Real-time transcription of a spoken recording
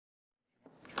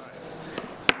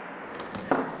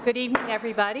Good evening,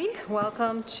 everybody.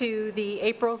 Welcome to the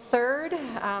April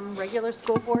 3rd regular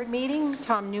school board meeting.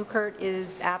 Tom Newkirk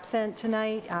is absent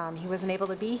tonight. He wasn't able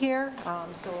to be here,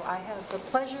 so I have the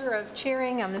pleasure of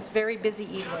chairing on this very busy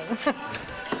evening.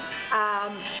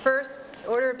 First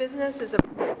order of business is a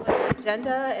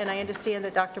agenda, and I understand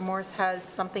that Dr. Morse has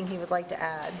something he would like to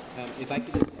add. If I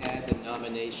could just add the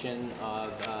nomination of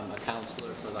a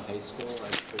counselor for the high school,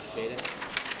 I'd appreciate it.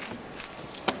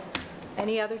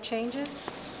 Any other changes?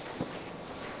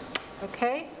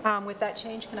 Okay, with that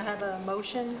change, can I have a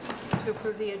motion to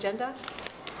approve the agenda?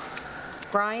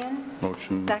 Brian?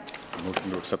 Motion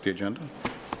to accept the agenda?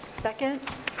 Second?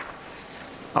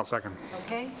 I'll second.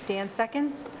 Okay, Dan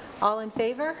seconds. All in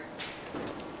favor?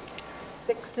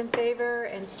 6 in favor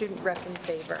and student rep in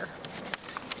favor.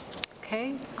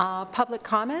 Okay, public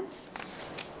comments?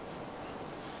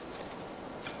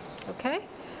 Okay.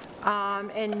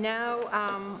 And now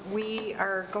we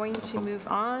are going to move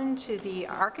on to the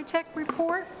architect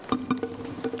report. Do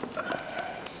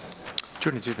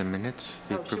you want to do the minutes?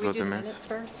 The Should we do the minutes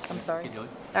first? I'm sorry.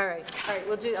 All right,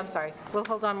 we'll do, I'm sorry. We'll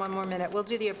hold on one more minute. We'll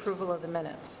do the approval of the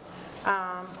minutes.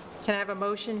 Can I have a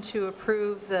motion to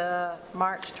approve the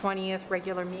March 20th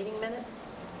regular meeting minutes?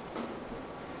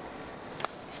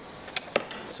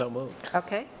 So moved.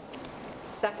 Okay.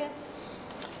 Second?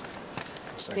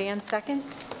 Dan, second.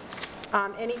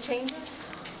 Any changes?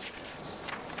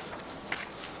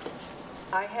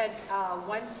 I had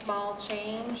one small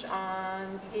change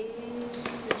on page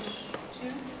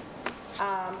 2.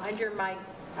 Under my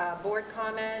board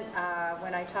comment,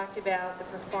 when I talked about the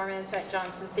performance at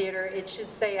Johnson Theater, it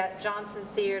should say at Johnson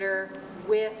Theater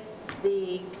with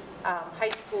the high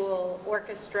school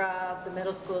orchestra, the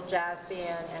middle school jazz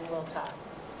band, and Will Todd.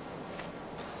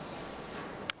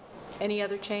 Any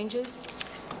other changes?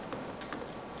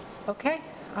 Okay,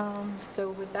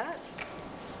 so with that,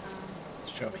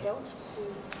 we'll vote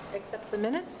to accept the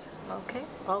minutes. Okay,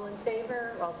 all in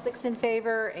favor, well, 6 in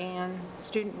favor, and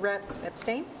student rep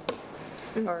abstains?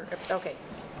 Or, okay,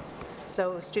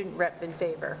 so student rep in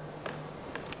favor.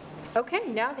 Okay,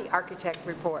 now the architect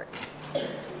report.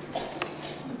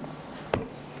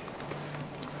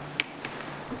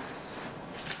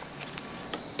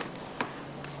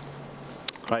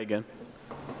 Hi again.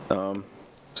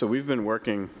 So we've been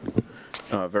working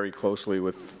very closely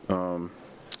with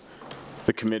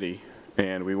the committee,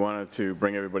 and we wanted to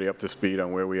bring everybody up to speed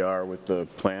on where we are with the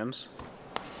plans.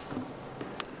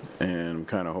 And I'm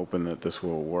kind of hoping that this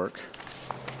will work.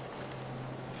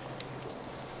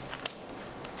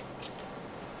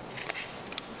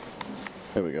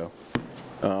 There we go.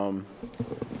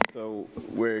 So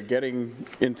we're getting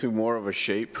into more of a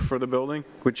shape for the building,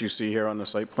 which you see here on the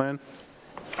site plan.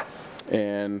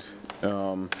 And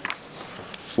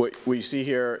what we see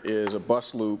here is a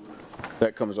bus loop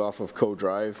that comes off of Co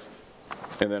Drive,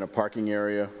 and then a parking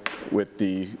area with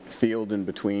the field in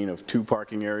between of 2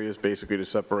 parking areas, basically to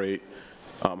separate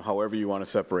however you want to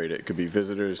separate it. It could be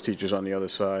visitors, teachers on the other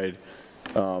side.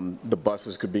 The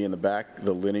buses could be in the back,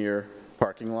 the linear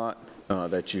parking lot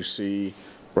that you see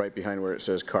right behind where it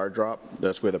says car drop.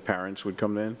 That's where the parents would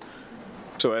come in.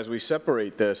 So as we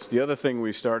separate this, the other thing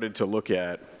we started to look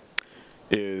at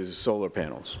is solar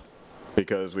panels,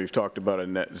 because we've talked about a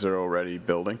net zero ready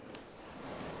building.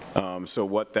 So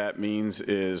what that means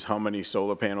is how many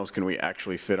solar panels can we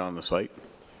actually fit on the site.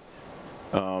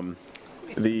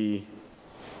 The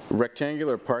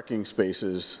rectangular parking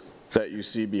spaces that you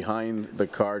see behind the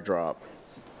car drop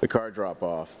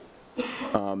off,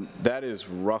 that is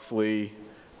roughly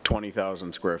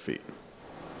 20,000 square feet.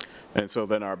 And so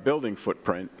then our building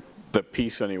footprint, the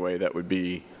piece anyway that would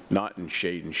be not in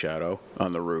shade and shadow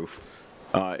on the roof,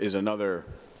 is another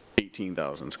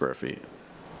 18,000 square feet.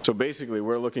 So basically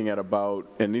we're looking at about,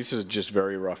 and these is just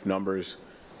very rough numbers,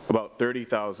 about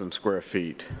 30,000 square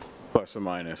feet, plus or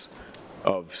minus,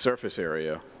 of surface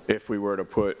area if we were to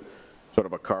put sort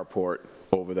of a carport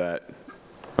over that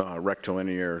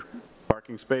rectilinear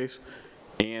parking space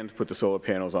and put the solar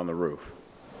panels on the roof.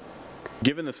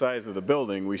 Given the size of the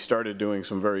building, we started doing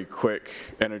some very quick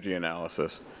energy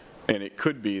analysis. And it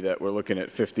could be that we're looking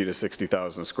at 50 to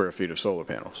 60,000 square feet of solar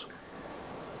panels.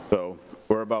 So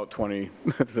we're about 20,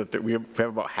 we have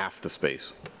about half the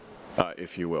space,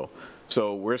 if you will.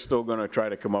 So we're still going to try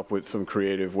to come up with some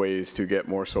creative ways to get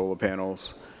more solar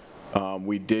panels.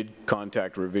 We did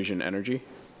contact Revision Energy,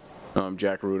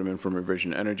 Jack Ruderman from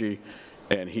Revision Energy,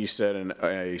 and he said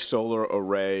a solar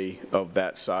array of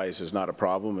that size is not a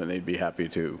problem, and they'd be happy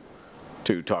to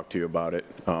talk to you about it,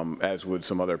 as would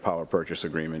some other power purchase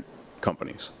agreement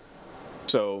companies.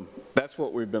 So that's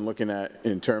what we've been looking at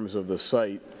in terms of the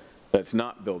site that's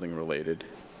not building related.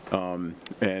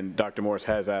 And Dr. Morse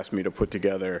has asked me to put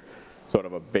together sort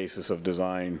of a basis of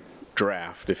design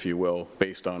draft, if you will,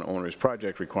 based on owner's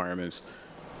project requirements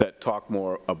that talk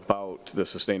more about the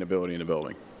sustainability in the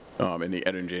building and the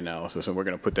energy analysis, and we're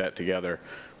going to put that together.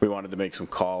 We wanted to make some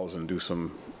calls and do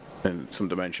some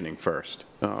dimensioning first.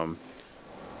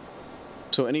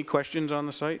 So any questions on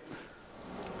the site?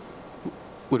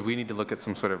 Would we need to look at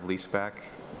some sort of lease back?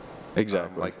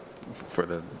 Exactly. Like for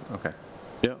the, okay.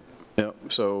 Yeah, yeah.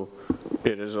 So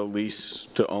it is a lease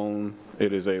to own.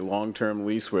 It is a long-term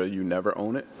lease where you never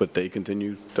own it, but they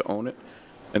continue to own it.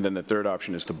 And then the third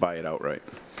option is to buy it outright.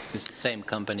 It's the same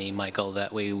company, Michael,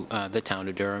 that the town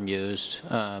of Durham used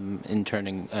in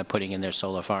putting in their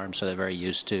solar farm, so they're very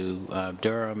used to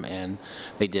Durham, and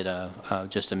they did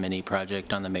just a mini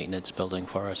project on the maintenance building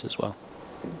for us as well.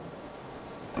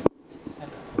 I just had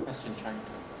a question trying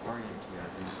to orient here.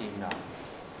 We've seen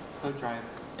Code Drive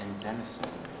and Denison,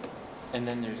 and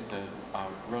then there's the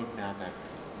road now that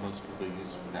most people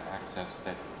use for the access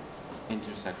that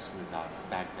intersects with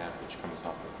Baghdad, which comes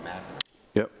off of Madden.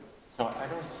 Yep. So I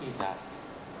don't see that,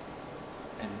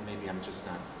 and maybe I'm just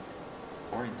not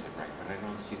oriented right, but I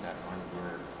don't see that on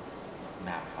your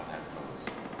map, how that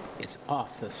goes. It's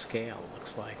off the scale,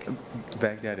 looks like,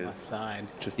 Baghdad left is side.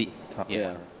 just The- this top.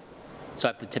 yeah. So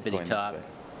at the tippity Going this top, way.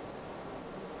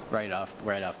 right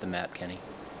off the map, Kenny.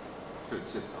 So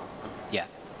it's just off, okay. Yeah.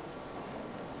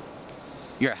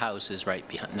 Your house is right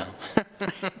behind, no.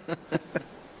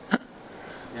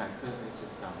 Yeah, it's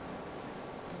just,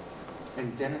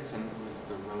 and Denison was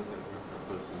the road that we're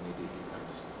proposing maybe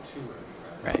becomes two-way,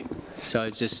 right? Right. So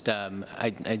it's just,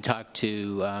 I talked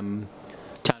to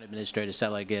Town Administrator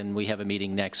Selig, and we have a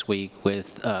meeting next week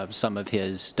with some of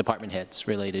his department heads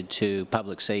related to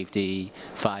public safety,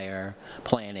 fire,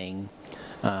 planning,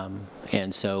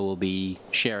 and so we'll be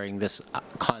sharing this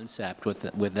concept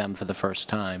with them for the first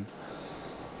time.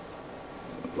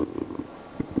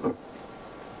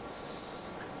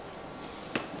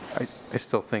 I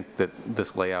still think that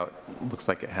this layout looks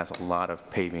like it has a lot of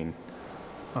paving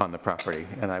on the property,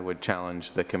 and I would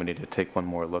challenge the committee to take one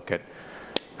more look at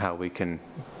how we can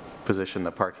position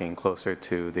the parking closer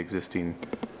to the existing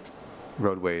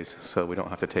roadways so we don't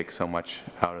have to take so much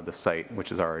out of the site, which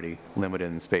is already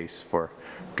limited in space for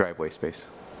driveway space.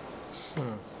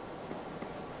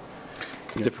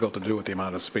 Difficult to do with the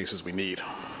amount of spaces we need.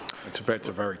 It's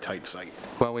a very tight site.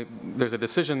 Well, there's a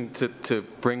decision to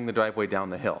bring the driveway down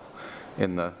the hill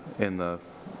in the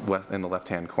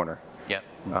left-hand corner. Yep.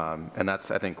 And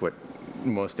that's, I think, what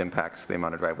most impacts the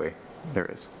amount of driveway there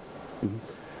is.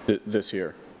 This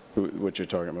here, what you're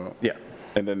talking about? Yeah.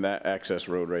 And then that access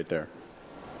road right there.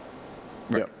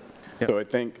 Right. Yep. Yep. So I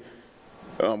think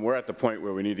we're at the point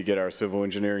where we need to get our civil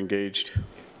engineer engaged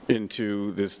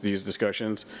into these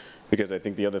discussions, because I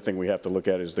think the other thing we have to look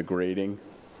at is the grading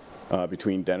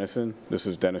between Denison. This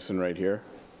is Denison right here.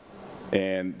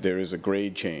 And there is a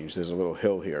grade change. There's a little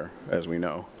hill here, as we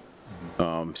know.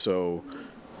 So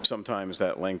sometimes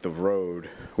that length of road,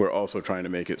 we're also trying to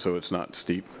make it so it's not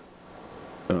steep.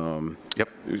 Yep.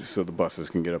 So the buses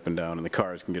can get up and down and the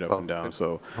cars can get up and down,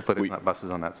 so. Hopefully there's not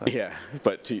buses on that side. Yeah,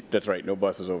 but that's right, no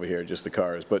buses over here, just the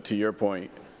cars. But to your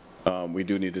point, we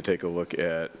do need to take a look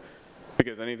at,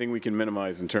 because anything we can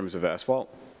minimize in terms of asphalt,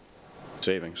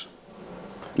 savings.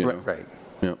 You know? Right.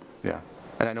 Yep. Yeah.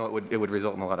 And I know it would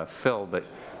result in a lot of fill, but,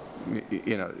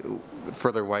 you know,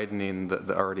 further widening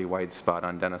the already wide spot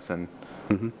on Denison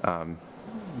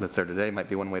that's there today might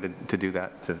be one way to do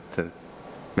that, to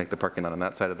make the parking lot on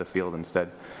that side of the field instead.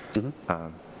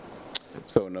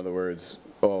 So in other words,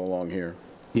 all along here.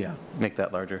 Yeah. Make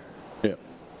that larger. Yeah.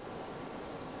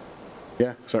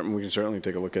 Yeah, something we can certainly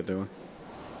take a look at doing.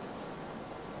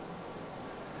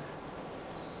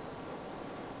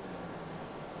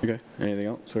 Okay, anything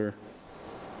else, or?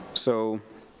 So,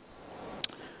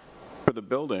 for the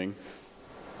building,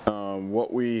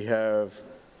 what we have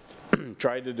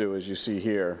tried to do, as you see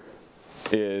here,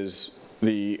 is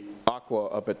the aqua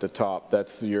up at the top,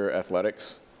 that's your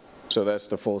athletics. So that's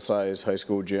the full-size high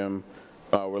school gym.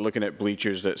 We're looking at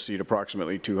bleachers that seat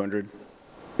approximately 200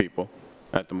 people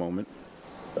at the moment.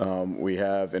 We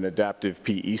have an adaptive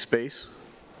PE space,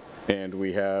 and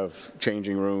we have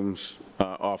changing rooms,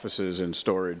 offices, and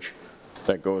storage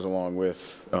that goes along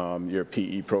with your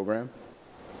PE program,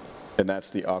 and that's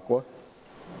the aqua.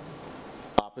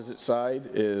 Opposite side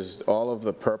is all of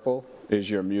the purple is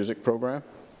your music program,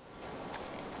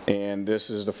 and this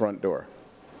is the front door.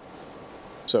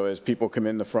 So as people come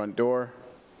in the front door,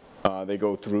 they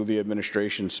go through the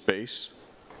administration space,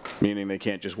 meaning they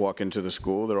can't just walk into the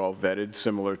school. They're all vetted,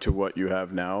 similar to what you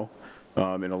have now,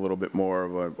 in a little bit more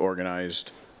of an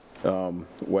organized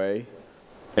way.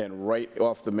 And right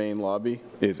off the main lobby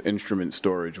is instrument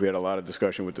storage. We had a lot of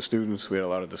discussion with the students, we had a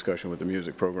lot of discussion with the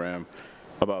music program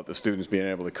about the students being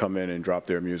able to come in and drop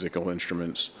their musical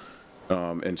instruments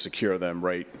and secure them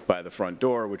right by the front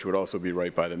door, which would also be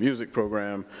right by the music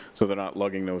program, so they're not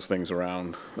lugging those things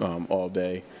around all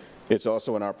day. It's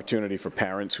also an opportunity for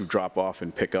parents who drop off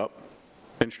and pick up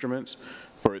instruments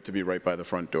for it to be right by the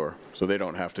front door, so they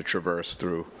don't have to traverse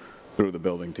through the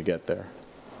building to get there.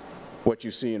 What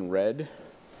you see in red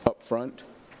up front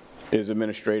is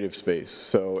administrative space.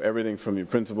 So everything from your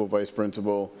principal, vice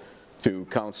principal, to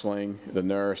counseling, the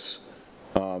nurse,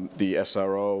 the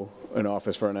SRO, an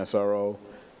office for an SRO,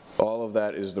 all of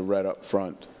that is the red up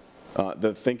front.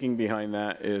 The thinking behind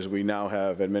that is we now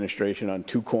have administration on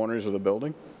 2 corners of the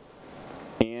building,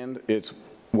 and it's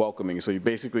welcoming. So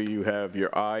you have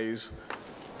your eyes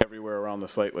everywhere around the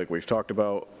site like we've talked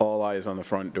about, all eyes on the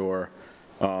front door,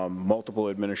 multiple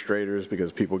administrators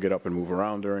because people get up and move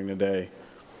around during the day.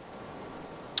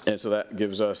 And so that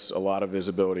gives us a lot of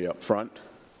visibility up front.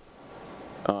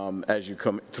 As you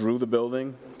come through the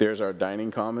building, there's our dining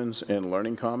commons and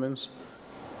learning commons.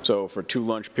 So for 2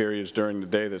 lunch periods during the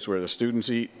day, that's where the students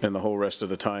eat, and the whole rest of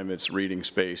the time it's reading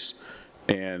space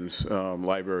and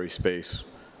library space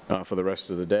for the rest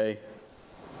of the day.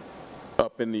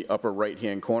 Up in the upper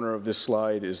right-hand corner of this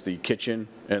slide is the kitchen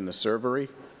and the servery.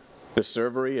 The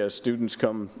servery, as students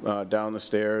come down the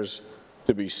stairs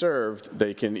to be served,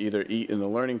 they can either eat in the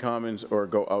learning commons or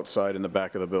go outside in the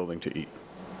back of the building to eat.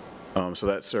 So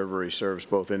that servery serves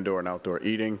both indoor and outdoor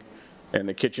eating, and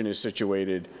the kitchen is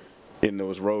situated in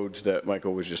those roads that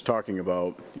Michael was just talking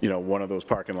about. You know, one of those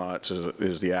parking lots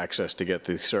is the access to get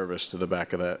the service to the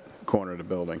back of that corner of the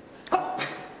building.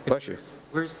 Bless you.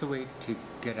 Where's the way to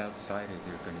get outside if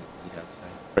you're going to eat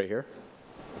outside? Right here?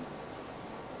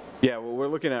 Yeah, what we're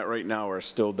looking at right now are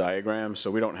still diagrams,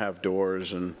 so we don't have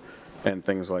doors and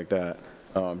things like that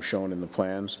shown in the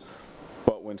plans.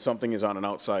 But when something is on an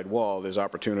outside wall, there's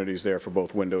opportunities there for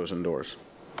both windows and doors.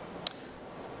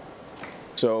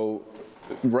 So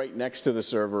right next to the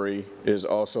servery is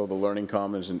also the learning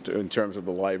commons in terms of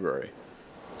the library.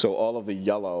 So all of the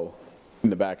yellow in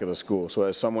the back of the school. So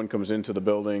as someone comes into the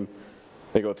building,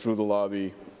 they go through the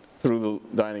lobby, through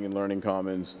the dining and learning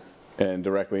commons, and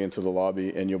directly into the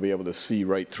lobby, and you'll be able to see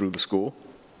right through the school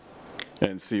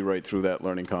and see right through that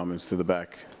learning commons to the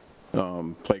back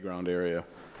playground area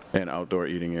and outdoor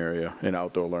eating area and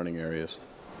outdoor learning areas.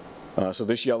 So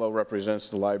this yellow represents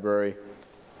the library.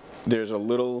 There's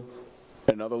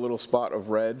another little spot of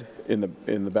red in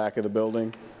the back of the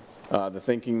building. The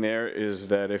thinking there is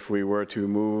that if we were to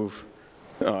move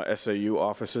SAU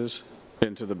offices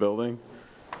into the building,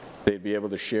 they'd be able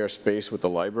to share space with the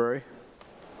library.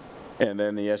 And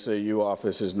then the SAU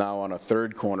office is now on a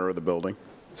 3rd corner of the building.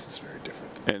 This is very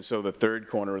different. And so the 3rd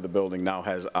corner of the building now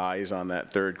has eyes on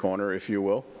that 3rd corner, if you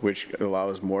will, which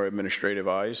allows more administrative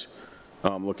eyes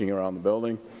looking around the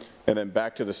building. And then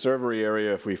back to the servery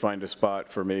area, if we find a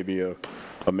spot for maybe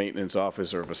a maintenance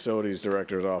office or a facilities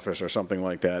director's office or something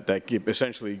like that, that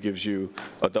essentially gives you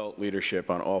adult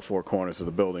leadership on all 4 corners of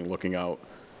the building looking out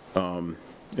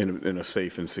in a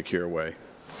safe and secure way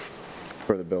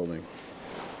for the building.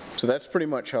 So that's pretty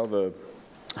much how the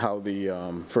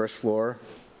first floor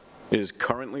is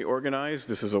currently organized.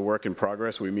 This is a work in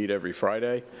progress. We meet every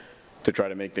Friday to try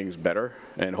to make things better,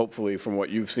 and hopefully from what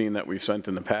you've seen that we've sent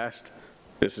in the past,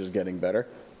 this is getting better.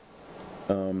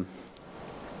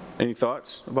 Any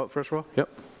thoughts about first floor? Yep.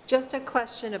 Just a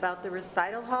question about the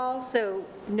recital hall. So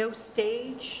no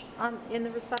stage in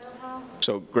the recital hall?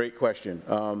 So great question.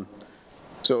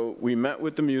 So we met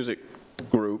with the music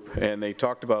group, and they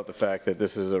talked about the fact that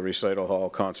this is a recital hall,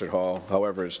 concert hall,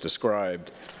 however it's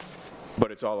described,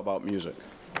 but it's all about music,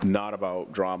 not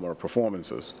about drama or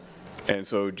performances. And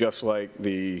so just like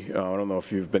I don't know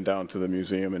if you've been down to the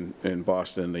museum in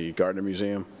Boston, the Gardner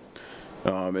Museum,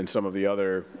 and some of the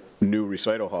other new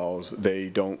recital halls, they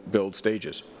don't build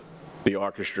stages. The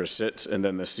orchestra sits and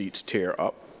then the seats tear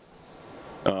up.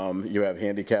 You have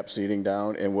handicap seating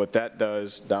down, and what that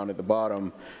does down at the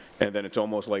bottom, and then it's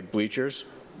almost like bleachers,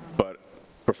 but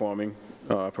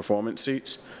performance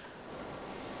seats.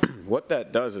 What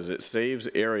that does is it saves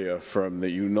area from that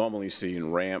you normally see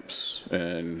in ramps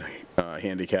and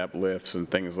handicap lifts and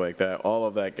things like that. All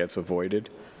of that gets avoided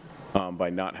by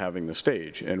not having the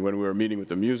stage. And when we were meeting with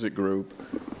the music group,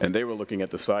 and they were looking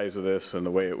at the size of this and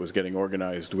the way it was getting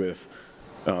organized with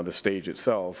the stage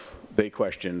itself, they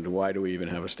questioned, why do we even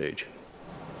have a stage?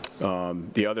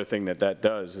 The other thing that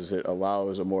does is it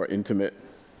allows a more intimate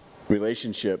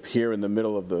relationship here in the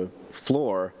middle of the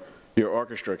floor. Your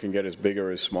orchestra can get as big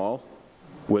or as small,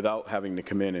 without having to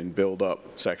come in and build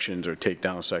up sections or take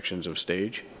down sections of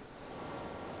stage.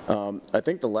 I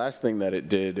think the last thing that it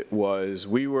did was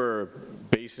we were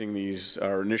basing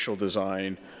our initial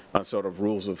design on sort of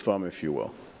rules of thumb, if you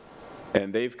will.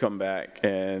 And they've come back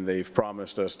and they've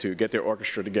promised us to get their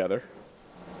orchestra together,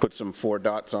 put some 4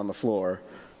 dots on the floor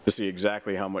to see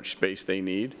exactly how much space they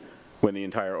need when the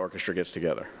entire orchestra gets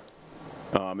together.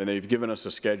 And they've given us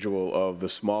a schedule of the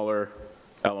smaller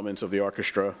elements of the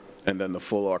orchestra and then the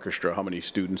full orchestra, how many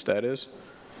students that is.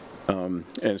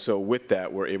 And so with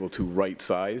that, we're able to right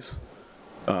size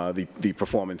the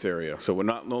performance area. So we're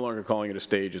no longer calling it a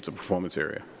stage, it's a performance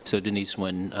area. So Denise,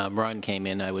 when Ron came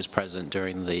in, I was present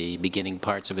during the beginning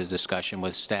parts of his discussion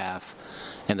with staff,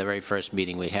 and the very first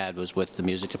meeting we had was with the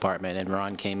music department, and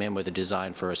Ron came in with a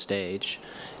design for a stage,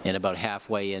 and about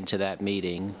halfway into that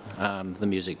meeting, the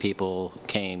music people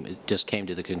just came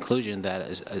to the conclusion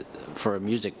that for a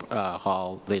music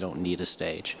hall, they don't need a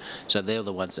stage. So they're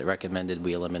the ones that recommended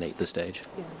we eliminate the stage.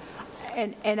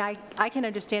 And I can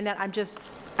understand that. I'm just,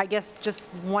 I guess, just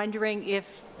wondering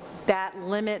if that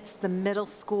limits the middle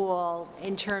school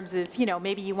in terms of, you know,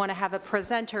 maybe you want to have a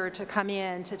presenter to come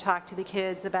in to talk to the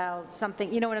kids about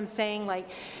something, you know what I'm saying?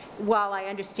 Like, while I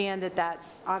understand that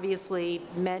that's obviously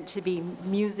meant to be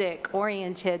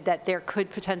music-oriented, that there could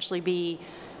potentially be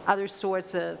other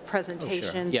sorts of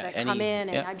presentations Yeah, that come in,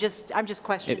 and yeah. I'm just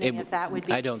questioning if that would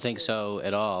be. I don't think so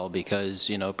at all, because,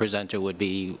 you know, presenter would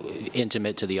be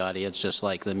intimate to the audience, just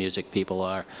like the music people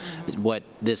are. Mm-hmm. What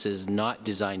this is not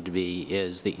designed to be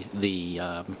is the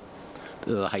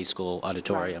high school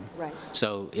auditorium. Right.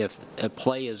 So if a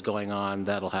play is going on,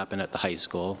 that'll happen at the high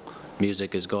school.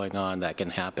 Music is going on, that can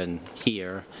happen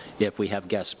here. If we have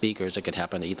guest speakers, it could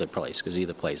happen at either place, because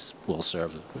either place will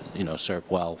serve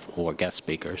well for guest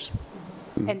speakers.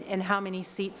 And how many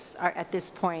seats are at this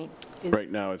point?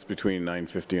 Right now, it's between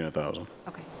 950 and 1,000.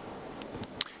 Okay.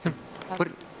 What,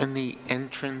 in the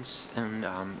entrance and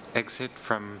exit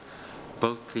from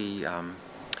both the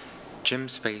gym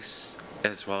space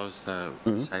as well as the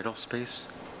recital space,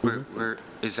 where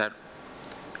is that?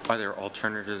 Are there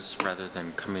alternatives rather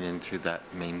than coming in through that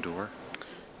main door?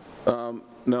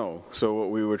 No. So what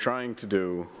we were trying to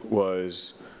do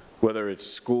was, whether it's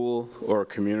school or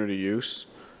community use,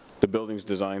 the building's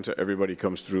designed so everybody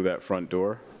comes through that front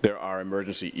door. There are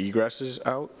emergency egresses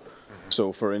out.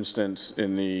 So for instance,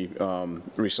 in the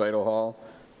recital hall,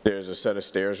 there's a set of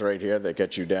stairs right here that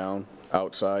get you down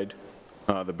outside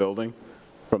the building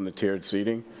from the tiered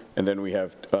seating. And then we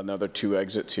have another 2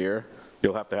 exits here.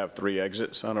 You'll have to have 3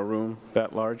 exits on a room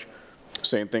that large.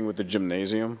 Same thing with the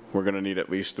gymnasium. We're going to need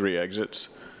at least 3 exits.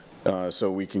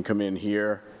 So we can come in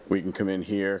here, we can come in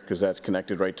here, because that's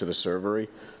connected right to the servery.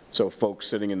 So folks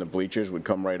sitting in the bleachers would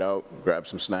come right out, grab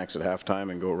some snacks at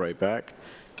halftime, and go right back.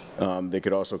 They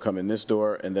could also come in this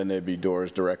door, and then there'd be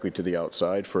doors directly to the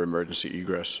outside for emergency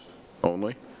egress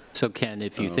only. So Ken,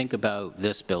 if you think about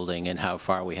this building and how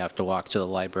far we have to walk to the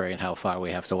library and how far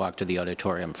we have to walk to the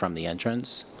auditorium from the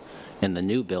entrance, in the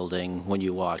new building, when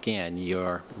you walk in,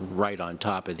 you're right on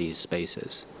top of these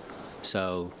spaces.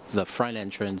 So the front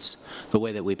entrance, the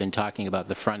way that we've been talking about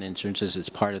the front entrance is it's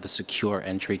part of the secure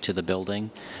entry to the building,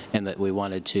 and that we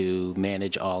wanted to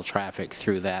manage all traffic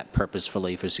through that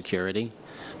purposefully for security.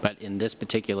 But in this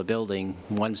particular building,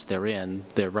 once they're in,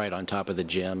 they're right on top of the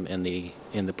gym and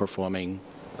in the performing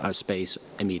space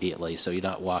immediately, so you're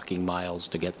not walking miles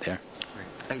to get there.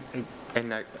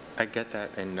 Right. I get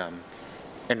that,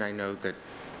 and I know that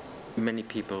many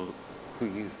people who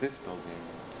use this building,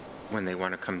 when they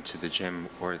want to come to the gym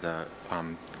or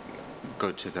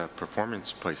go to the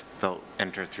performance place, they'll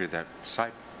enter through that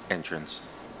side entrance,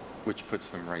 which puts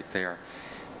them right there.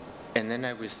 And then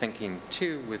I was thinking,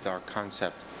 too, with our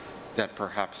concept, that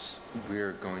perhaps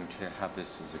we're going to have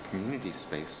this as a community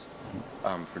space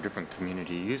for different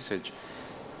community usage,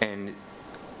 and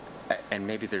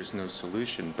maybe there's no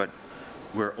solution, but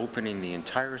we're opening the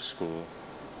entire school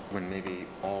when maybe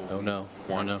all Oh, no.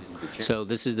 want is the gym. So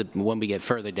this is when we get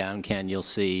further down, Ken, you'll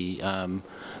see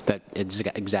that it's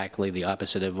exactly the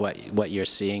opposite of what you're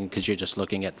seeing, because you're just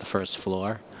looking at the first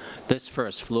floor. This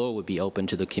first floor would be open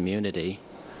to the community.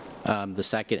 The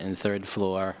second and third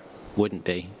floor wouldn't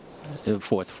be, the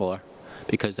fourth floor,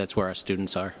 because that's where our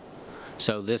students are.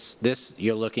 So this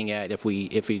you're looking at, if we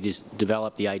just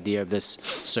develop the idea of this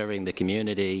serving the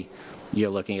community, you're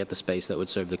looking at the space that would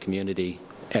serve the community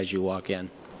as you walk in,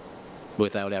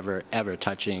 without ever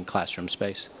touching classroom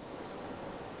space.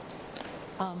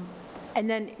 And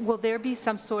then, will there be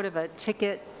some sort of a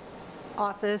ticket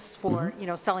office for, you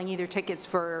know, selling either tickets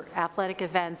for athletic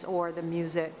events or the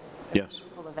music? Yes.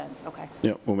 Events, okay,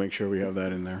 Yeah, we'll make sure we have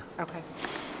that in there. okay.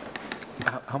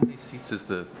 How many seats is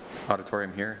the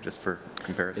auditorium here, just for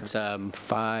comparison? It's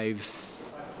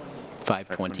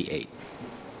 528.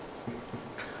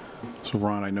 So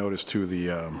Ron, I noticed too, the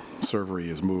servery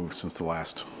has moved since the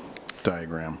last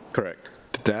diagram. Correct.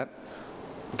 Did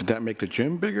that make the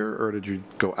gym bigger, or did you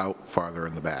go out farther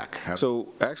in the back? So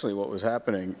actually what was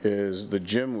happening is the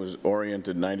gym was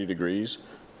oriented 90 degrees,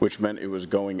 which meant it was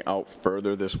going out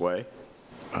further this way.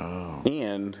 Oh.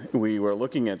 And we were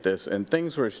looking at this, and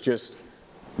things were just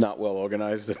not well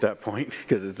organized at that point,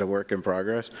 because it's a work in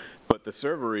progress. But the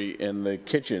servery and the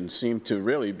kitchen seemed to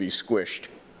really be squished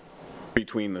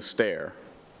between the stair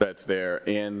that's there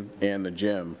and the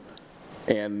gym.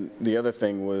 And the other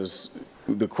thing was,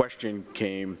 the question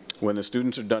came, when the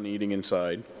students are done eating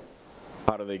inside,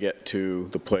 how do they get to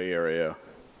the play area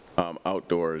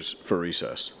outdoors for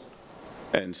recess?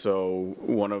 And so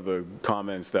one of the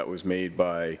comments that was made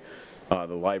by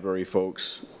the library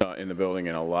folks in the building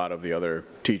and a lot of the other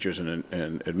teachers and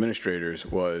administrators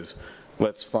was,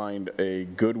 let's find a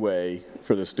good way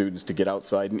for the students to get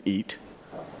outside and eat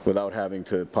without having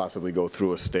to possibly go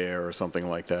through a stair or something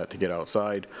like that to get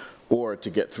outside, or to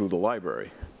get through the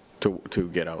library to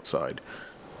get outside.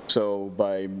 So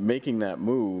by making that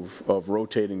move of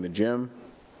rotating the gym,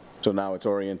 so now it's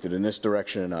oriented in this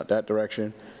direction and not that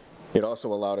direction, it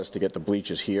also allowed us to get the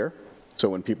bleachers here, so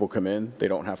when people come in, they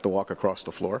don't have to walk across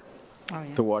the floor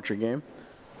to watch a game.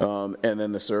 And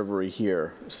then the servery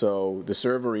here. So the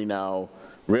servery now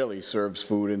really serves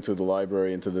food into the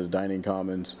library, into the dining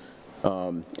commons,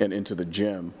 and into the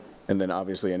gym. And then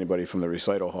obviously anybody from the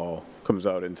recital hall comes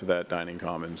out into that dining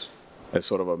commons as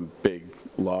sort of a big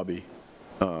lobby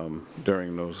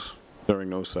during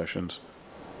those sessions.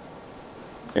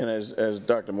 And as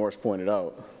Dr. Morse pointed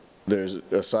out, there's,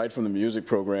 aside from the music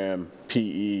program,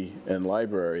 PE, and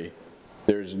library,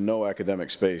 there's no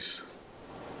academic space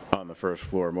on the first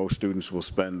floor. Most students will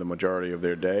spend the majority of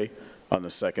their day on the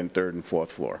second, third, and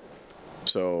fourth floor.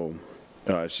 So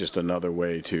it's just another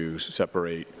way to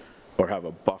separate or have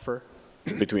a buffer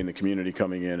between the community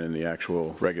coming in and the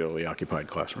actual regularly occupied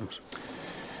classrooms.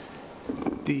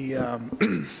 The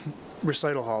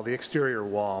recital hall, the exterior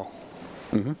wall,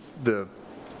 the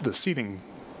seating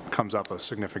comes up a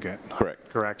significant height,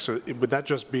 correct? So would that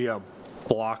just be a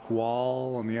block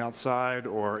wall on the outside,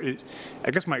 or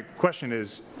I guess my question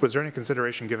is, was there any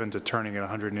consideration given to turning it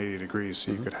 180 degrees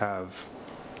so you could have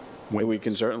windows? We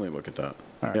can certainly look at that,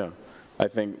 All right. yeah. I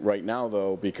think right now,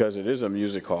 though, because it is a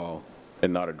music hall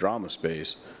and not a drama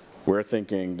space, we're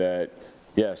thinking that,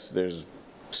 yes, there's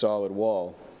solid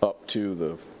wall up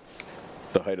to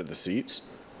the height of the seats,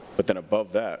 but then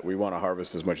above that, we want to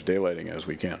harvest as much daylighting as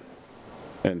we can.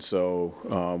 And so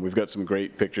we've got some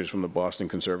great pictures from the Boston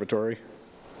Conservatory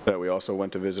that we also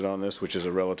went to visit on this, which is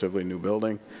a relatively new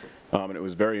building. And it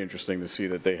was very interesting to see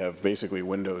that they have basically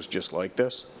windows just like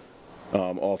this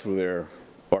all through their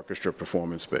orchestra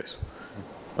performance space.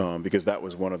 Because that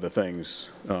was one of the things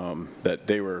that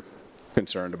they were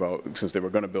concerned about, since they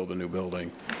were going to build a new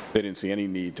building. They didn't see any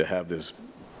need to have this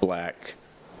black,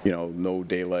 no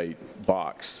daylight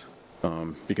box,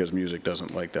 because music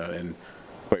doesn't like that. And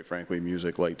quite frankly,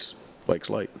 music likes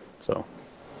light, so.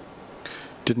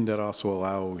 Didn't that also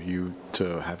allow you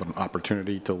to have an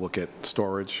opportunity to look at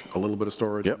storage, a little bit of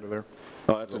storage under there?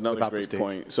 Oh, that's another Without the great stage.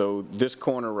 point. So this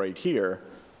corner right here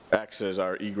acts as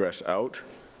our egress out,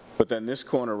 but then this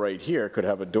corner right here could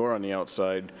have a door on the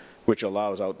outside which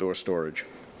allows outdoor storage.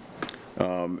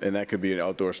 And that could be an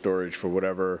outdoor storage for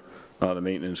whatever the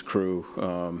maintenance crew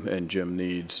and gym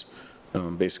needs,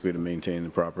 basically to maintain the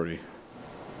property.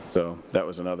 So that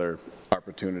was another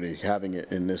opportunity, having it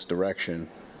in this direction.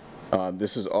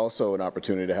 This is also an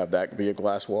opportunity to have that be a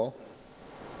glass wall,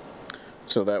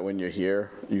 so that when you're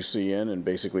here, you see in, and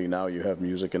basically now you have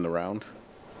music in the round.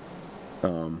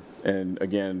 And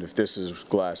again, if this is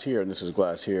glass here and this is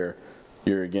glass here,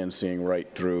 you're again seeing right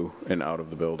through and out of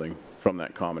the building from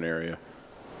that common area.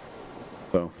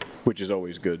 So, which is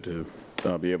always good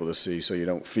to be able to see, so you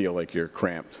don't feel like you're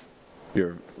cramped.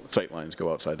 Your sight lines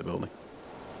go outside the building.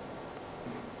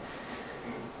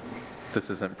 This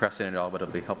isn't pressing at all, but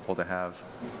it'll be helpful to have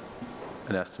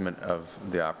an estimate of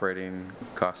the operating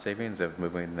cost savings of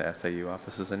moving the SAU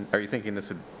offices in. Are you thinking this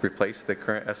would replace the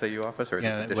current SAU office, or is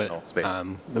this additional space?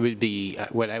 It would be,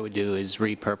 what I would do is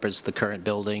repurpose the current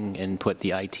building and put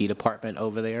the IT department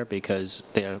over there, because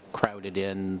they're crowded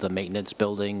in the maintenance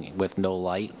building with no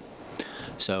light.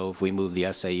 So if we move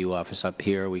the SAU office up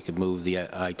here, we could move the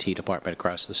IT department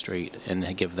across the street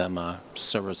and give them a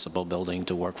serviceable building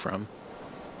to work from.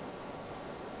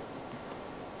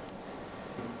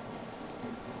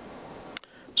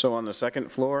 So on the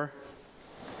second floor,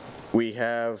 we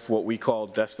have what we call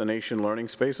destination learning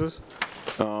spaces.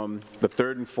 The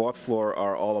third and fourth floor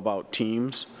are all about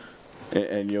teams,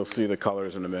 and you'll see the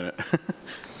colors in a minute.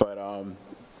 But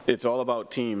it's all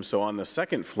about teams. So on the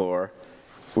second floor,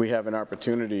 we have an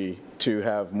opportunity to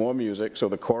have more music. So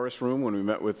the chorus room, when we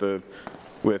met with the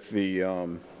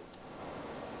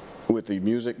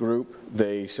music group,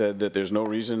 they said that there's no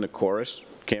reason the chorus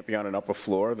can't be on an upper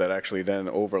floor that actually then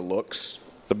overlooks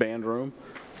the band room.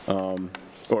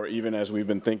 Or even as we've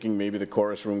been thinking, maybe the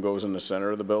chorus room goes in the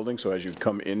center of the building, so as you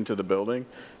come into the building,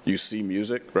 you see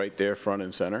music right there, front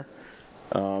and center.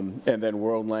 And then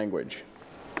world language.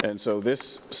 And so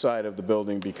this side of the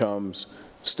building becomes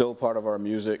still part of our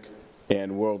music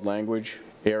and world language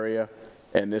area,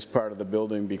 and this part of the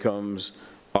building becomes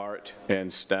art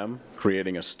and STEM,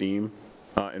 creating a STEAM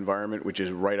environment, which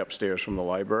is right upstairs from the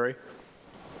library.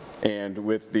 And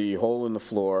with the hole in the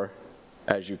floor,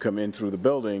 as you come in through the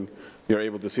building, you're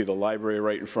able to see the library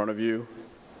right in front of you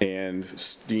and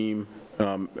STEAM,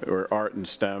 or art and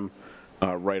STEM,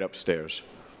 right upstairs.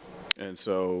 And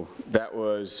so that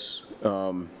was,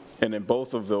 and then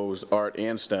both of those, art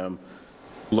and STEM,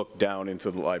 look down into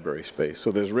the library space.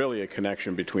 So there's really a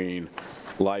connection between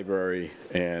library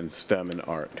and STEM and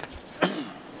art.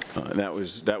 And that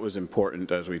was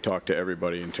important as we talked to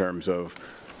everybody in terms of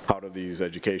how do these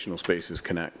educational spaces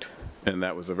connect. And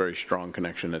that was a very strong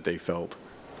connection that they felt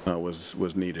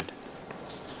was needed.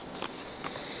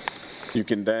 You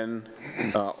can then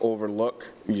overlook,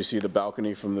 you see the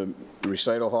balcony from the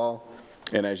recital hall,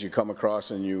 and as you come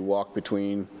across and you walk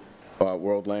between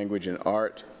world language and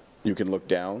art, you can look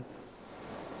down.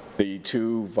 The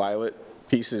two violet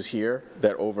pieces here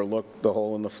that overlook the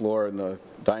hole in the floor in the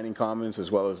dining commons,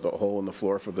 as well as the hole in the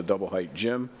floor for the double height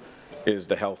gym, is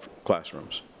the health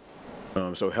classrooms.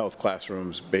 So health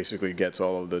classrooms basically gets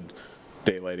all of the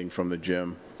daylighting from the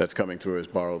gym that's coming through as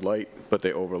borrowed light, but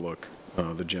they overlook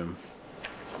the gym.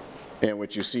 And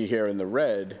what you see here in the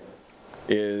red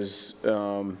is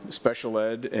special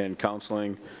ed and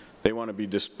counseling. They want to be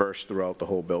dispersed throughout the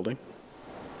whole building.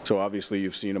 So obviously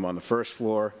you've seen them on the first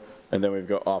floor, and then we've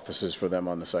got offices for them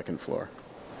on the second floor.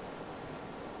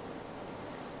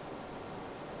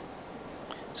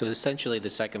 So essentially, the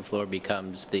second floor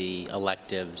becomes the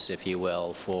electives, if you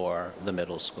will, for the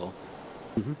middle school.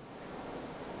 Mm-hmm.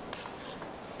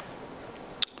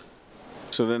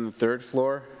 So then the third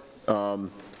floor,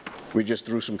 we just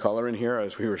threw some color in here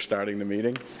as we were starting the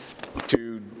meeting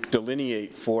to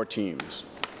delineate 4 teams.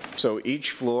 So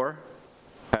each floor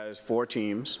has 4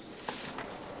 teams,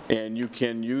 and you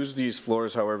can use these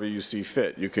floors however you see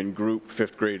fit. You can group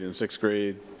 5th grade and 6th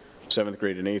grade, 7th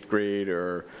grade and 8th grade,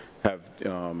 or have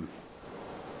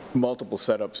multiple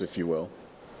setups, if you will.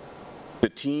 The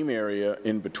team area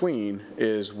in between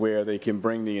is where they can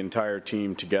bring the entire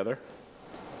team together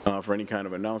for any kind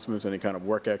of announcements, any kind of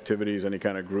work activities, any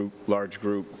kind of group, large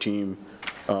group, team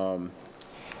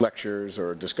lectures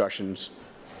or discussions.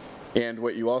 And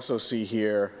what you also see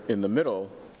here in the middle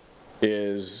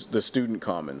is the student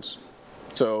commons.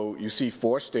 So you see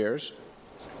 4 stairs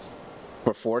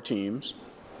for 4 teams.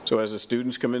 So as the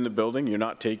students come in the building, you're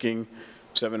not taking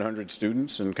 700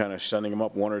 students and kind of sending them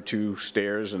up 1 or 2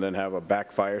 stairs and then have a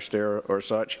back fire stair or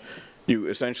such. You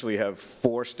essentially have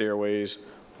 4 stairways,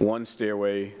 1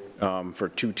 stairway for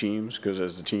 2 teams, because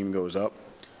as the team goes up.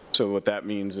 So what that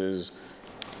means is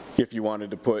if you wanted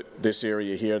to put this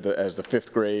area here as the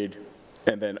 5th grade,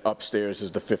 and then upstairs is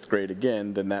the 5th grade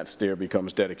again, then that stair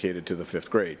becomes dedicated to the 5th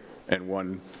grade, and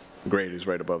 1 grade is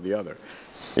right above the other.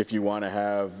 If you want to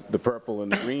have the purple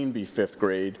and the green be 5th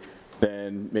grade,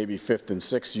 then maybe 5th and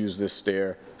 6th use this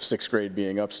stair, 6th grade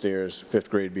being upstairs, 5th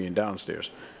grade being downstairs.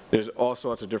 There's all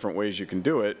sorts of different ways you can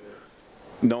do it,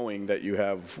 knowing that you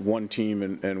have 1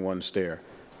 team and 1 stair.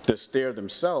 The stair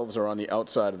themselves are on the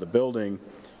outside of the building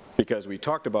because we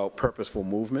talked about purposeful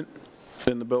movement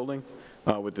in the building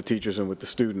with the teachers and with the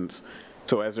students.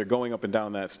 So as they're going up and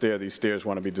down that stair, these stairs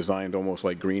want to be designed almost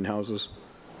like greenhouses.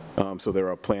 So there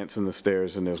are plants in the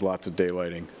stairs, and there's lots of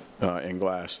daylighting and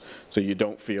glass. So you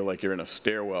don't feel like you're in a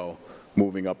stairwell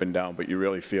moving up and down, but you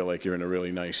really feel like you're in a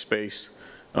really nice space.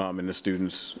 And the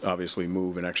students obviously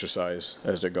move and exercise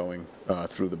as they're going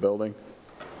through the building.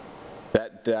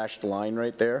 That dashed line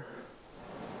right there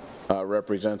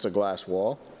represents a glass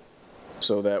wall,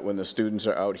 so that when the students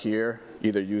are out here,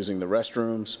 either using the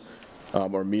restrooms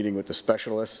or meeting with the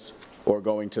specialists or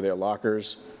going to their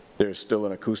lockers, there's still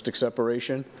an acoustic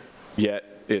separation,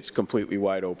 yet it's completely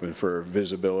wide open for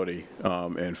visibility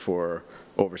and for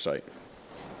oversight.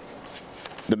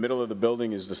 The middle of the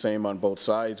building is the same on both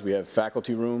sides. We have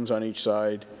faculty rooms on each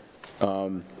side.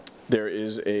 There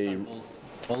is a...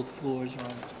 Both floors are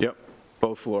on? Yep.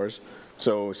 both floors.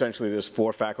 So essentially, there's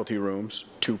 4 faculty rooms,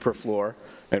 2 per floor,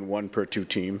 and 1 per 2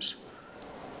 teams.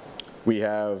 We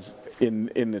have,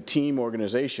 in the team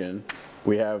organization,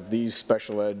 we have these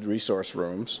special ed resource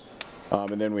rooms,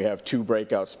 and then we have 2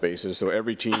 breakout spaces. So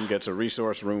every team gets a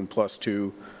resource room plus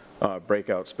 2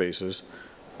 breakout spaces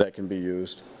that can be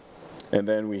used. And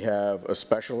then we have a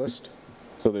specialist.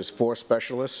 So there's 4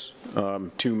 specialists,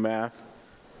 2 math,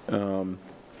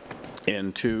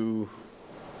 and 2,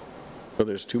 so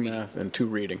there's 2 math and 2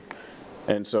 reading.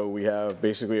 And so we have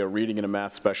basically a reading and a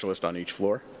math specialist on each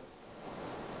floor.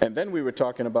 And then we were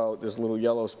talking about this little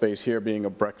yellow space here being a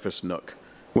breakfast nook.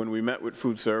 When we met with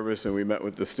food service and we met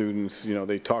with the students, you know,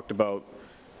 they talked about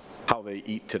how they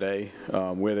eat today,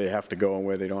 where they have to go and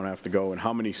where they don't have to go, and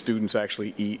how many students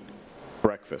actually eat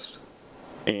breakfast.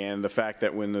 And the fact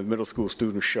that when the middle school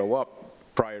students show up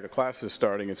prior to classes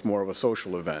starting, it's more of a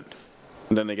social event.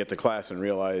 And then they get to class and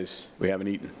realize we haven't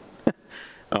eaten.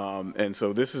 And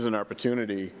so this is an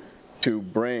opportunity to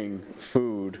bring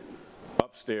food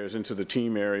upstairs into the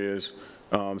team areas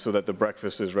so that the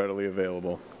breakfast is readily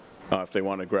available if they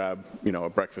want to grab, you know, a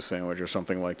breakfast sandwich or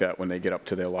something like that when they get up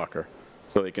to their locker.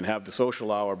 So they can have the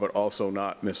social hour but also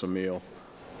not miss a meal.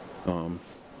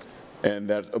 And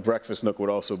that a breakfast nook would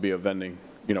also be a vending.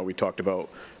 You know, we talked about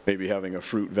maybe having a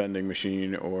fruit vending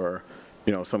machine or,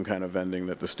 you know, some kind of vending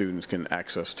that the students can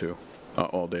access to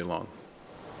all day long.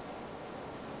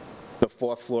 The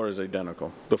 4th floor is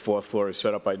identical. The 4th floor is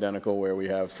set up identical where we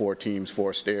have 4 teams,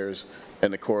 4 stairs,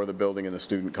 and the core of the building and the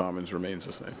student commons remains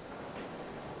the same.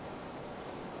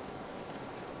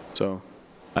 So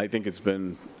I think it's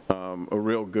been a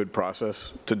real good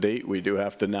process to date. We do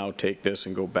have to now take this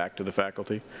and go back to the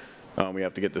faculty. We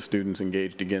have to get the students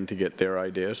engaged again to get their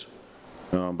ideas.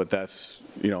 But that's,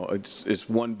 you know, it's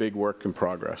one big work in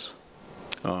progress.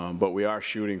 But we are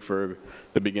shooting for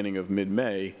the beginning of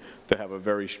mid-May to have a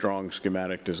very strong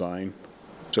schematic design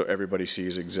so everybody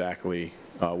sees exactly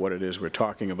what it is we're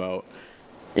talking about.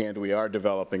 And we are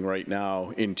developing right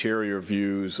now interior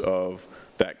views of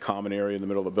that common area in the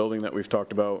middle of the building that we've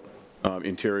talked about,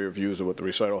 interior views of what the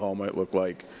recital hall might look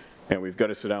like, and we've got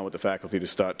to sit down with the faculty to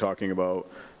start talking about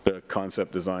the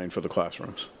concept design for the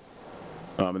classrooms.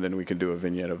 And then we can do a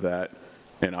vignette of that,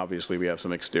 and obviously we have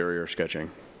some exterior sketching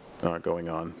going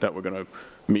on that we're going to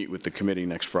meet with the committee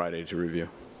next Friday to review.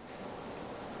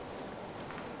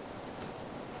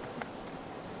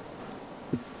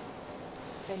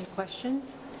 Any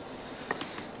questions?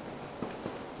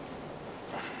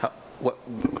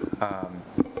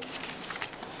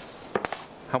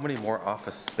 How many more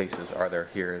office spaces are there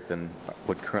here than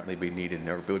would currently be needed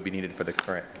or would be needed for the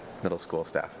current middle school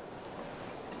staff?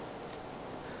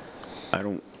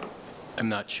 I'm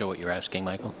not sure what you're asking,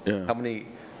 Michael. Yeah.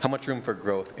 How much room for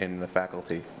growth in the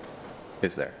faculty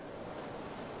is there?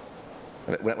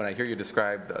 When I hear you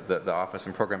describe the office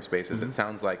and program spaces, it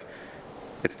sounds like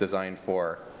it's designed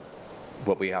for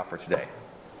what we offer today.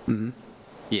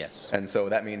 Yes. And so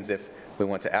that means if we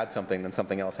want to add something, then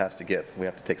something else has to give. We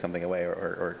have to take something away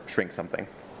or shrink something.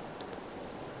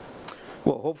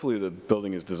 Well, hopefully the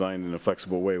building is designed in a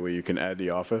flexible way where you can add the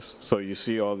office. So you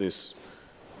see all this,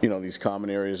 you know, these common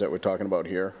areas that we're talking about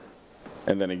here,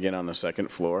 and then again on the 2nd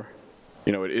floor.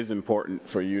 You know, it is important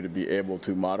for you to be able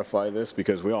to modify this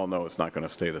because we all know it's not going to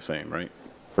stay the same, right,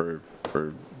 for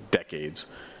decades.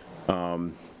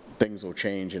 Things will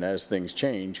change, and as things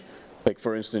change, like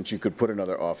for instance, you could put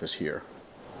another office here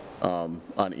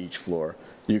on each floor.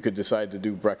 You could decide to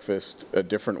do breakfast a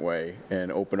different way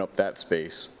and open up that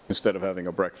space. Instead of having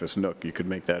a breakfast nook, you could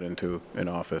make that into an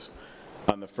office.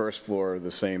 On the 1st floor,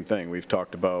 the same thing. We've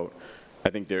talked about, I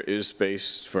think there is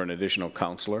space for an additional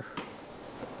counselor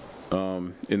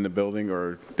in the building,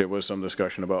 or there was some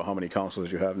discussion about how many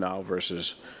counselors you have now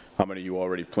versus how many you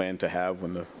already plan to have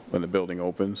when the building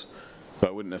opens. So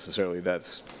I wouldn't necessarily,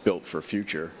 that's built for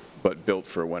future, but built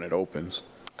for when it opens.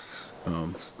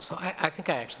 So I think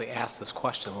I actually asked this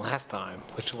question last time,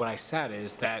 which what I said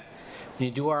is that when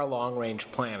you do our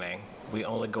long-range planning, we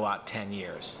only go out 10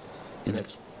 years. And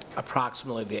it's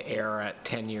approximately the error at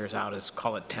 10 years out is,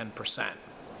 call it 10%.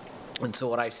 And so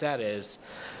what I said is,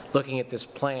 looking at this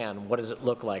plan, what does it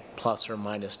look like plus or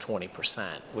minus 20%,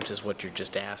 which is what you're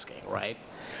just asking, right?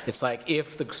 It's like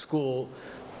if the school,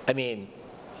 I mean,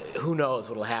 who knows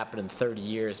what will happen in 30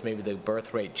 years, maybe the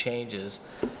birth rate changes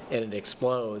and it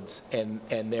explodes, and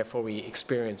therefore we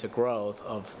experience a growth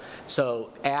of,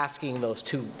 so asking those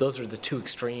are the 2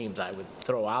 extremes I would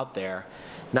throw out there,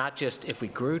 not just if we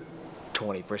grew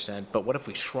 20%, but what if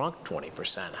we shrunk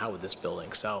 20%? How would this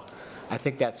building? So I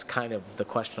think that's kind of the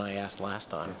question I asked last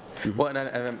time. Well,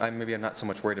 and maybe I'm not so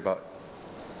much worried about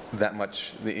that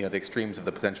much, the extremes of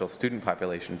the potential student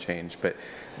population change, but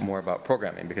more about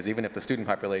programming. Because even if the student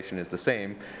population is the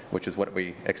same, which is what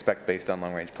we expect based on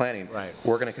long-range planning, Right.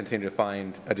 we're going to continue to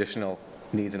find additional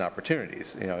needs and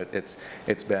opportunities.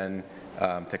 It's been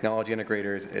technology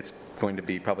integrators, it's going to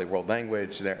be probably world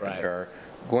language, there are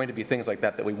going to be things like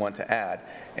that that we want to add,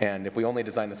 and if we only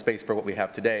design the space for what we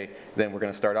have today, then we're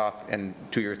going to start off and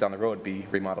 2 years down the road be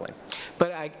remodeling.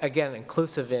 But again,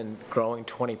 inclusive in growing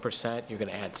 20%, you're going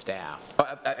to add staff.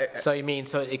 So you mean,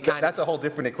 so it kind of... That's a whole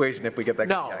different equation if we get that.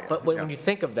 No, but when you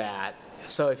think of that,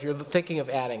 so if you're thinking of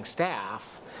adding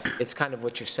staff, it's kind of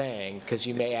what you're saying, because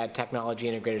you may add technology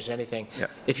integrators or anything. Yeah.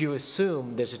 If you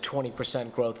assume there's a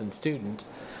 20% growth in students,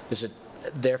 there's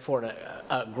therefore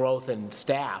a growth in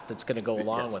staff that's going to go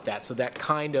along Yes. with that. So that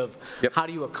kind of, Yep. how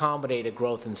do you accommodate a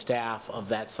growth in staff of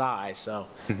that size? So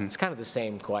it's kind of the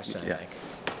same question, I Yeah. think.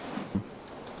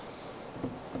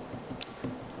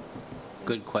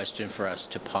 Good question for us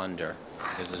to ponder,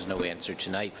 because there's no answer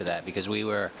tonight for that, because we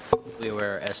were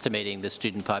estimating the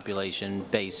student population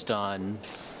based on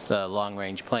the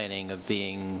long-range planning of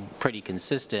being pretty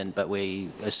consistent, but we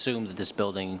assumed that this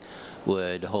building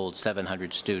would hold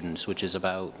 700 students, which is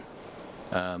about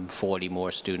 40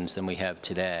 more students than we have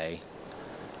today.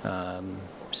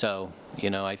 So,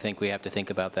 I think we have to think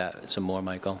about that some more,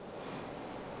 Michael.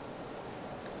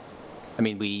 I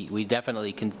mean, we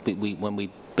definitely can, when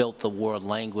we built the world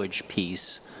language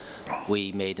piece,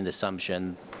 we made an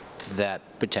assumption that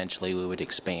potentially we would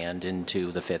expand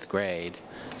into the 5th grade.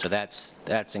 So that's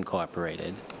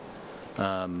incorporated.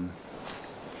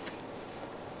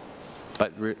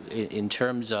 But in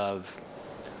terms of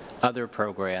other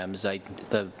programs,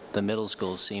 the middle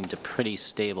school seemed a pretty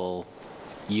stable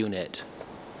unit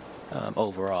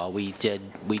overall. We did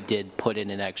put in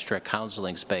an extra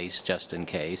counseling space just in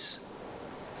case.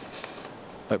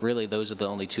 But really, those are the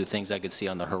only two things I could see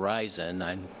on the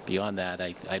horizon. Beyond that,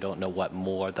 I don't know what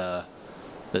more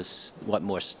what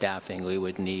more staffing we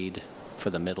would need for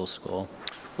the middle school.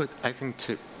 But I think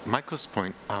to Michael's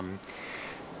point,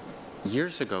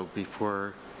 years ago,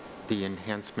 before the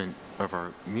enhancement of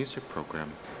our music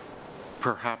program,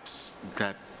 perhaps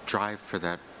that drive for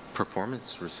that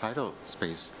performance recital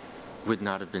space would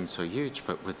not have been so huge,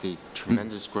 but with the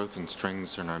tremendous growth in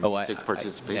strings and our music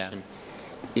participation,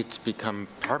 it's become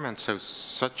paramount. So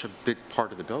such a big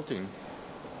part of the building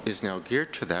is now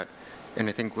geared to that. And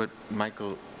I think what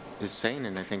Michael is saying,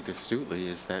 and I think astutely,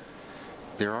 is that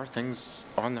there are things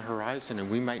on the horizon and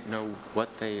we might know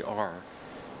what they are.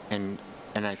 And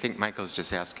I think Michael's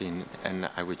just asking, and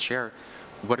I would share,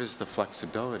 what is the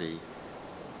flexibility?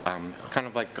 Kind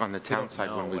of like on the town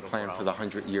side when we plan for the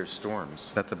 100-year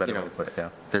storms. That's a better way to put it, yeah.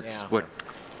 That's what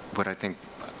I think,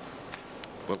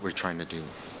 what we're trying to do.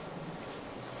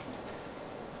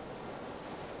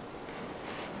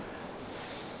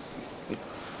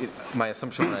 My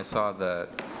assumption when I saw the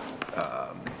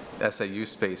SAU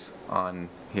space on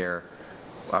here,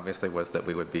 obviously, was that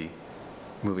we would be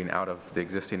moving out of the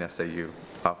existing SAU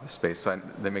office space. So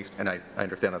that makes, and I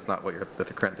understand that's not what that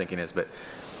the current thinking is, but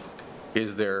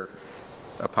is there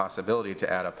a possibility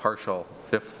to add a partial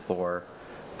 5th floor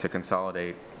to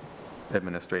consolidate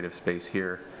administrative space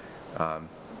here?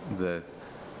 The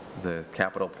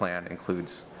capital plan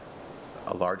includes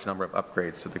a large number of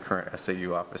upgrades to the current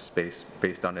SAU office space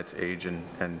based on its age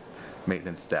and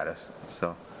maintenance status.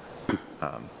 So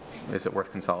is it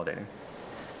worth consolidating?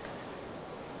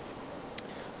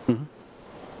 Mm-hmm.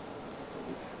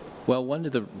 Well,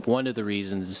 one of the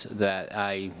reasons that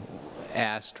I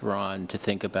asked Ron to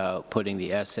think about putting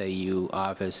the SAU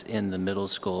office in the middle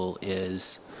school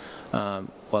is, well,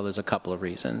 there's a couple of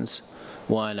reasons.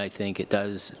 One, I think it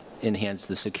does enhance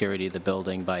the security of the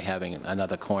building by having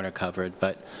another corner covered,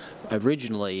 but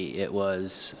originally it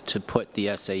was to put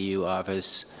the SAU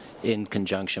office in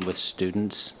conjunction with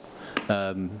students.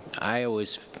 I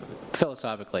always,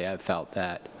 philosophically, I've felt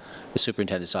that the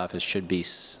superintendent's office should be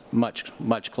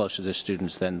much closer to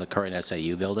students than the current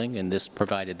SAU building, and this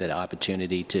provided that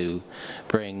opportunity to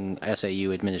bring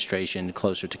SAU administration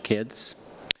closer to kids.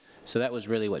 So that was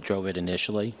really what drove it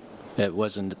initially. It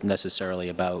wasn't necessarily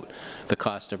about the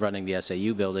cost of running the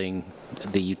SAU building.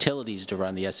 The utilities to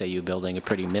run the SAU building are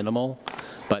pretty minimal,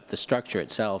 but the structure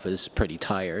itself is pretty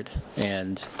tired.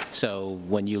 And so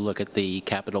when you look at the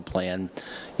capital plan,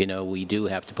 we do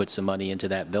have to put some money into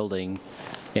that building.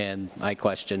 And I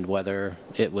questioned whether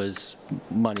it was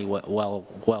money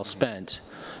well spent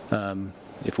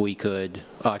if we could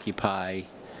occupy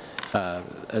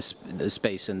a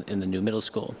space in the new middle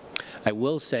school. I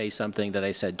will say something that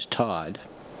I said to Todd,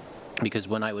 because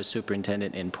when I was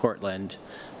superintendent in Portland,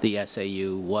 the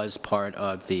SAU was part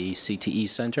of the CTE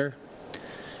Center,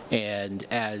 And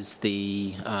as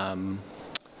the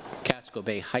Casco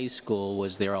Bay High School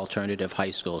was their alternative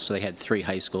high school, so they had 3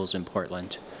 high schools in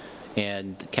Portland.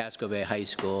 And Casco Bay High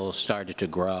School started to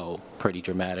grow pretty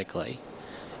dramatically.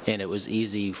 And it was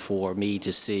easy for me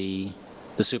to see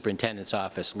the superintendent's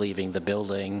office leaving the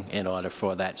building in order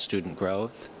for that student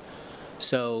growth.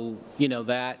 So, you know,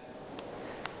 that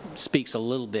speaks a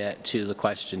little bit to the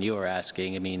question you were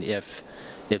asking. I mean, if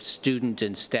student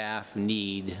and staff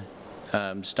need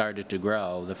started to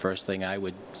grow, the first thing I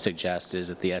would suggest is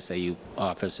that the SAU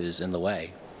office is in the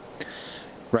way.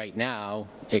 Right now,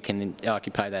 it can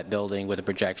occupy that building with a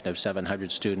projection of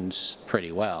 700 students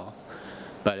pretty well.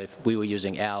 But if we were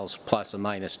using Al's plus or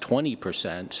minus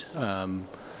 20%,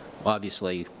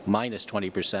 obviously minus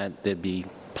 20%, there'd be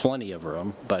plenty of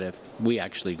room. But if we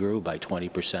actually grew by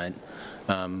 20%,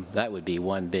 that would be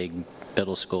one big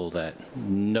middle school that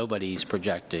nobody's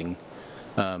projecting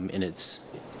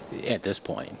at this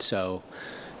point. So,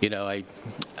 you know, I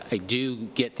do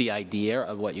get the idea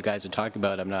of what you guys are talking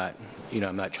about. I'm not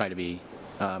trying to be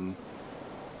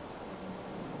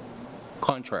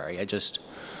contrary. I just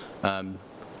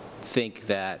think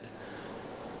that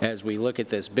as we look at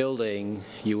this building,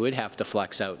 you would have to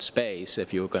flex out space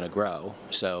if you were going to grow.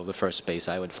 So the first space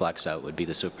I would flex out would be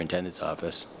the superintendent's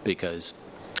office, because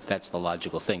that's the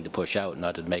logical thing to push out in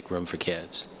order to make room for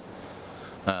kids.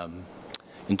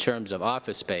 In terms of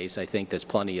office space, I think there's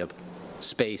plenty of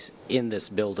space in this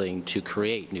building to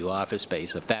create new office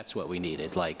space if that's what we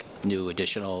needed, like new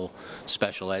additional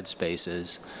special ed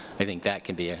spaces. I think that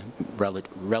can be a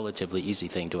relatively easy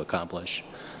thing to accomplish.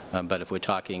 But if we're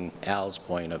talking Al's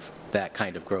point of that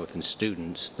kind of growth in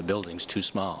students, the building's too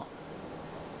small.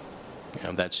 You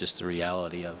know, that's just the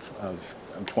reality of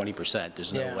 20%.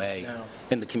 There's no way. No.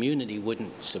 And the community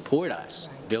wouldn't support us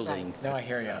building No, I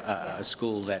hear you. A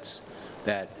school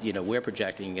that, you know, we're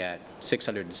projecting at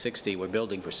 660, we're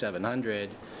building for 700.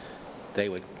 They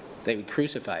would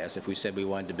crucify us if we said we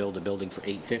wanted to build a building for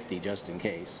 850 just in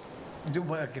case.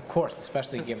 Well, of course,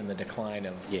 especially given the decline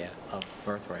of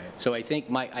birth rate. So I think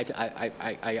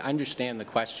I understand the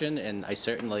question, and I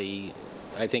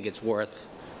think it's worth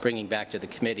bringing back to the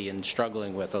committee and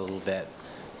struggling with a little bit,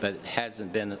 but it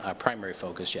hasn't been our primary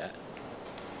focus yet.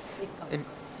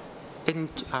 And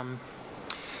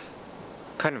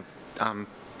kind of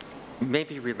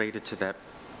maybe related to that,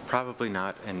 probably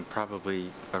not, and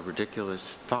probably a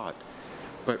ridiculous thought,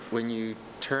 but when you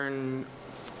turn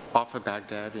off of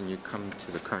Baghdad and you come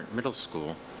to the current middle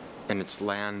school, and it's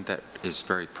land that is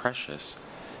very precious,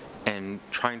 and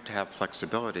trying to have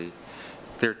flexibility,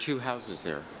 there are 2 houses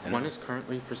there. One is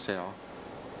currently for sale,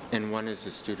 and one is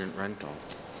a student rental.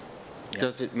 Yeah.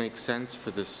 Does it make sense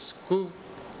for the school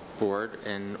board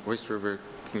and Oyster River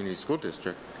Community School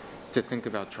District to think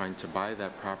about trying to buy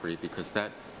that property, because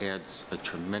that adds a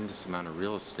tremendous amount of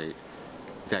real estate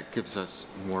that gives us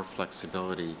more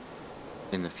flexibility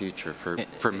in the future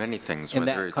for many things,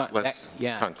 whether it's less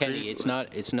concrete. Kenny,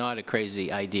 it's not a crazy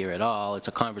idea at all. It's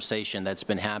a conversation that's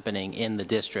been happening in the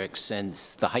district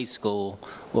since the high school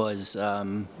was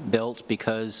built,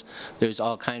 because there's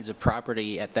all kinds of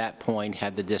property at that point,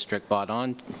 had the district bought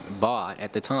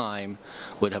at the time,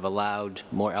 would have allowed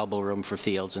more elbow room for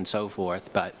fields and so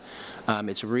forth. But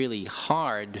it's really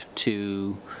hard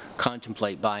to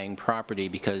contemplate buying property,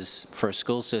 because for a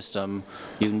school system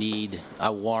you need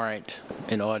a warrant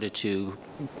in order to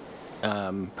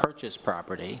purchase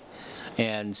property.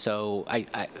 And so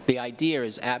the idea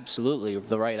is absolutely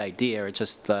the right idea. It's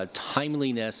just the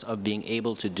timeliness of being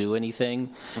able to do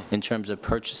anything in terms of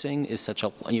purchasing is such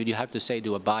a, you have to say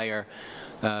to a buyer,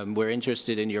 we're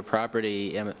interested in your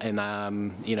property,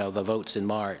 and you know, the vote's in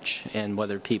March, and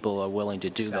whether people are willing to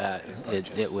do that,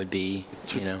 it would be,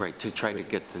 you know. Right, to try to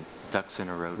get the ducks in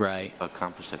a row to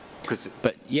accomplish it.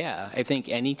 But yeah, I think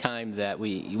any time that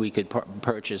we could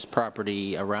purchase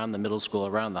property around the middle school,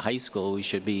 around the high school, we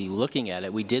should be looking at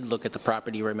it. We did look at the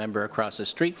property, remember, across the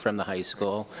street from the high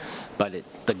school, but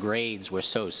the grades were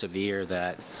so severe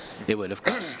that it would have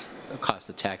cost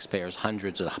the taxpayers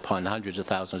hundreds upon hundreds of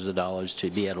thousands of dollars to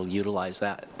be able to utilize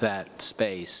that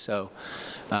space. So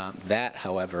that,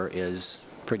 however, is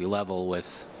pretty level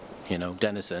with, you know,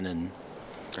 Denison, and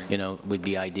you know, would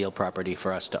be ideal property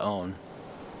for us to own.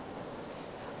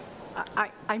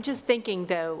 I'm just thinking,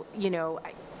 though, you know,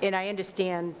 and I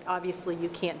understand, obviously, you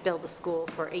can't build a school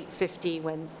for $850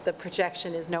 when the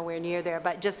projection is nowhere near there,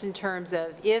 but just in terms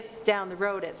of if down the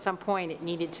road at some point it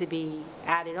needed to be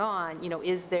added on, you know,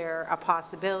 is there a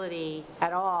possibility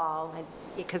at all,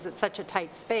 because it's such a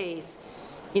tight space,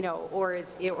 you know, or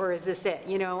is this it,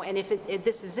 you know, and if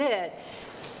this is it,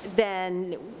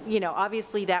 then,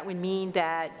 obviously that would mean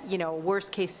that,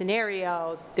 worst case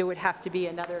scenario, there would have to be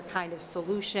another kind of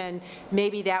solution.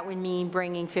 Maybe that would mean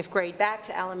bringing 5th grade back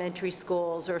to elementary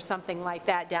schools or something like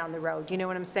that down the road. You know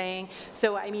what I'm saying?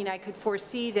 So, I mean, I could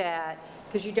foresee that,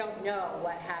 because you don't know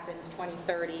what happens 20,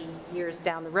 30 years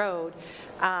down the road.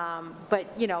 But,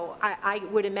 I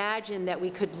would imagine that we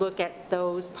could look at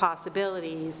those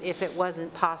possibilities if it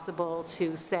wasn't possible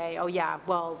to say, oh yeah,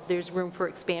 well, there's room for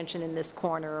expansion in this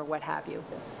corner or what have you.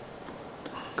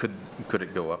 Could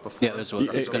it go up a floor? Yeah, that's what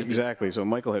I was going to Exactly. So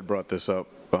Michael had brought this up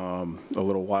a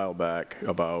little while back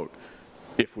about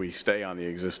if we stay on the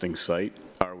existing site,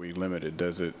 are we limited?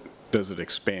 Does it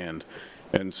expand?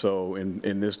 And so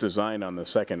in this design on the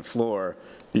second floor,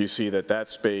 you see that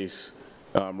space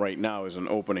right now is an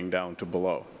opening down to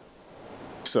below.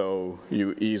 So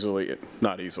you easily,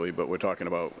 not easily, but we're talking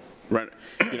about,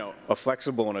 a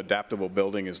flexible and adaptable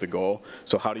building is the goal.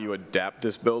 So how do you adapt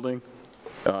this building?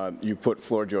 You put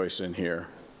floor joists in here,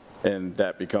 and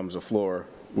that becomes a floor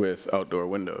with outdoor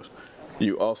windows.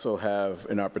 You also have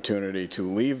an opportunity to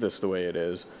leave this the way it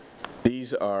is.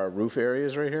 These are roof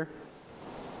areas right here.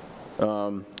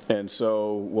 And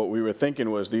so what we were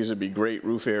thinking was these would be great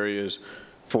roof areas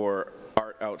for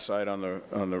art outside on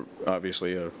the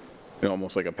obviously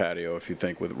almost like a patio, if you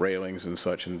think, with railings and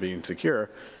such and being secure.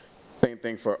 Same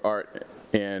thing for art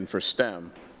and for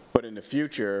STEM. But in the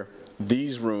future,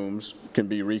 these rooms can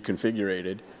be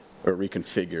reconfigured.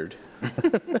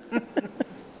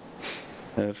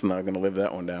 That's not going to live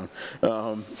that one down.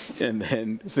 And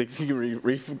then so it can be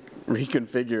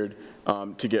reconfigured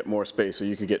to get more space. So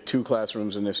you could get 2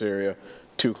 classrooms in this area,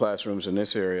 2 classrooms in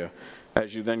this area.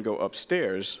 As you then go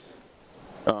upstairs,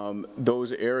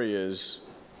 those areas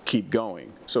keep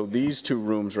going. So these 2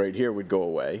 rooms right here would go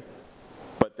away,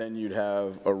 but then you'd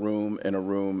have a room and a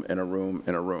room and a room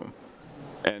and a room.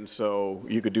 And so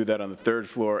you could do that on the 3rd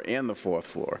floor and the 4th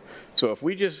floor. So if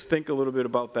we just think a little bit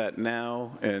about that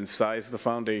now and size the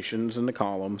foundations and the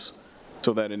columns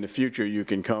so that in the future you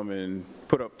can come and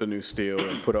put up the new steel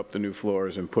and put up the new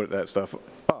floors and put that stuff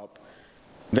up,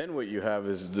 then what you have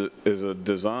is a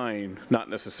design, not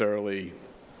necessarily,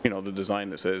 the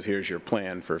design that says here's your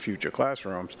plan for future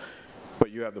classrooms, but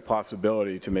you have the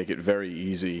possibility to make it very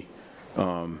easy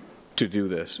to do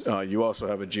this. You also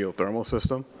have a geothermal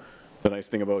system. The nice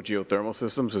thing about geothermal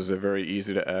systems is they're very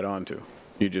easy to add on to.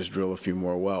 You just drill a few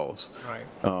more wells. Right.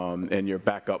 And your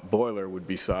backup boiler would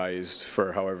be sized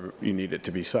for however you need it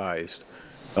to be sized.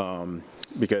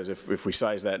 Because if we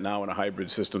size that now in a hybrid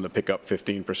system to pick up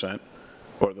 15%,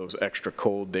 or those extra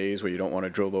cold days where you don't want to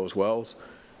drill those wells,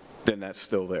 then that's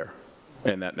still there,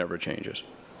 and that never changes.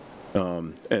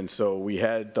 And so we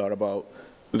had thought about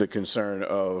the concern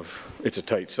of it's a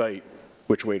tight site,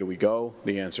 which way do we go?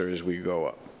 The answer is we go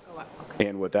up.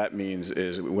 And what that means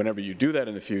is whenever you do that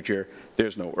in the future,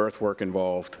 there's no earthwork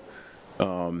involved.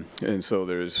 And so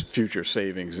there's future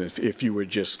savings if you were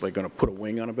just like going to put a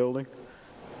wing on a building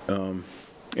and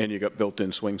you got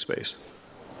built-in swing space.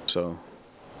 So,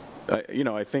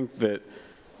 I think that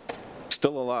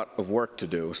still a lot of work to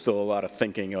do, still a lot of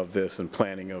thinking of this and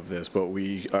planning of this, but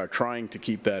we are trying to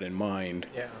keep that in mind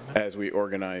as we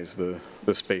organize the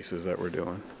spaces that we're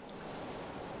doing.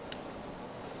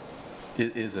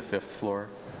 Is a 5th floor?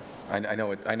 I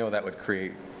know that would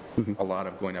create a lot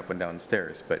of going up and down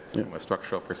stairs, but from a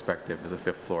structural perspective, is a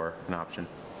 5th floor an option?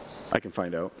 I can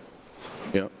find out.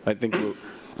 Yeah, I think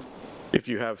if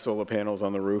you have solar panels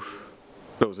on the roof,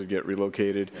 those would get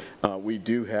relocated. We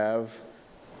do have,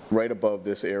 right above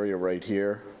this area right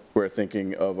here, we're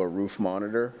thinking of a roof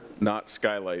monitor, not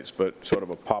skylights, but sort of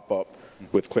a pop-up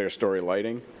with clear story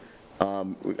lighting.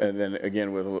 And then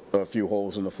again with a few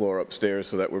holes in the floor upstairs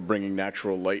so that we're bringing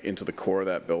natural light into the core of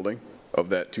that building, of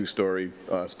that 2-story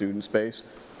student space.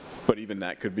 But even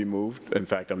that could be moved. In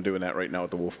fact, I'm doing that right now at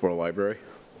the Wolfboro Library.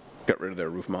 Got rid of their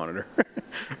roof monitor.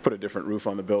 Put a different roof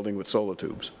on the building with solar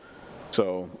tubes.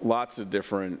 So lots of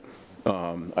different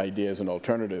ideas and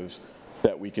alternatives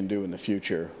that we can do in the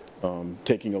future,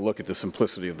 taking a look at the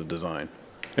simplicity of the design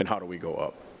and how do we go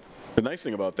up. The nice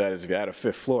thing about that is if you add a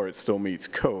 5th floor, it still meets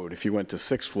code. If you went to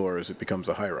 6 floors, it becomes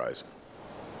a high-rise.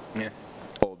 Yeah.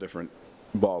 Whole different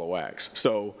ball of wax.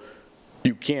 So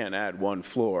you can add 1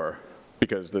 floor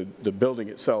because the building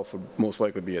itself would most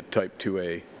likely be a type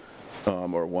 2A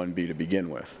or 1B to begin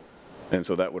with. And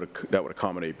so that would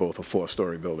accommodate both a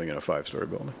 4-story building and a 5-story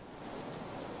building.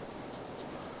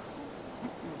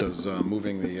 Does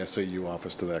moving the SAU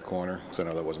office to that corner, because I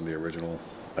know that wasn't the original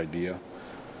idea,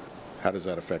 how does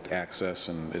that affect access,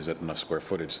 and is it enough square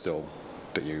footage still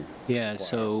that you? Yeah,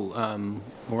 so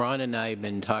Ron and I have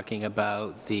been talking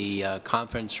about the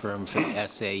conference room for the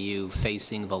SAU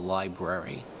facing the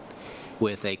library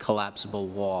with a collapsible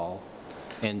wall.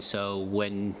 And so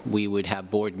when we would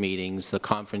have board meetings, the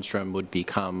conference room would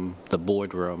become the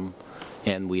boardroom,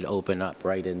 and we'd open up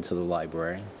right into the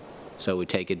library. So we'd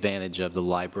take advantage of the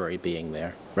library being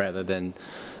there, rather than,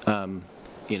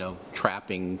 you know,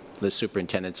 trapping the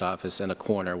superintendent's office in a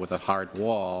corner with a hard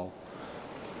wall,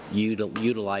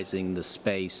 utilizing the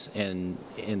space in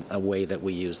a way that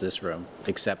we use this room,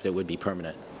 except it would be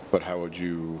permanent. But how would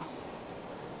you,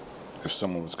 if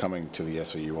someone was coming to the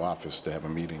SAU office to have a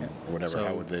meeting or whatever, So-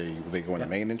 how would they go in the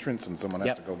main entrance and someone has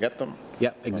Yep. to go get them?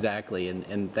 Yep, exactly,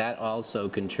 and that also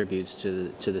contributes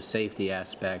to the safety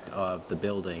aspect of the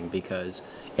building, because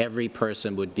every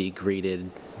person would be greeted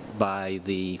by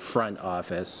the front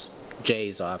office,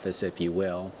 Jay's office, if you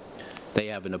will. They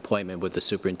have an appointment with the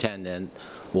superintendent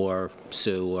or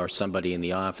Sue or somebody in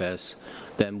the office,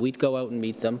 then we'd go out and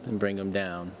meet them and bring them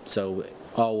down. So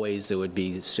always there would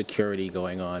be security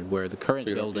going on, where the current So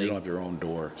you building... don't have your own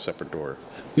door, separate door?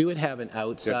 We would have an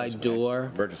outside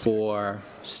door Emergency. for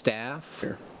staff,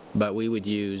 Sure. but we would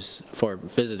use, for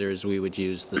visitors, we would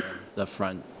use the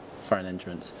front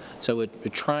entrance. So we're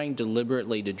trying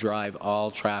deliberately to drive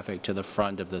all traffic to the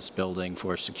front of this building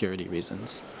for security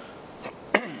reasons.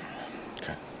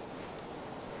 Okay.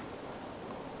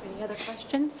 Any other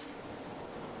questions?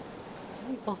 All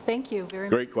right, well, thank you very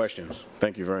much. Great questions.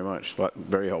 Thank you very much.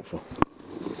 Very helpful.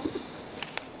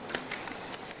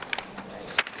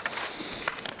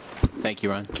 Thank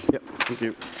you, Ron. Yep, thank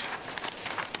you.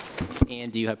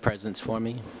 And do you have presents for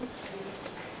me?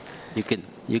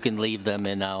 You can leave them,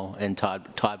 and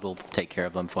Todd will take care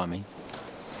of them for me.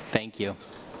 Thank you.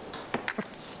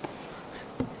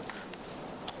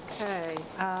 Okay,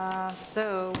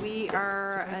 so we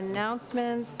are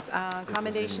announcements,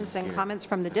 accommodations, and comments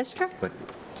from the district. But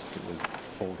it was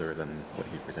older than what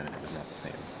he presented. It was not the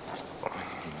same.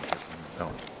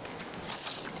 Oh.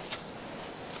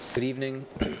 Good evening.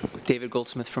 David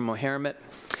Goldsmith from Moharamit.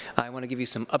 I want to give you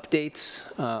some updates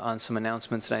on some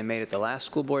announcements that I made at the last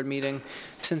school board meeting.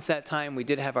 Since that time, we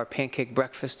did have our pancake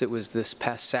breakfast. It was this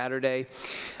past Saturday.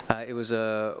 It was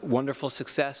a wonderful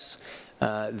success.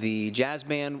 The jazz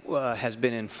band has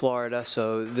been in Florida,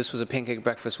 so this was a pancake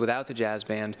breakfast without the jazz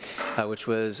band, which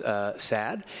was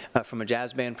sad from a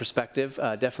jazz band perspective.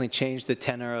 Definitely changed the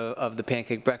tenor of the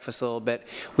pancake breakfast a little bit.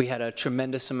 We had a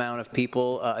tremendous amount of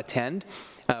people attend.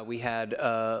 We had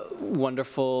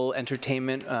wonderful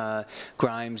entertainment,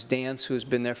 Grimes Dance, who's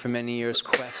been there for many years,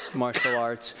 Quest Martial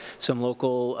Arts, some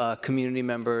local community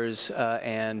members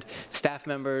and staff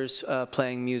members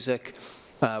playing music.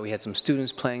 We had some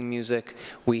students playing music.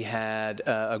 We had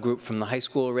a group from the high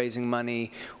school raising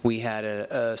money. We had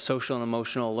a social and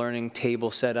emotional learning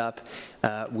table set up.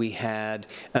 We had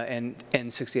and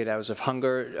 68 Hours of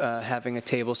Hunger having a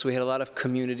table. So we had a lot of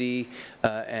community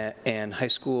and high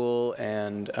school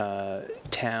and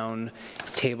town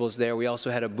tables there. We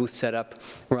also had a booth set up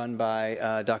run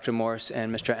by Dr. Morse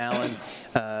and Mr. Allen,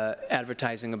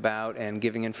 advertising about and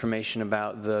giving information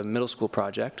about the middle school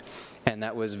project. And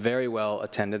that was very well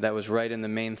attended. That was right in the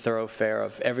main thoroughfare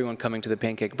of everyone coming to the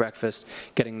pancake breakfast,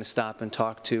 getting to stop and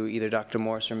talk to either Dr.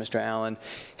 Morse or Mr. Allen,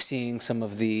 seeing some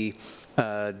of the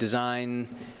design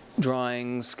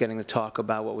drawings, getting to talk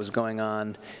about what was going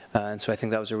on. And so I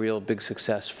think that was a real big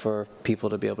success for people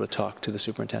to be able to talk to the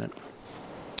superintendent.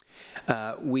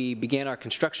 We began our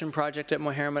construction project at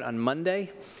Moharamit on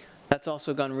Monday. That's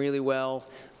also gone really well.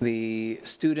 The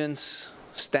students,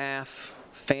 staff,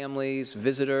 families,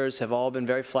 visitors have all been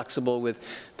very flexible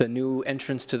with the new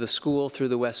entrance to the school through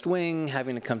the West Wing,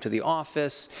 having to come to the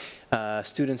office.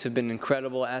 Students have been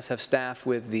incredible, as have staff,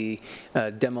 with the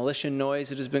demolition noise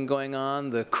that has been going on.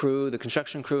 The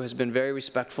construction crew has been very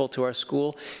respectful to our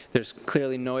school. There's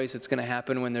clearly noise that's going to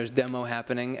happen when there's demo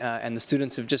happening, and the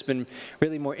students have just been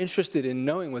really more interested in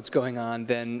knowing what's going on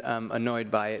than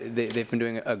annoyed by it. They've been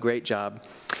doing a great job.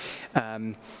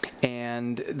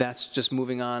 And that's just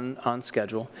moving on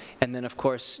schedule. And then, of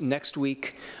course, next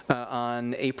week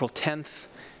on April 10th,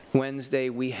 Wednesday,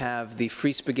 we have the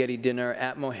free spaghetti dinner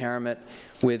at Moharamit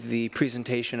with the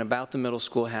presentation about the middle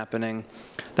school happening.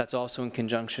 That's also in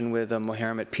conjunction with a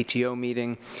Moharamit PTO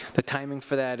meeting. The timing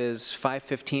for that is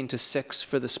 5:15 to 6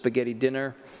 for the spaghetti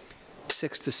dinner,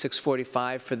 6 to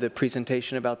 6:45 for the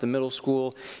presentation about the middle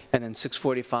school, and then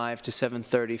 6:45 to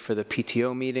 7:30 for the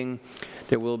PTO meeting.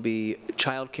 There will be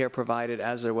childcare provided,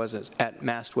 as there was at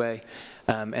Mastway,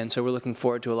 and so we're looking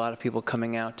forward to a lot of people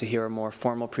coming out to hear a more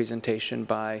formal presentation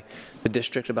by the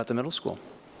district about the middle school.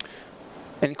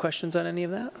 Any questions on any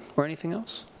of that or anything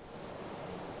else?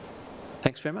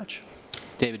 Thanks very much.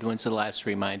 David, when's the last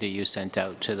reminder you sent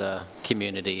out to the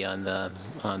community on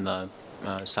the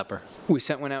supper? We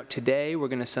sent one out today. We're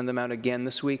going to send them out again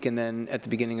this week, and then at the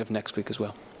beginning of next week as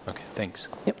well. Okay, thanks.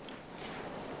 Yep.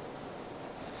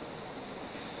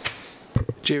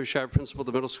 Jay Richard, principal of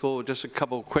the middle school. Just a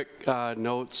couple quick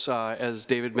notes. As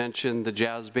David mentioned, the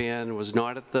jazz band was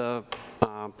not at the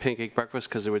pancake breakfast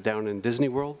because they were down in Disney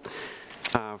World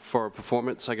for a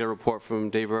performance. I got a report from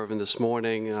Dave Irvin this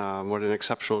morning. What an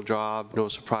exceptional job. No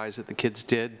surprise that the kids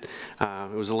did.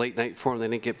 It was a late night for them. They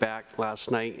didn't get back last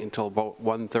night until about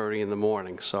 1:30 in the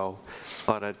morning. So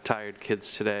a lot of tired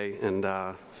kids today, and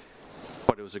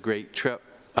but it was a great trip.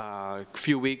 A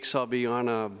few weeks I'll be on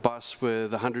a bus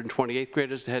with 128th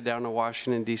graders to head down to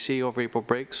Washington, D.C. over April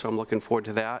break, so I'm looking forward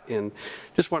to that. And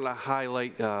just want to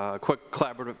highlight a quick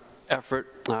collaborative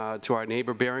effort to our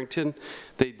neighbor Barrington.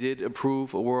 They did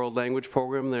approve a world language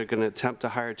program. They're going to attempt to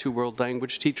hire 2 world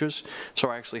language teachers. So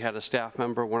I actually had a staff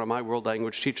member, one of my world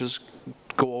language teachers,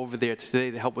 go over there today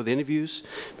to help with interviews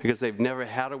because they've never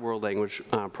had a world language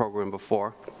program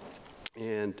before.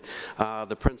 And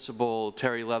the principal,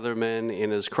 Terry Leatherman,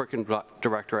 and his curriculum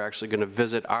director are actually going to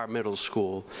visit our middle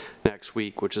school next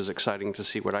week, which is exciting to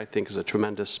see what I think is a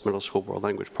tremendous middle school world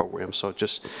language program. So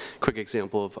just a quick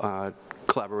example of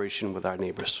collaboration with our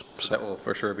neighbors. So that will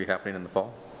for sure be happening in the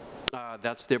fall?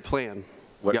 That's their plan.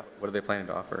 What, yep. What are they planning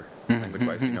to offer,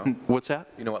 language-wise, do you know? What's that?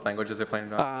 You know what languages they're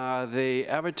planning to offer? They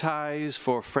advertise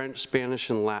for French, Spanish,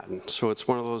 and Latin. So it's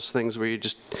one of those things where you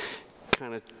just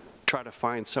kind of try to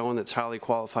find someone that's highly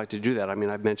qualified to do that. I mean,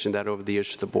 I've mentioned that over the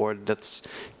years to the board. That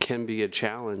can be a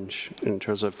challenge in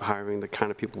terms of hiring the kind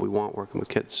of people we want working with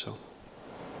kids. So,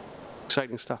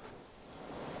 exciting stuff.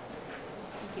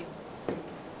 Thank you.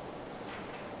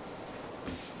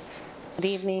 Good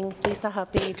evening, Lisa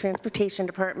Huppy, Transportation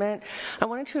Department. I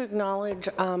wanted to acknowledge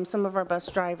some of our bus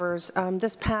drivers.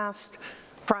 This past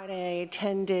Friday, I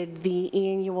attended the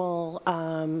annual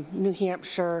New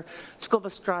Hampshire School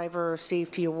Bus Driver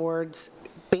Safety Awards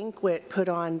banquet put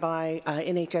on by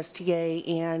NHSTA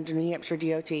and New Hampshire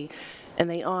DOT, and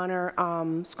they honor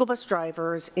school bus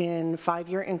drivers in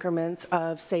 5-year increments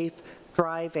of safe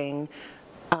driving,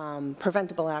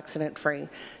 preventable accident-free.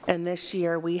 And this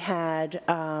year we had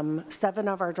 7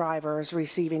 of our drivers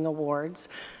receiving awards.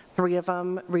 3 of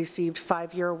them received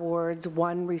 5-year awards,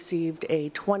 1 received a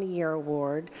 20-year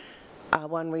award,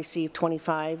 1 received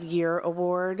 25-year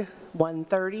award, 1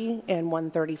 30, and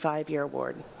 1 35-year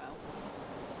award.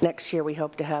 Next year we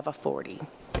hope to have a 40.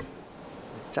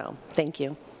 So, thank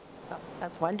you. So,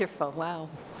 that's wonderful, wow.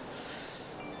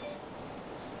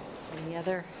 Any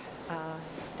other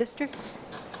district?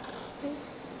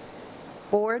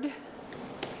 Board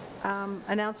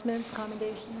announcements,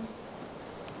 commendations?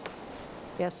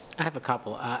 Yes. I have a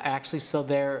couple. Actually,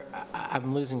 so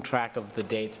I'm losing track of the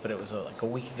dates, but it was like a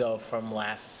week ago from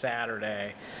last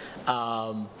Saturday.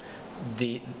 In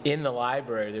the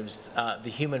library, there was the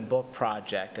Human Book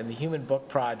Project. And the Human Book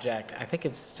Project, I think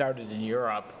it started in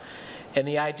Europe. And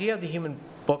the idea of the Human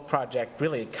Book Project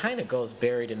really kind of goes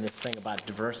buried in this thing about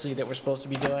diversity that we're supposed to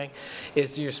be doing,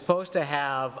 is you're supposed to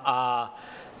have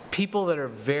people that are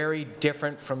very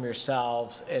different from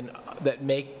yourselves and that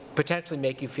potentially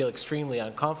make you feel extremely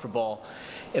uncomfortable,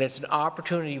 and it's an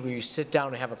opportunity where you sit down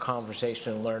and have a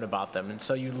conversation and learn about them. And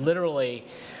so you literally,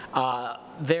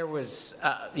 there was,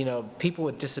 people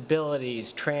with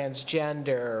disabilities,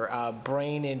 transgender,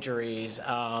 brain injuries,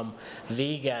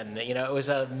 vegan, it was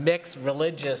a mixed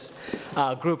religious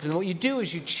group. And what you do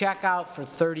is you check out for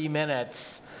 30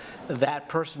 minutes that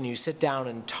person, you sit down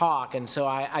and talk. And so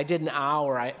I did an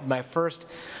hour. My first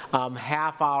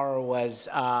half hour was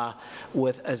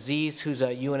with Aziz, who's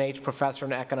a UNH professor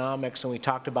in economics, and we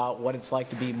talked about what it's like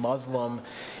to be Muslim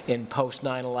in post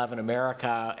 9/11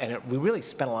 America. And we really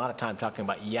spent a lot of time talking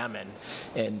about Yemen,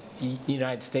 and the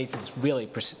United States' really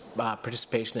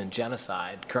participation in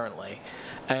genocide currently.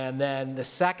 And then the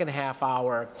second half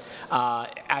hour,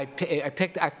 I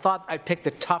thought I picked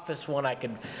the toughest one I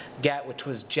could get, which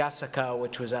was Jessica,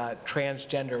 which was a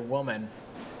transgender woman.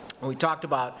 And we talked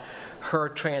about her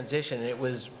transition, and it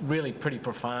was really pretty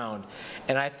profound.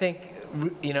 And I think,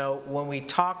 when we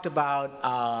talked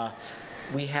about,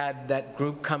 we had that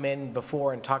group come in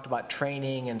before and talked about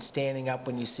training and standing up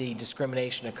when you see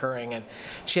discrimination occurring, and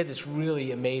she had this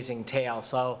really amazing tale.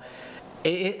 So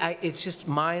it's just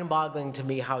mind-boggling to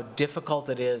me how difficult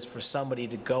it is for somebody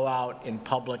to go out in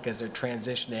public as they're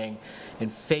transitioning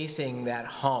and facing that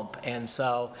hump. And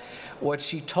so what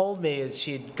she told me is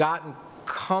she had gotten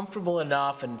comfortable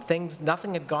enough and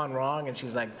nothing had gone wrong, and she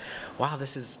was like, wow,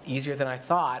 this is easier than I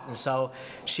thought. And so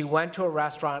she went to a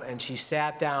restaurant and she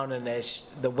sat down, and as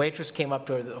the waitress came up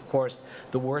to her, of course,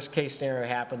 the worst case scenario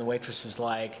happened. The waitress was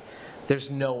like, there's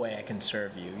no way I can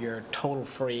serve you. You're a total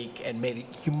freak, and made a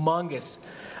humongous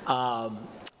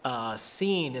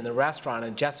scene in the restaurant,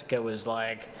 and Jessica was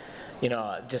like,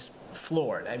 just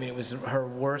floored. I mean, it was her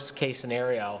worst case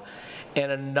scenario. And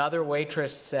another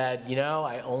waitress said,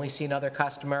 I only see another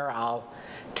customer. I'll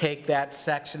take that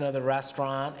section of the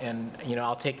restaurant, and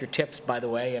I'll take your tips, by the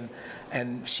way.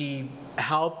 And she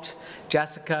helped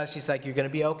Jessica. She's like, you're going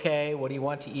to be okay. What do you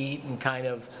want to eat? And kind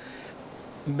of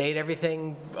made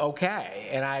everything okay.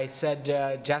 And I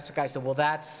said, Jessica, I said, well,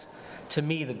 that's, to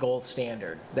me, the gold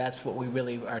standard. That's what we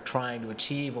really are trying to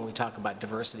achieve when we talk about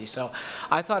diversity. So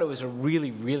I thought it was a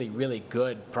really, really, really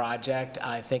good project.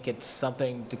 I think it's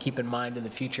something to keep in mind in the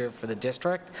future for the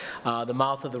district. The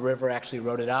Mouth of the River actually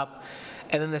wrote it up.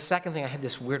 And then the second thing, I had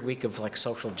this weird week of like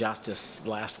social justice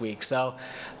last week. So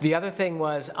the other thing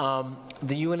was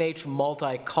the UNH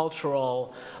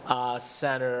Multicultural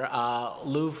Center,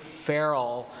 Lou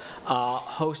Farrell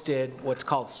hosted what's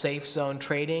called Safe Zone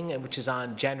Training, which is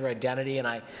on gender identity, and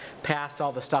I passed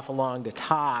all the stuff along to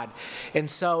Todd. And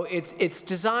so it's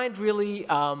designed really,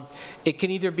 it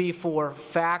can either be for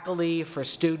faculty, for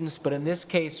students, but in this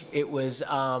case it was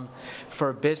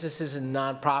for businesses and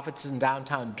nonprofits in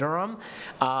downtown Durham.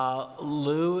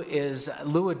 Lou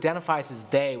identifies as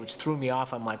they, which threw me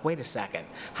off. I'm like, wait a second,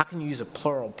 how can you use a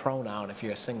plural pronoun if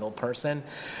you're a single person?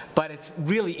 But it's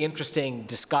really interesting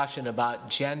discussion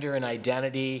about gender and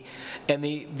identity, and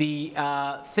the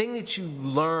thing that you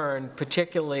learn,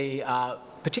 particularly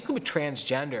with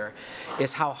transgender,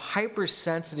 is how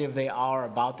hypersensitive they are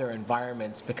about their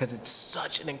environments, because it's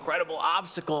such an incredible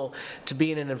obstacle to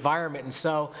be in an environment. And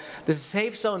so the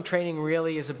Safe Zone Training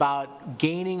really is about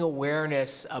gaining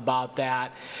awareness about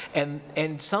that.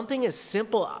 And something as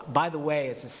simple, by the way,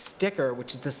 as a sticker,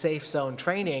 which is the Safe Zone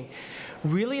Training,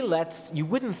 really lets, you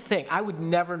wouldn't think, I would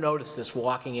never notice this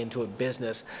walking into a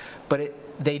business, but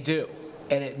they do.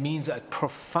 And it means a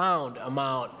profound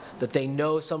amount that they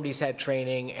know somebody's had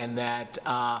training, and that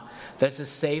it's a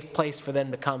safe place for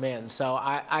them to come in. So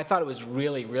I thought it was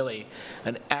really, really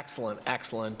an excellent,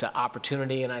 excellent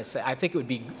opportunity. And I think it would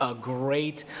be a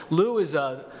great, Lou is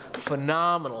a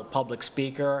phenomenal public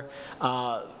speaker,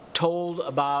 told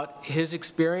about his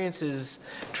experiences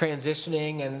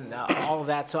transitioning and all of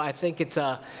that. So I think it's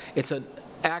an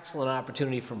excellent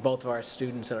opportunity for both of our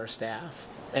students and our staff.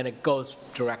 And it goes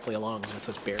directly along with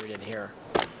what's buried in here.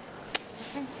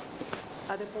 Okay.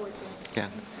 Other board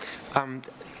members? Yeah.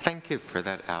 Thank you for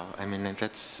that, Al. I mean,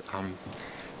 that's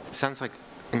sounds like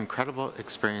incredible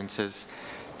experiences.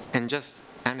 And just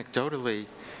anecdotally,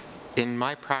 in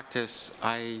my practice,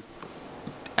 I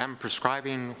am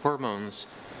prescribing hormones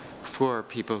for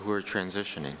people who are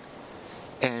transitioning.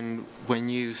 And when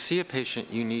you see a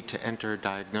patient, you need to enter a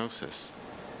diagnosis.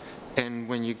 And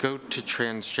when you go to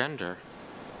transgender,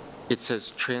 it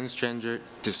says transgender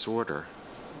disorder,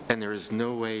 and there is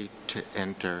no way to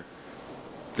enter,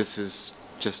 this is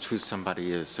just who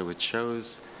somebody is. So it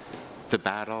shows the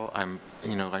battle. I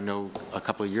know a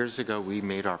couple of years ago we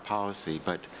made our policy,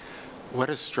 but what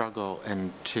a struggle,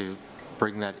 and to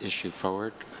bring that issue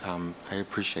forward, I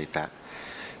appreciate that.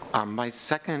 My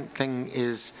second thing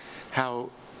is how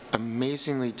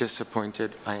amazingly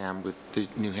disappointed I am with the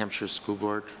New Hampshire School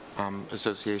Board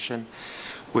Association,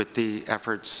 with the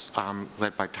efforts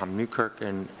led by Tom Newkirk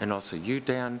and also you,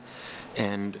 Dan,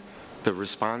 and the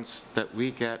response that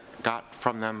we got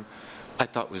from them, I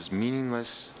thought was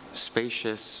meaningless,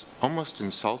 spacious, almost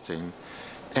insulting.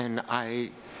 And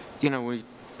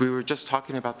we were just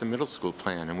talking about the middle school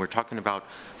plan, and we're talking about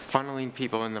funneling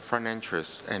people in the front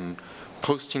entrance and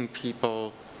posting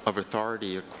people of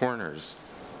authority at corners.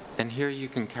 And here you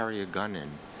can carry a gun in.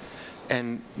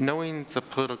 And knowing the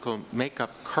political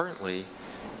makeup currently,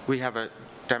 we have a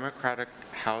Democratic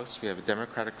House, we have a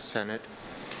Democratic Senate,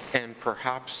 and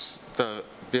perhaps the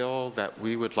bill that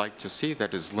we would like to see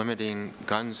that is limiting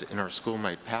guns in our school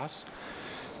might pass.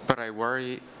 But I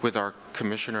worry with our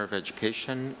Commissioner of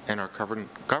Education and our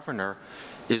governor,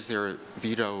 is there a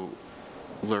veto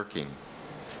lurking?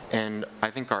 And I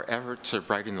think our efforts of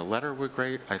writing the letter were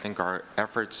great. I think our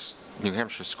efforts, New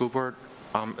Hampshire School Board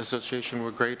Association,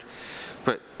 were great.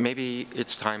 But maybe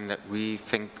it's time that we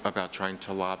think about trying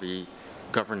to lobby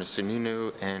Governor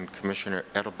Sununu and Commissioner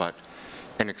Edelbutt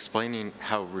and explaining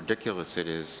how ridiculous it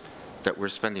is that we're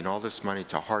spending all this money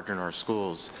to harden our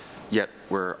schools, yet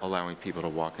we're allowing people to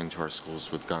walk into our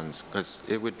schools with guns. Because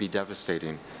it would be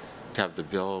devastating to have the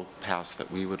bill passed that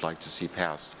we would like to see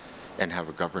passed, and have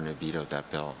a governor veto that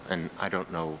bill. And I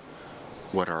don't know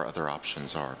what our other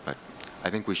options are, but I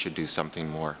think we should do something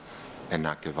more and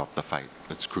not give up the fight.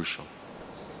 It's crucial.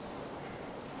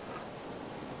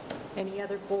 Any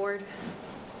other board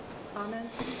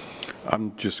comments?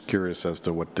 I'm just curious as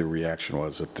to what the reaction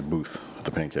was at the booth at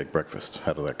the pancake breakfast.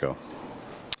 How did that go?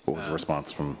 What was the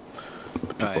response from the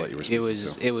people that you were speaking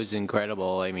to? It was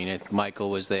incredible. I mean, Michael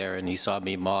was there, and he saw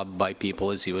me mobbed by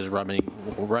people as he was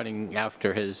running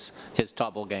after his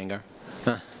doppelganger.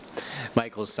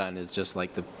 Michael's son is just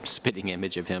like the spitting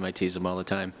image of him. I tease him all the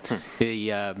time.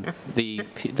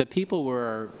 The people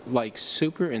were like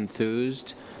super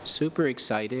enthused, super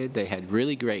excited. They had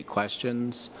really great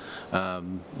questions.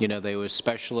 You know, they were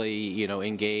especially, you know,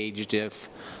 engaged if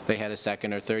they had a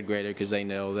second or third grader because they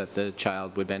know that the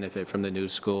child would benefit from the new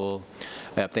school.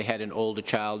 If they had an older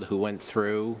child who went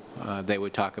through, they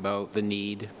would talk about the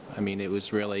need. I mean, it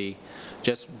was really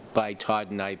just by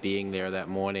Todd and I being there that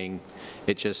morning,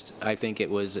 I think it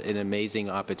was an amazing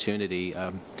opportunity.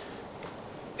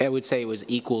 I would say it was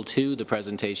equal to the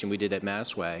presentation we did at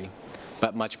Massway,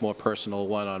 but much more personal,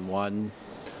 one-on-one.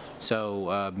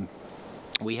 So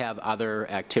we have other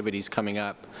activities coming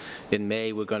up. In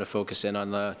May, we're going to focus in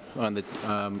on the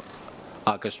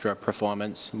orchestra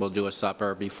performance. We'll do a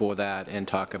supper before that and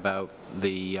talk about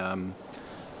the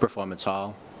performance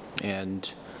hall.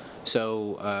 And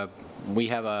so we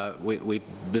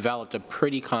developed a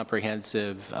pretty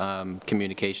comprehensive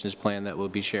communications plan that we'll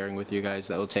be sharing with you guys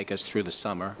that will take us through the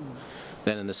summer.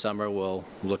 Then in the summer, we'll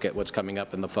look at what's coming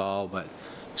up in the fall, but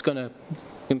it's going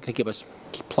to keep us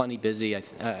plenty busy.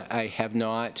 I have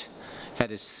not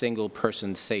had a single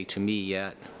person say to me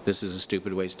yet, this is a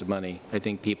stupid waste of money. I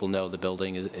think people know the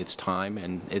building, it's time,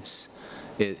 and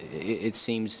it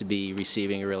seems to be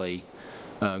receiving a really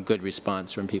good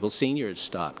response from people. Seniors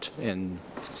stopped and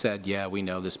said, yeah, we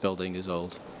know this building is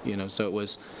old. You know, so it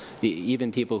was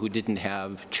even people who didn't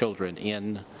have children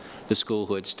in the school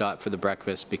who had stopped for the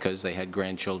breakfast because they had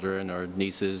grandchildren or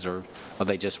nieces or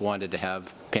they just wanted to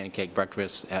have pancake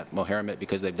breakfast at Mohammed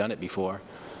because they've done it before.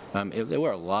 There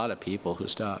were a lot of people who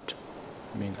stopped.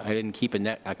 I mean, I didn't keep a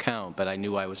net account, but I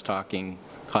knew I was talking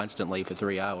constantly for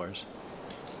 3 hours.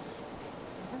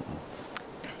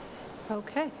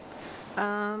 Okay.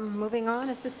 Moving on,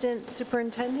 Assistant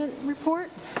Superintendent report.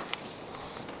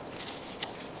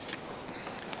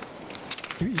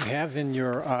 You have in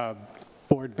your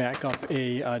board backup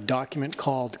a document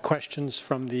called Questions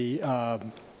from the,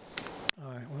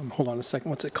 hold on a second,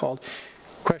 what's it called?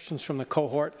 Questions from the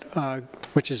cohort,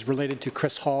 which is related to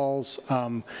Chris Hall's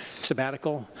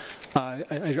sabbatical.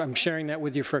 I'm sharing that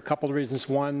with you for a couple of reasons.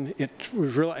 One, it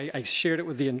was really, I shared it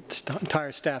with the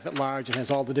entire staff at large and has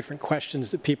all the different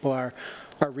questions that people are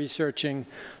researching.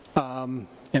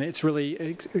 And it's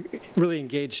really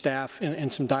engaged staff in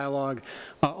some dialogue.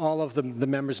 All of the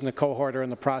members in the cohort are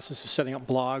in the process of setting up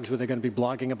blogs where they're going to be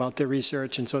blogging about their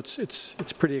research, and so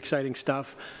it's pretty exciting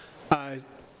stuff. All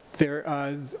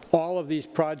of these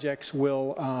projects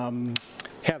will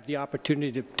have the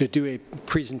opportunity to do a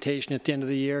presentation at the end of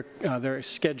the year. They're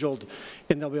scheduled,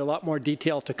 and there'll be a lot more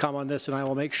detail to come on this, and I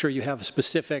will make sure you have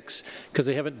specifics because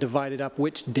they haven't divided up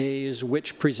which days,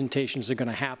 which presentations are going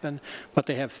to happen, but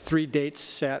they have 3 dates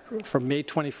set for May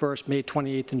 21st, May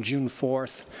 28th, and June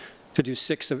 4th to do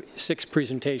six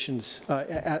presentations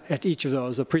at each of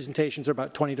those. The presentations are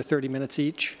about 20 to 30 minutes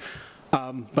each.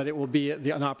 But it will be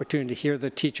an opportunity to hear the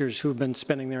teachers who've been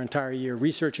spending their entire year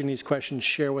researching these questions,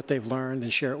 share what they've learned,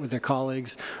 and share it with their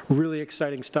colleagues. Really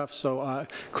exciting stuff, so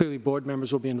clearly board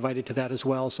members will be invited to that as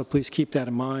well, so please keep that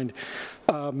in mind.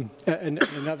 And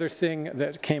another thing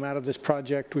that came out of this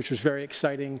project, which was very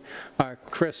exciting,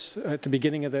 Chris, at the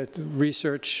beginning of the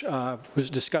research, was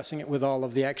discussing it with all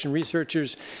of the action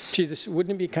researchers. Gee,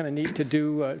 wouldn't it be kind of neat to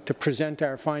to present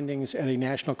our findings at a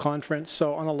national conference?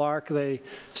 So on a lark, they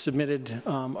submitted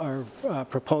our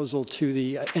proposal to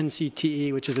the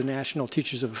NCTE, which is the National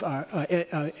Teachers of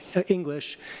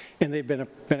English, and they've been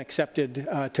accepted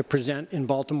to present in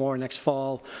Baltimore next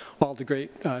fall, all the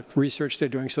great research they're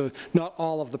doing. So not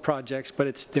all of the projects,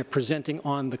 but they're presenting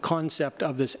on the concept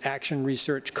of this action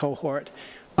research cohort.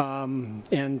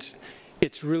 And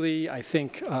it's really, I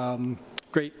think,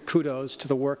 great kudos to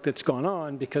the work that's gone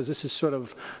on because this is sort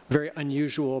of very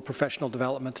unusual professional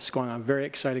development that's going on, very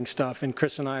exciting stuff. And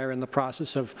Chris and I are in the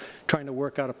process of trying to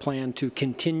work out a plan to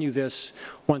continue this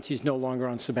once he's no longer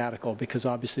on sabbatical, because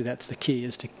obviously that's the key,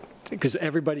 is to because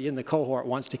everybody in the cohort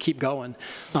wants to keep going.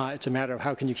 It's a matter of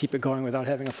how can you keep it going without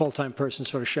having a full-time person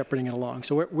sort of shepherding it along.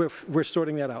 So we're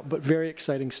sorting that out, but very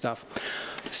exciting stuff.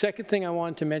 The second thing I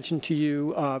wanted to mention to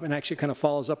you, and actually kind of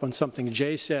follows up on something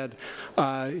Jay said,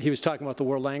 he was talking about the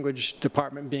World Language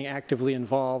Department being actively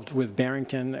involved with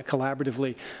Barrington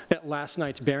collaboratively. At last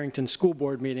night's Barrington School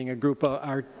Board meeting, a group of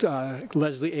our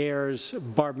Leslie Ayers,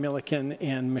 Barb Milliken,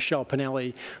 and Michelle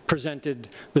Pinelli presented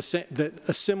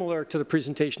similar to the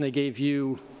presentation they gave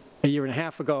you a year and a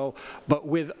half ago, but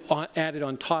with added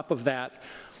on top of that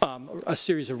a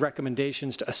series of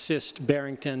recommendations to assist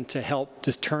Barrington to help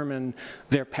determine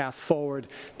their path forward.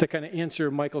 To kind of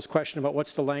answer Michael's question about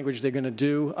what's the language they're going to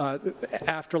do,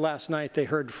 after last night they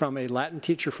heard from a Latin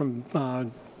teacher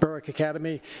from Berwick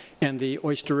Academy and the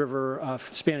Oyster River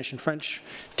Spanish and French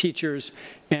teachers,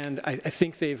 and I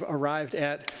think they've arrived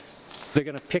at they're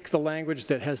going to pick the language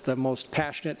that has the most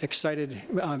passionate, excited,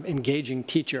 engaging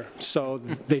teacher. So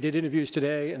they did interviews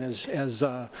today, and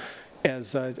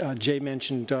as Jay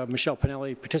mentioned, Michelle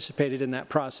Pinelli participated in that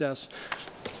process.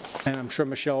 And I'm sure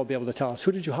Michelle will be able to tell us,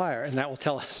 who did you hire? And that will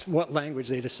tell us what language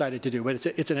they decided to do. But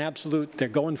it's an absolute, they're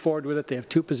going forward with it. They have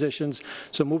 2 positions.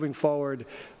 So moving forward,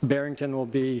 Barrington will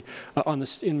be,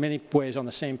 in many ways, on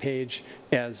the same page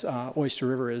as Oyster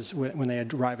River is when they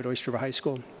arrive at Oyster River High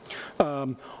School.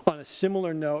 On a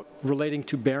similar note relating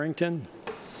to Barrington,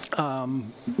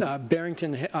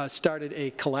 Barrington started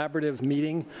a collaborative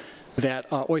meeting that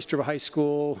Oyster River High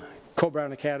School,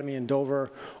 Co-Brown Academy, and Dover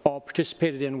all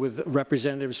participated in with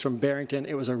representatives from Barrington.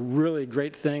 It was a really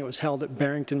great thing. It was held at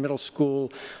Barrington Middle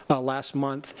School last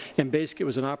month, and basically it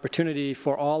was an opportunity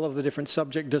for all of the different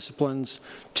subject disciplines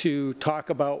to talk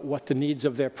about what the needs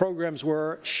of their programs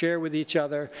were, share with each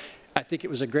other. I think it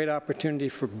was a great opportunity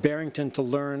for Barrington to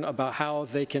learn about how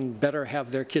they can better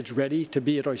have their kids ready to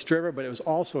be at Oyster River, but it was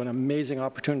also an amazing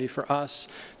opportunity for us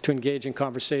to engage in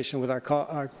conversation with our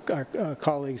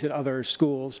colleagues at other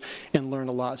schools and learn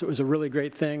a lot. So it was a really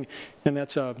great thing, and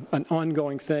that's an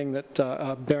ongoing thing that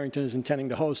Barrington is intending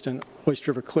to host, and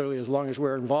Oyster River clearly, as long as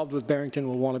we're involved with Barrington,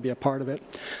 will want to be a part of it.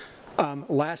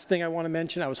 Last thing I want to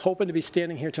mention, I was hoping to be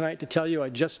standing here tonight to tell you I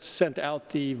just sent out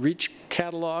the REACH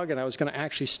catalog, and I was going to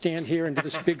actually stand here and do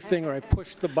this big thing where I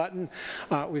pushed the button.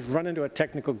 We've run into a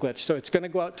technical glitch, so it's going to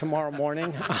go out tomorrow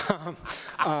morning.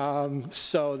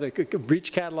 So the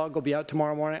REACH catalog will be out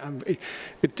tomorrow morning.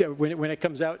 When it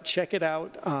comes out, check it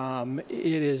out.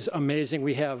 It is amazing.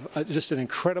 We have just an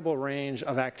incredible range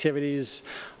of activities.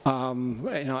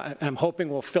 I'm hoping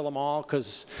we'll fill them all,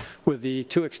 because with the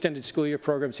 2 extended school year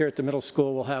programs here at the middle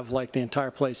school, we'll have like the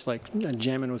entire place like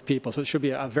jamming with people. So it should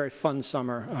be a very fun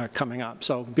summer coming up.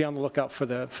 So be on the lookout for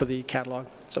the catalog.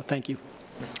 So thank you.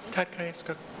 Todd, can I ask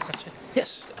a question?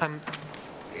 Yes.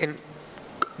 In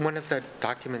one of the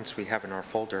documents we have in our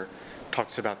folder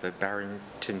talks about the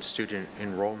Barrington student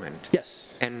enrollment. Yes.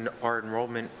 And our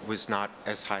enrollment was not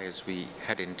as high as we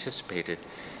had anticipated.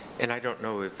 And I don't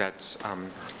know if that's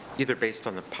either based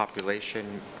on the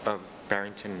population of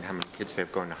Barrington and how many kids they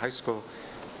have going to high school,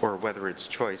 or whether it's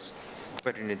choice.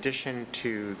 But in addition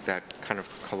to that kind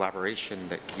of collaboration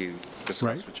that you discussed,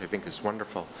 right, which I think is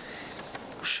wonderful,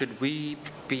 should we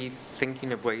be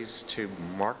thinking of ways to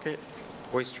market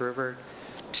Oyster River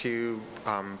to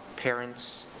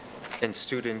parents and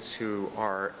students who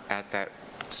are at that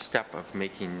step of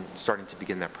starting to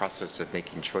begin that process of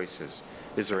making choices?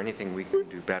 Is there anything we can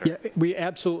do better? Yeah, we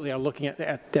absolutely are looking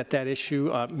at that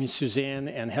issue. I mean, Suzanne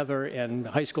and Heather and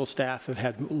high school staff have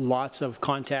had lots of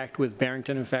contact with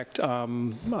Barrington, in fact,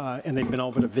 and they've been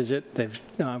over to visit. They've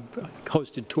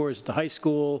hosted tours at the high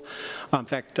school. In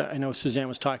fact, I know Suzanne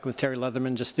was talking with Terry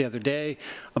Leatherman just the other day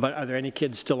about, are there any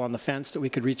kids still on the fence that we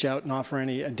could reach out and offer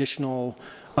any additional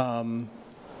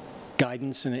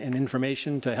guidance and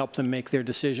information to help them make their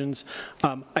decisions.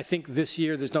 I think this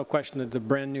year, there's no question that the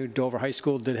brand new Dover High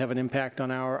School did have an impact on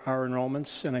our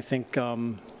enrollments, and I think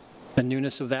the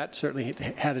newness of that certainly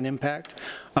had an impact.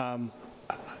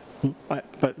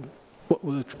 But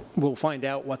we'll find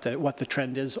out what the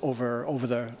trend is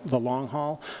over the long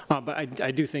haul. But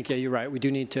I do think, yeah, you're right. We do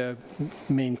need to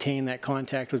maintain that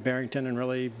contact with Barrington and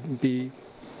really be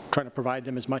trying to provide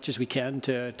them as much as we can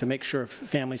to make sure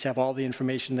families have all the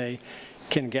information they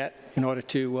can get in order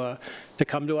to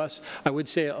come to us. I would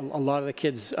say a lot of the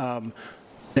kids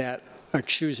that are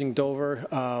choosing Dover,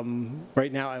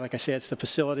 right now, like I say, it's the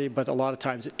facility, but a lot of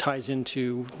times it ties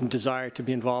into desire to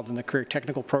be involved in the career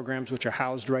technical programs, which are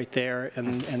housed right there,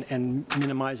 and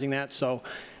minimizing that. So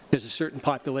there's a certain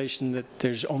population that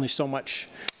there's only so much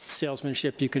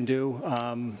salesmanship you can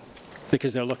do.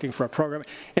 because they're looking for a program.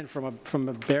 And if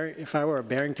I were a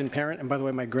Barrington parent, and by the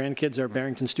way, my grandkids are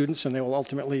Barrington students, and they will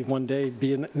ultimately one day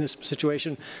be in this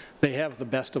situation, they have the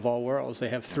best of all worlds. They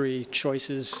have 3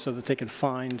 choices so that they can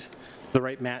find the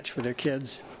right match for their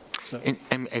kids. So.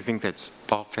 And I think that's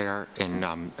all fair, and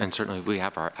certainly we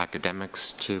have our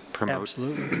academics to promote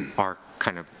Absolutely. Our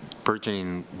kind of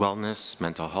burgeoning wellness,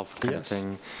 mental health kind of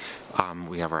thing.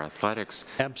 We have our athletics.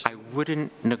 Absolutely. I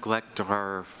wouldn't neglect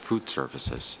our food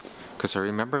services, because I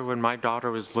remember when my daughter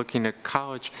was looking at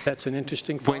college. That's an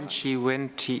interesting thought. When she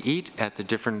went to eat at the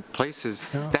different places,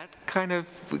 that kind of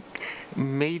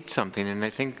made something, and I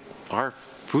think our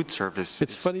food service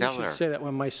It's is funny stellar. you should say that.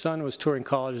 When my son was touring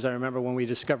colleges, I remember when we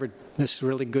discovered this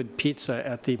really good pizza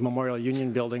at the Memorial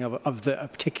Union building of a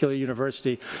particular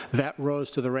university, that rose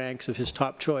to the ranks of his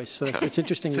top choice. So it's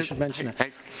interesting you should mention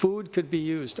that. Food could be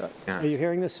used. Are you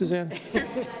hearing this, Suzanne?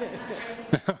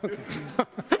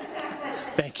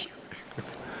 Thank you.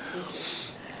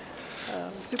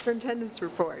 Superintendent's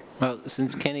report. Well,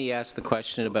 since Kenny asked the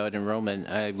question about enrollment,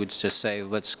 I would just say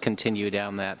let's continue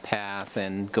down that path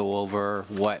and go over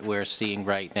what we're seeing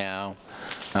right now.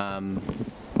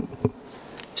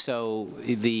 So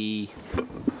the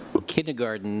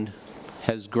kindergarten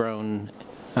has grown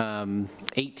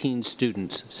 18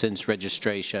 students since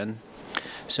registration.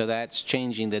 So that's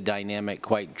changing the dynamic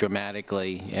quite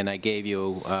dramatically, and I gave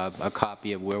you a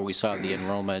copy of where we saw the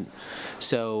enrollment.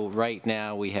 So right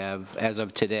now we have, as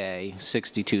of today,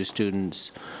 62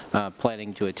 students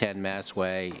planning to attend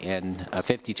Massway and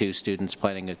 52 students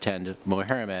planning to attend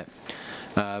Mohammed.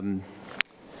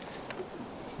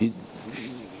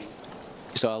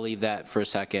 So I'll leave that for a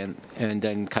second and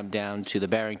then come down to the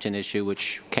Barrington issue,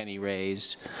 which Kenny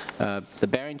raised. The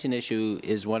Barrington issue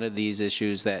is one of these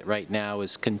issues that right now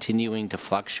is continuing to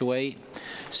fluctuate.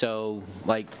 So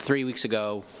like 3 weeks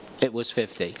ago, it was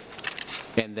 50.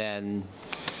 And then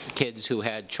kids who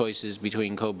had choices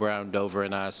between Co-Brown, Dover,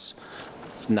 and us,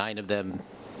 9 of them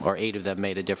or 8 of them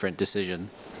made a different decision.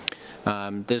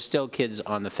 There's still kids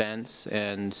on the fence,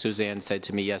 and Suzanne said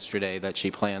to me yesterday that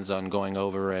she plans on going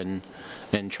over and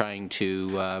trying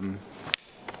to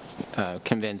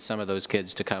convince some of those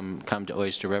kids to come to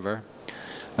Oyster River.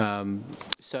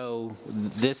 So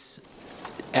this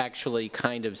actually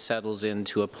kind of settles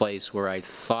into a place where I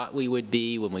thought we would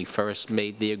be when we first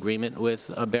made the agreement with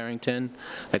Barrington.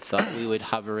 I thought we would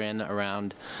hover in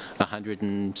around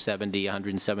 170,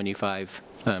 175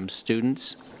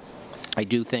 students. I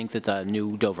do think that the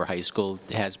new Dover High School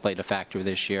has played a factor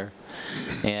this year,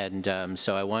 and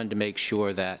so I wanted to make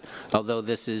sure that, although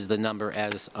this is the number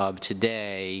as of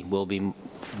today, we'll be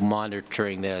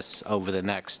monitoring this over the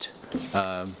next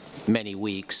many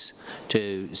weeks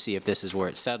to see if this is where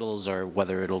it settles or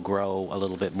whether it'll grow a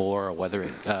little bit more or whether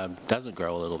it doesn't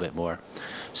grow a little bit more.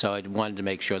 So I wanted to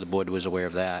make sure the board was aware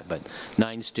of that. But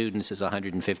 9 students is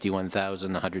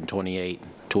 $151,128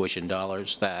 tuition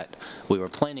dollars that we were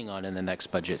planning on in the next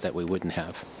budget that we wouldn't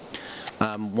have.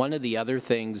 One of the other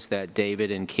things that David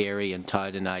and Carrie and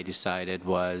Todd and I decided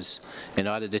was, in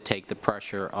order to take the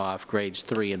pressure off grades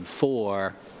 3 and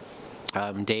 4,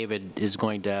 David is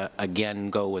going to again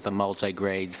go with a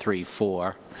multi-grade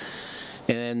 3-4.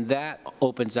 And that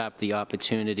opens up the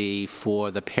opportunity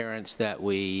for the parents that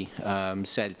we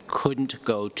said couldn't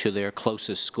go to their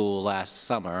closest school last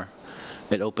summer.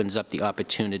 It opens up the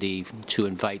opportunity to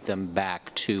invite them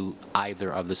back to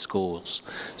either of the schools.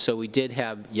 So we did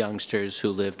have youngsters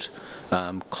who lived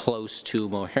close to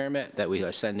Mohammed that we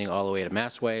are sending all the way to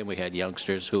Massway, and we had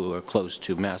youngsters who were close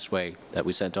to Massway that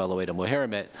we sent all the way to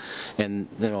Mohammed. And,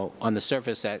 you know, on the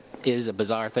surface, that is a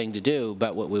bizarre thing to do,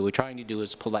 but what we were trying to do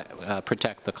is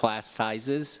protect the class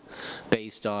sizes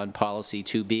based on policy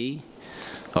 2B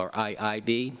or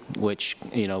IIB, which,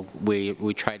 you know, we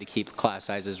try to keep class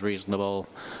sizes reasonable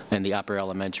in the upper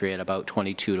elementary at about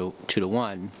 22 to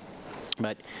 1.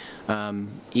 But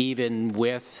even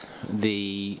with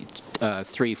the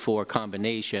 3-4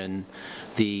 combination,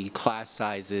 the class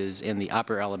sizes in the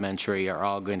upper elementary are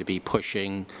all going to be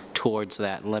pushing towards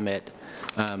that limit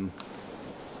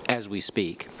as we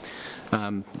speak.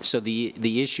 So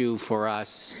the issue for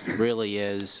us really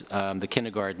is the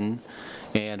kindergarten.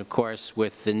 And of course,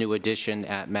 with the new addition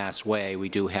at Massway, we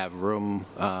do have room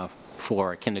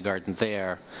for a kindergarten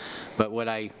there. But what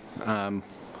I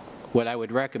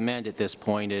would recommend at this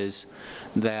point is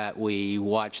that we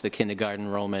watch the kindergarten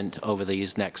enrollment over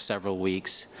these next several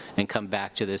weeks and come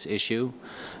back to this issue,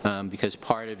 because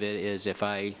part of it is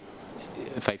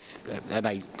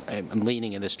I'm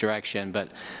leaning in this direction, but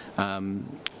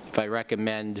if I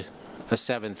recommend a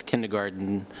 7th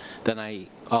kindergarten, then I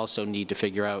also need to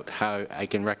figure out how I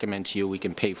can recommend to you we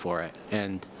can pay for it.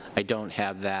 And I don't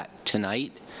have that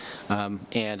tonight,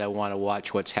 and I want to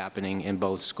watch what's happening in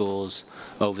both schools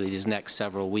over these next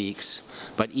several weeks.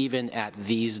 But even at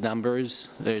these numbers,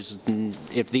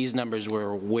 if these numbers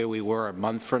were where we were a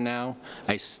month from now,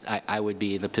 I would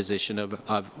be in the position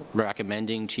of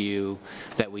recommending to you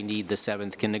that we need the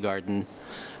 7th kindergarten.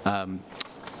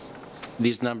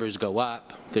 These numbers go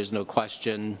up. There's no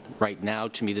question. Right now,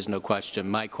 to me, there's no question.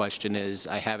 My question is,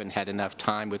 I haven't had enough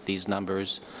time with these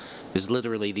numbers, because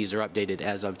literally these are updated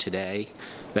as of today,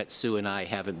 that Sue and I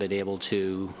haven't been able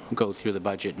to go through the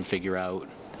budget and figure out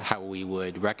how we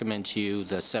would recommend to you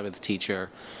the 7th teacher,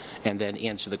 and then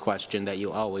answer the question that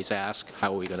you always ask,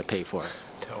 how are we going to pay for it?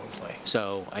 Totally.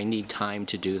 So I need time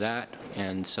to do that,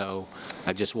 and so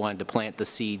I just wanted to plant the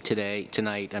seed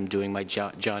tonight. I'm doing my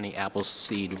Johnny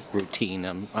Appleseed routine.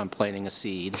 I'm planting a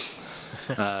seed.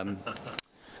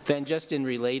 Then just in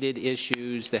related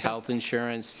issues, the health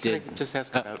insurance did... Can I just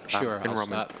ask about sure,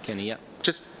 enrollment? I'll stop, Kenny, yep.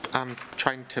 Just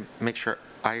trying to make sure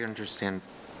I understand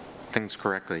things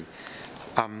correctly.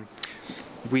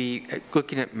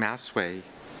 Looking at Massway,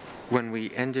 when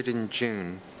we ended in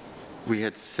June, we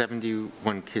had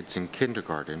 71 kids in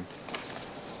kindergarten,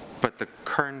 but the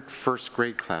current first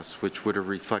grade class, which would have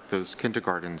reflected those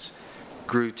kindergartens,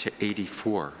 grew to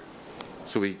 84.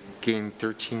 So we gained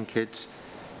 13 kids,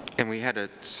 and we had a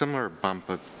similar bump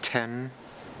of 10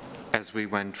 as we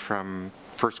went from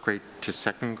first grade to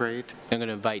second grade. I'm going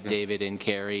to invite David and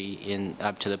Carrie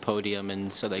up to the podium,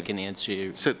 and so they can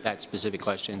answer that specific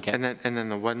question. And then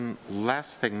the one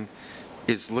last thing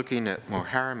is looking at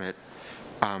Mohammed.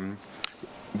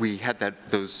 We had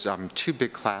those 2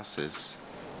 big classes,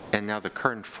 and now the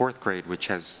current 4th grade, which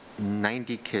has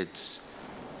 90 kids,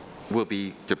 will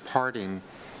be departing.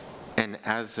 And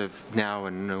as of now,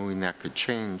 and knowing that could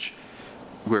change,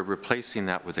 we're replacing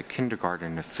that with a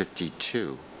kindergarten of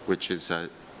 52, which is a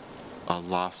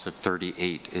loss of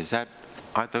 38.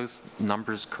 Are those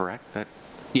numbers correct?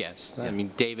 Yes. I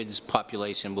mean, David's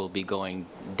population will be going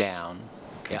down.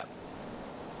 Okay. Yeah.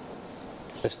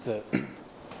 Just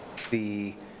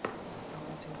the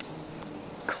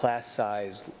class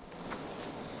size,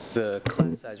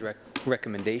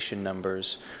 recommendation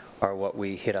numbers are what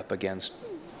we hit up against,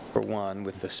 for one,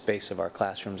 with the space of our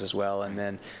classrooms as well, and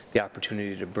then the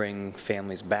opportunity to bring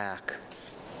families back.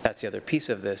 That's the other piece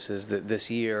of this, is that this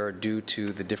year, due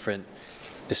to the different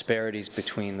disparities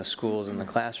between the schools and the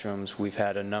classrooms, we've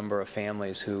had a number of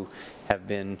families who have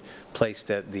been placed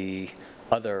at the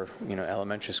other,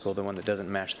 elementary school, the one that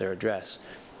doesn't match their address.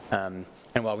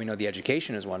 And while we know the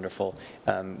education is wonderful,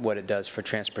 what it does for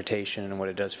transportation and what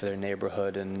it does for their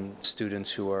neighborhood and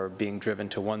students who are being driven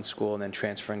to one school and then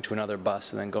transferring to another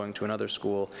bus and then going to another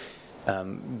school,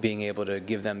 being able to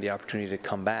give them the opportunity to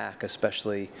come back,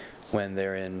 especially when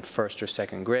they're in 1st or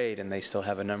 2nd grade and they still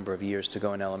have a number of years to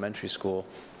go in elementary school,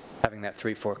 having that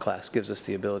 3-4 class gives us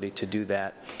the ability to do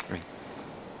that. Right.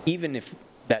 Even if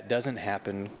that doesn't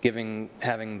happen,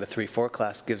 having the 3-4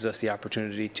 class gives us the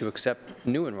opportunity to accept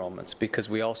new enrollments, because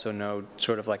we also know,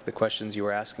 sort of like the questions you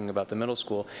were asking about the middle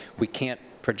school, we can't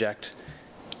project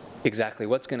exactly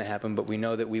what's going to happen, but we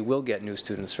know that we will get new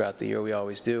students throughout the year. We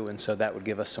always do, and so that would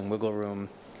give us some wiggle room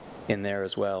in there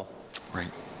as well.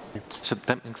 Right. So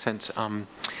that makes sense.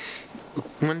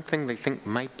 One thing they think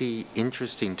might be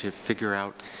interesting to figure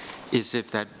out is if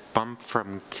that bump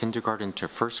from kindergarten to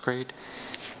 1st grade,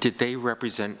 did they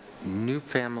represent new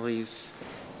families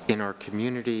in our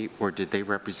community, or did they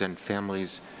represent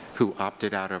families who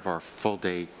opted out of our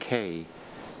full-day K,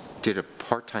 did a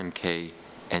part-time K,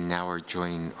 and now are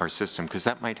joining our system? Because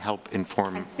that might help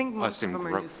inform I think us in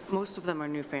growth. most of them are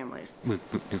new families. New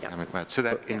family. Wow. So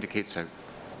that indicates a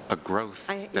growth.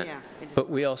 Yeah. But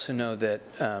we also know that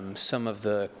some of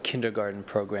the kindergarten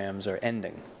programs are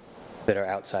ending that are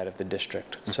outside of the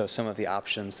district. So some of the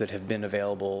options that have been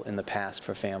available in the past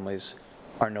for families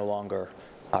are no longer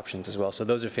options as well. So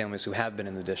those are families who have been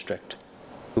in the district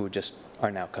who just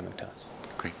are now coming to us.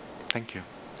 Great. Thank you.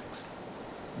 Thanks.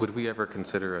 Would we ever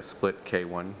consider a split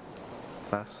K-1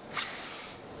 class?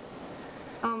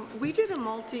 We did a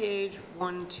multi-age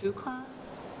 1-2 class,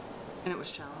 and it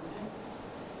was challenging.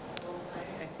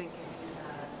 I think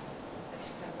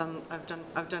it depends on,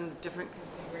 I've done different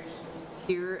configurations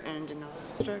here and in other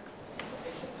districts.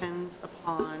 It depends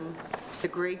upon the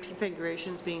grade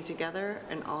configurations being together,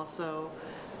 and also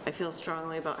I feel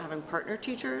strongly about having partner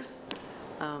teachers,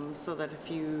 so that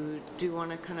if you do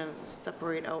want to kind of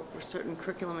separate out for certain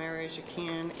curriculum areas, you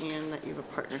can, and that you have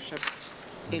a partnership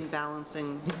in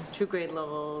balancing 2 grade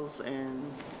levels,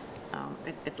 and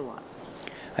it's a lot.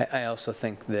 I also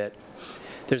think that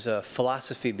there's a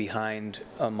philosophy behind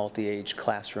a multi-age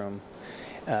classroom,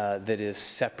 that is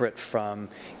separate from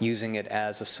using it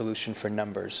as a solution for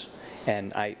numbers.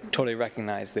 And I totally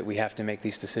recognize that we have to make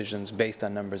these decisions based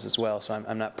on numbers as well, so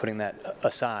I'm not putting that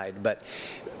aside. But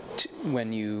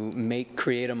when you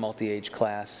create a multi-age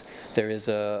class, there is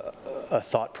a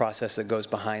thought process that goes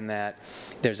behind that.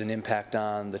 There's an impact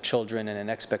on the children and an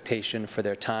expectation for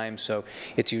their time. So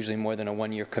it's usually more than a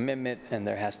one-year commitment, and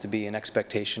there has to be an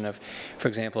expectation of, for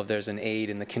example, if there's an aide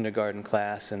in the kindergarten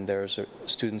class and there's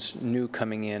students new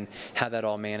coming in, how that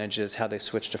all manages, how they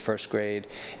switch to first grade,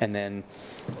 and then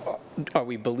are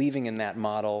we believing in that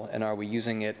model, and are we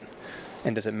using it,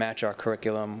 and does it match our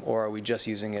curriculum, or are we just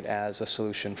using it as a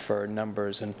solution for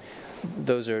numbers? And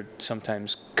those are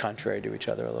sometimes contrary to each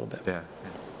other a little bit. Yeah.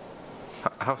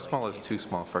 How small is too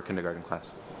small for a kindergarten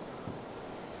class?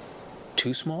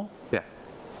 Too small? Yeah.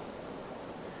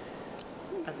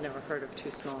 I've never heard of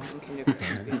too small in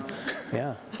kindergarten, to be honest.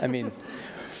 Yeah, I mean,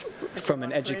 from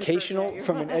an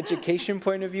education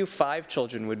point of view, 5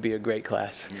 children would be a great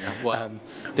class. Yeah. Well,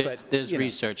 there's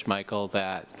research, Michael,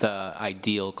 that the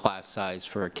ideal class size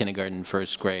for kindergarten,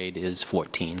 first grade is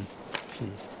 14.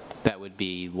 That would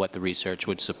be what the research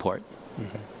would support.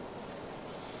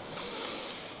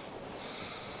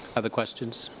 Other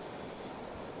questions?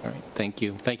 All right, thank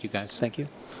you. Thank you, guys. Thank you.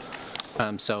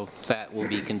 So that will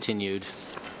be continued.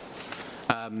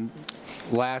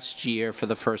 Last year, for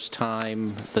the first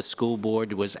time, the school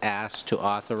board was asked to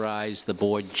authorize the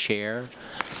board chair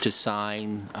to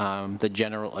sign the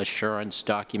general assurance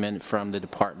document from the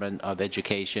Department of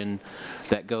Education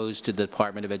that goes to the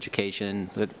Department of Education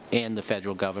and the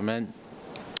federal government.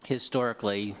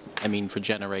 Historically, I mean, for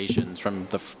generations, from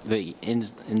the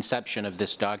inception of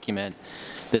this document,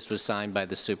 this was signed by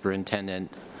the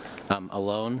superintendent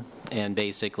alone, and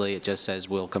basically it just says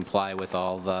we'll comply with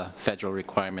all the federal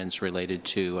requirements related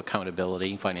to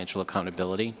accountability, financial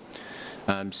accountability.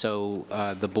 So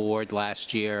the board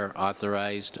last year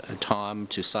authorized Tom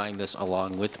to sign this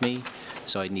along with me,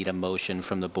 so I need a motion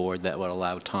from the board that would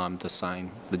allow Tom to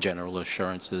sign the general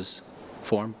assurances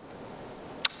form.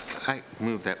 I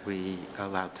move that we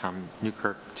allow Tom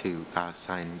Newkirk to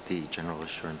sign the general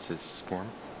assurances form.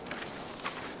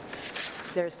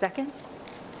 Is there a second?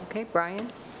 Okay, Brian?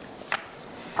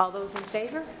 All those in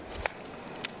favor?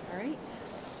 All right,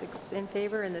 6 in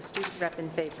favor and the student rep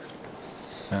in favor.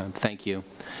 Thank you.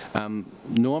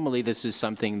 Normally, this is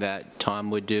something that Tom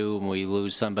would do when we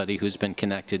lose somebody who's been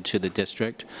connected to the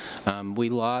district. We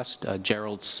lost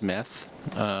Gerald Smith.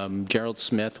 Gerald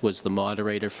Smith was the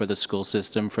moderator for the school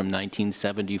system from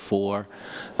 1974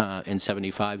 and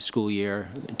 75 school year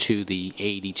to the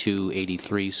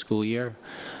 82-83 school year.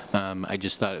 I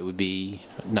just thought it would be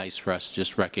nice for us to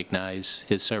just recognize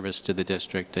his service to the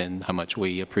district and how much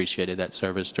we appreciated that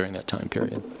service during that time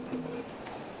period.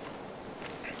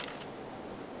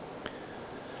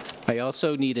 I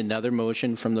also need another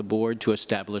motion from the board to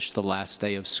establish the last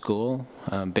day of school.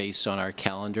 Based on our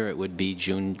calendar, it would be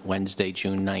Wednesday,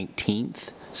 June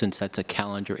 19th. Since that's a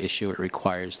calendar issue, it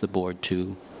requires the board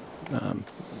to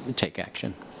take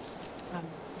action. I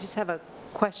just have a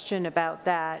question about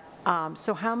that.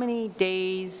 So how many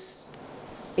days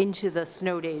into the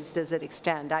snow days does it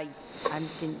extend? I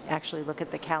didn't actually look at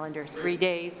the calendar. 3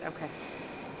 days? Okay.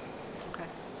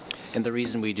 And the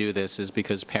reason we do this is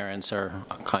because parents are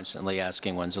constantly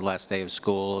asking when's the last day of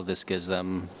school. This gives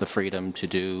them the freedom to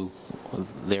do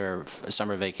their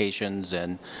summer vacations,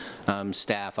 and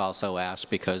staff also ask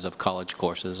because of college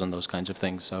courses and those kinds of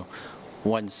things. So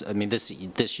I mean,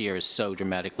 this year is so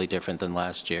dramatically different than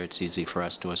last year. It's easy for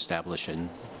us to establish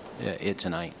it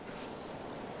tonight.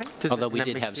 Although we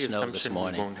did have snow this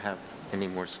morning. We won't have any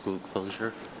more school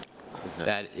closure?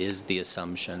 That is the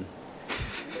assumption.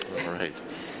 All right.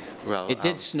 Well, it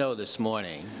did snow this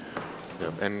morning.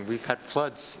 And we've had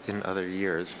floods in other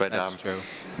years, but that's true.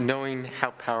 Knowing how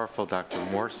powerful Dr.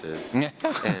 Morse is and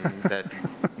that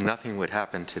nothing would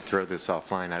happen to throw this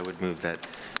offline, I would move that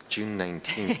June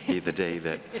 19th be the day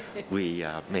that we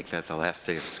make that the last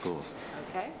day of school.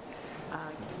 Okay.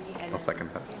 I'll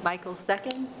second that. Michael,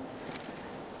 second.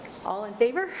 All in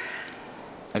favor?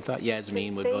 I thought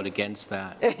Yasmin would vote against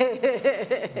that.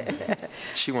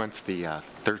 She wants the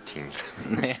 13th.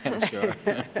 Yeah, I'm sure.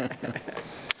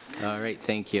 All right,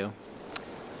 thank you.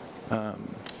 Do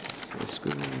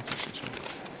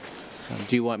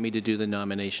you want me to do the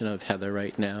nomination of Heather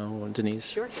right now, Denise?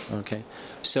 Sure. Okay.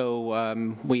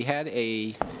 So we had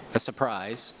a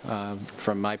surprise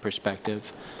from my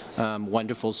perspective.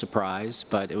 Wonderful surprise,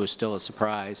 but it was still a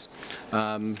surprise.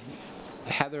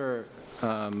 Heather,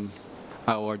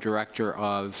 our director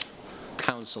of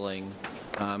counseling,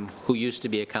 who used to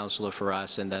be a counselor for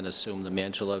us and then assumed the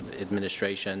mantle of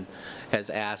administration, has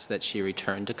asked that she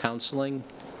return to counseling.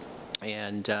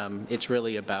 And it's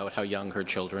really about how young her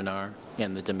children are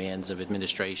and the demands of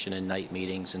administration and night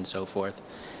meetings and so forth.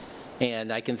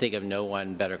 And I can think of no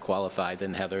one better qualified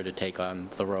than Heather to take on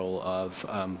the role of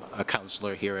a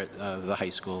counselor here at the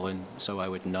high school, and so I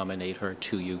would nominate her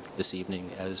to you this evening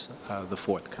as the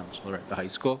 4th counselor at the high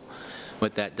school.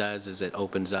 What that does is it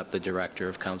opens up the director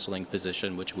of counseling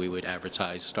position, which we would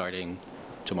advertise starting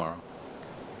tomorrow.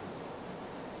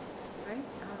 All right.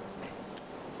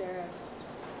 Is there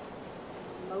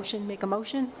a motion? Make a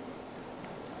motion?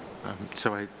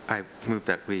 So I move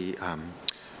that we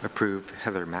approve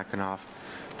Heather McAnoff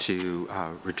to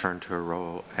return to her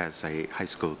role as a high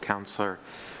school counselor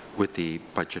with the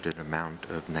budgeted amount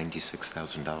of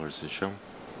 $96,000 as shown.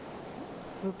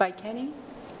 Moved by Kenny.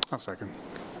 I'll second.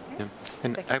 Yeah.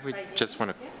 And I would just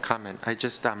want to comment. I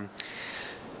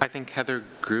think Heather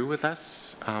grew with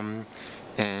us,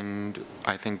 and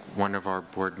I think one of our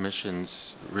board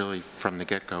missions really from the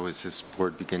get-go as this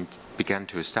board began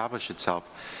to establish itself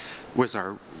was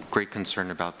our great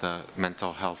concern about the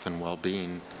mental health and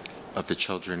well-being of the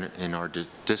children in our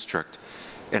district.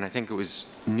 And I think it was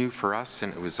new for us,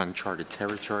 and it was uncharted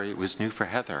territory. It was new for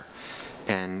Heather.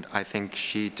 And I think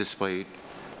she displayed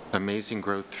amazing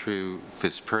growth through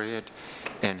this period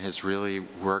and has really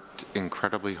worked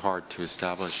incredibly hard to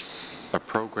establish a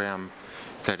program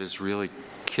that is really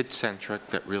kid-centric,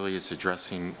 that really is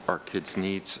addressing our kids'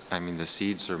 needs. I mean, the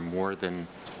seeds are more than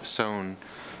sown.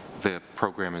 The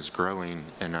program is growing,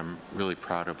 and I'm really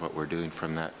proud of what we're doing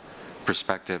from that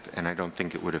perspective, and I don't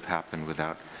think it would have happened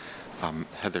without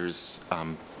Heather's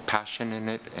passion in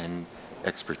it and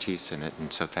expertise in it,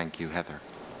 and so thank you, Heather.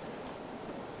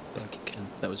 Thank you, Ken.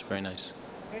 That was very nice.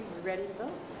 Okay, we're ready to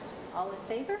vote. All in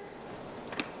favor?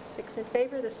 6 in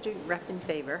favor, the student rep in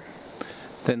favor.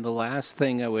 Then the last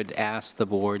thing I would ask the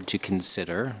board to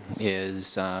consider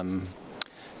is,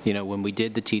 when we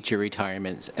did the teacher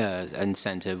retirement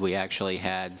incentive, we actually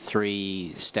had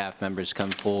 3 staff members come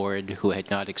forward who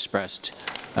had not expressed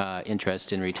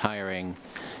interest in retiring.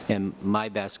 And my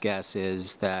best guess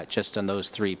is that just on those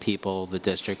 3 people, the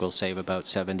district will save about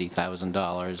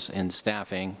 $70,000 in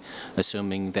staffing,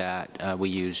 assuming that we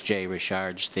use Jay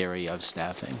Richard's theory of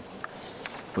staffing,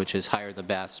 which is hire the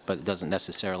best, but it doesn't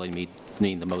necessarily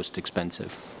mean the most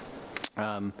expensive.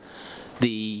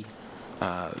 The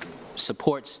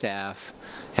support staff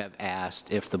have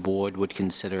asked if the board would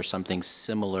consider something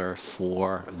similar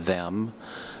for them.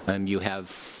 You have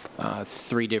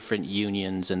 3 different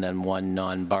unions and then 1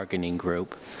 non-bargaining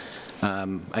group.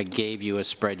 I gave you a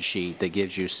spreadsheet that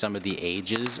gives you some of the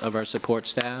ages of our support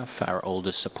staff. Our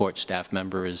oldest support staff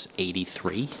member is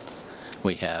 83.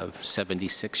 We have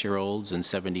 76-year-olds and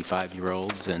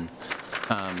 75-year-olds, and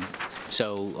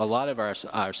so a lot of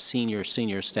our senior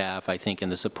staff, I think, in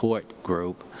the support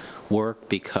group work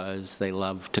because they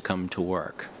love to come to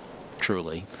work,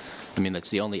 truly. I mean, that's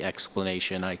the only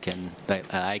explanation I can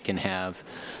have,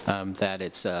 that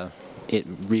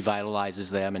it revitalizes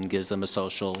them and gives them a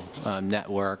social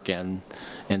network and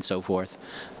so forth.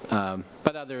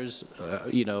 But others,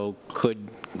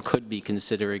 could be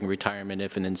considering retirement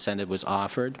if an incentive was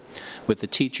offered. With the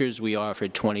teachers, we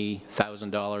offered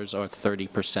 $20,000 or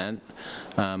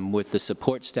 30%. With the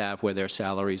support staff, where their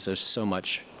salaries are so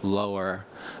much lower,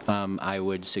 I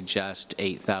would suggest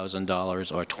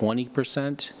 $8,000 or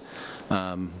 20%.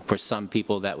 For some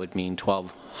people, that would mean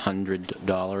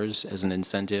 $1,200 as an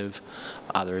incentive.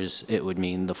 Others, it would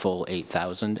mean the full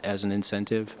 $8,000 as an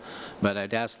incentive. But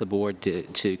I'd ask the board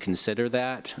to consider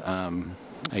that.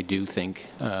 I do think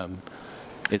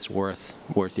it's worth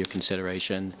your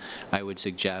consideration. I would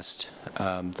suggest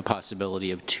the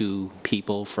possibility of 2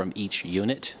 people from each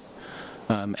unit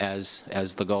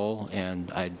as the goal, and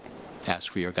I'd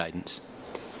ask for your guidance.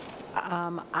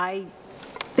 I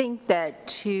think that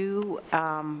 2,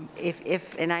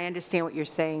 and I understand what you're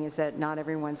saying is that not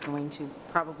everyone's going to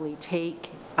probably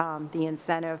take the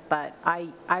incentive, but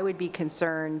I would be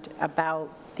concerned about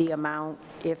the amount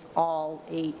if all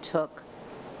 8 took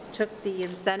the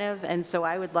incentive, and so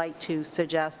I would like to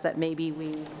suggest that maybe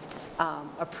we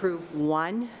approve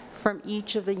 1 from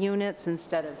each of the units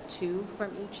instead of 2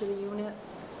 from each of the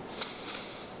units,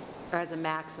 or as a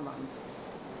maximum.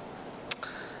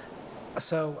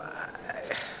 So,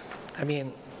 I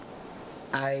mean,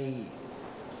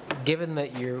 given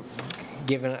that you're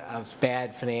giving us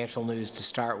bad financial news to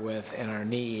start with and our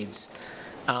needs,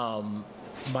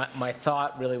 my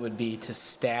thought really would be to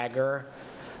stagger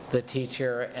the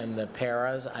teacher and the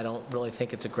paras. I don't really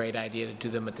think it's a great idea to do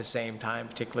them at the same time,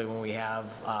 particularly when we have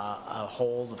a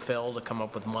hole to fill to come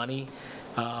up with money.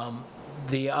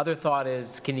 The other thought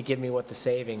is, can you give me what the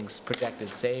savings, projected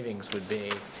savings would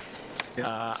be?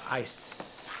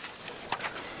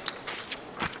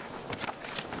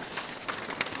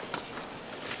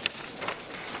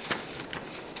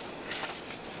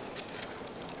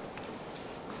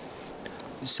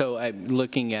 So I'm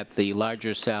looking at the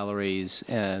larger salaries,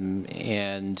 and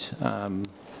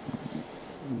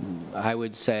I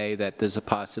would say that there's a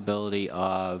possibility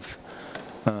of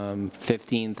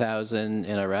 15,000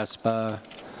 in a RESPA,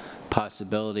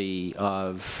 possibility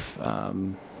of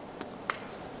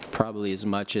probably as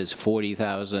much as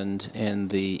 40,000 in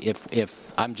the,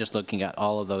 if I'm just looking at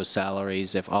all of those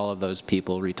salaries, if all of those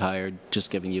people retired,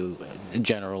 just giving you a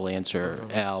general answer,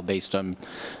 Al, based on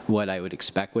what I would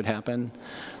expect would happen,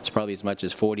 it's probably as much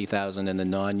as 40,000 in the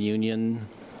non-union,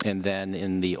 and then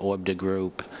in the ORBDA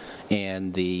group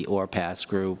and the ORPAS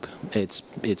group,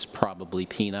 it's probably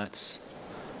peanuts.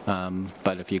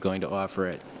 But if you're going to offer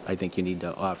it, I think you need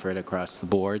to offer it across the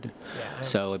board. Yeah.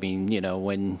 So, I mean, you know,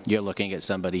 when you're looking at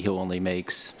somebody who only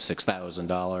makes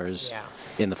 $6,000,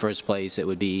 in the first place, it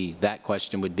would be, that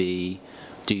question would be,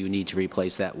 do you need to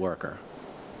replace that worker?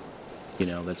 You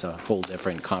know, that's a whole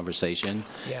different conversation.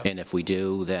 Yeah. And if we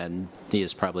do, then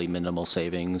there's probably minimal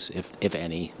savings, if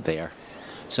any, there.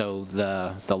 So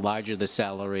the larger the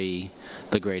salary,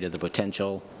 the greater the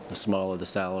potential. The smaller the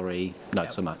salary,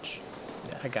 not so much.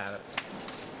 I got it.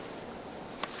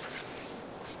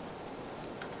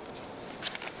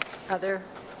 Other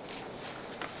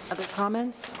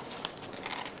comments?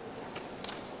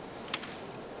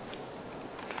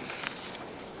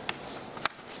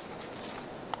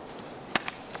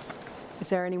 Is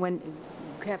there anyone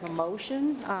who have a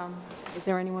motion? Is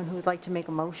there anyone who would like to make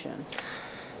a motion?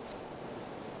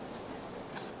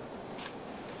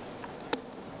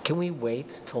 Can we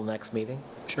wait till next meeting?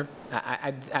 Sure.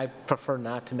 I prefer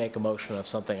not to make a motion of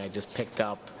something I just picked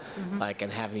up, like,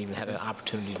 and haven't even had an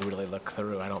opportunity to really look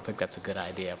through. I don't think that's a good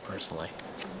idea, personally.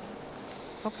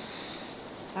 Okay.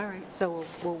 All right, so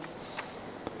we'll...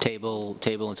 Table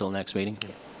until next meeting?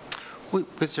 Yes.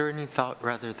 Was there any thought,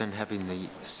 rather than having the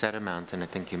set amount, and I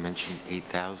think you mentioned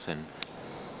 8,000,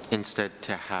 instead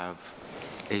to have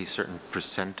a certain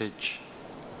percentage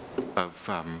of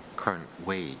current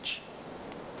wage?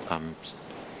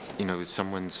 You know, if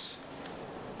someone's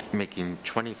making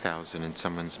 20,000 and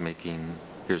someone's making,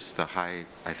 here's the high,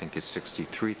 I think is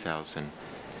 63,000,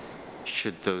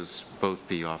 should those both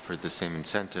be offered the same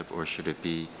incentive, or should it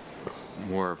be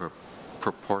more of a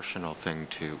proportional thing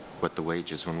to what the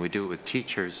wage is? When we do it with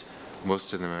teachers,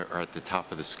 most of them are at the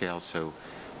top of the scale, so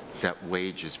that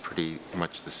wage is pretty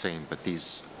much the same, but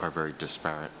these are very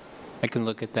disparate. I can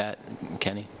look at that,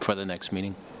 Kenny, for the next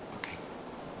meeting. Okay.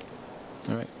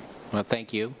 All right. Well,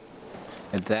 thank you.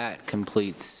 And that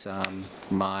completes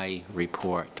my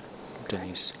report.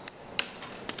 Denise.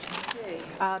 Okay.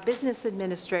 Business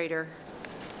Administrator.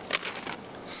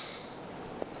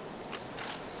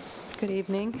 Good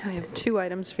evening. I have two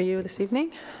items for you this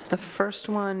evening. The first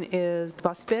one is the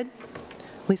bus bid.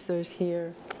 Lisa's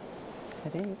here, I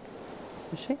think.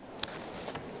 Is she?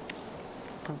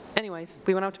 Oh. Anyways,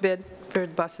 we went out to bid for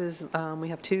buses. We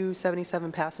have 2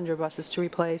 77-passenger buses to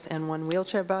replace and 1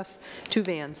 wheelchair bus, 2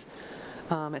 vans.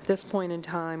 At this point in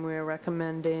time, we're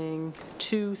recommending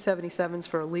 2 77s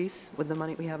for a lease with the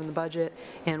money we have in the budget,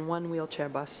 and 1 wheelchair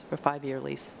bus for a 5-year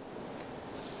lease.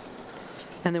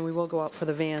 And then we will go out for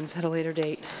the vans at a later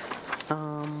date.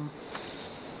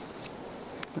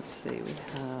 Let's see, we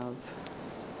have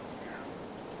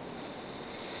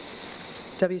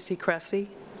W.C. Cressy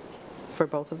for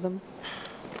both of them.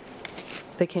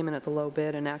 They came in at the low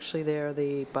bid, and actually they're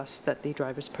the bus that the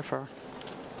drivers prefer.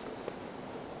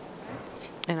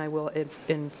 And I will,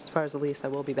 as far as the lease, I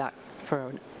will be back for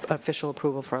an official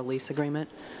approval for a lease agreement,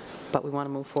 but we want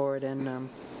to move forward and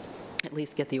at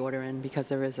least get the order in, because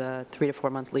there is a 3 to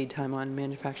 4 month lead time on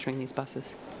manufacturing these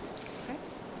buses. Okay.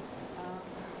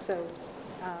 So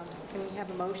can we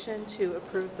have a motion to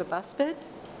approve the bus bid?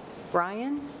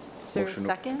 Brian, is there a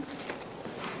second?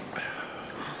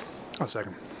 I'll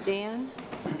second. Dan,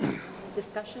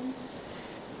 discussion?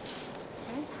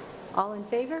 Okay. All in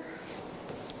favor?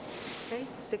 Okay,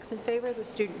 6 in favor, the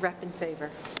student rep in favor.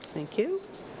 Thank you.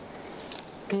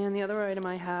 And the other item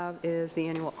I have is the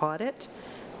annual audit.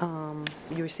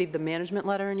 You received the management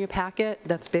letter in your packet.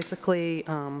 That's basically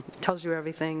tells you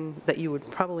everything that you would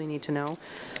probably need to know.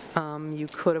 You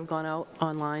could have gone out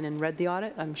online and read the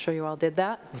audit. I'm sure you all did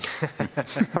that.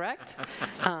 Correct?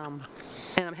 And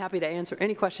I'm happy to answer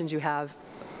any questions you have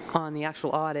on the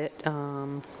actual audit.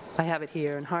 I have it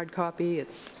here in hard copy.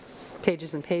 It's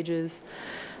pages and pages.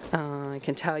 I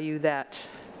can tell you that,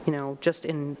 just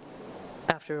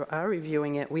after our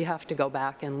reviewing it, we have to go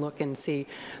back and look and see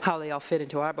how they all fit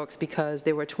into our books, because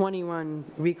there were 21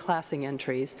 reclassing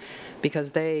entries,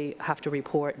 because they have to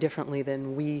report differently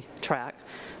than we track.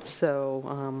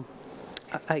 So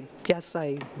I guess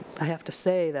I have to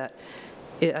say that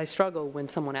I struggle when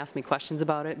someone asks me questions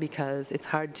about it, because it's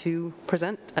hard to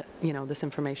present, this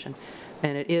information.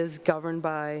 And it is governed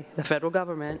by the federal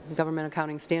government, Government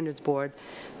Accounting Standards Board,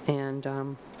 and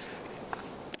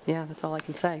yeah, that's all I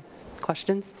can say.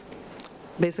 Questions?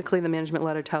 Basically, the management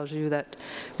letter tells you that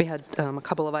we had a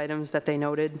couple of items that they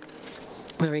noted,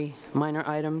 very minor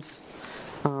items.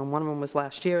 One of them was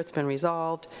last year. It's been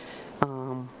resolved.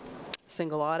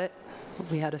 Single audit.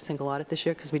 We had a single audit this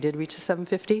year because we did reach the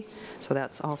 750, so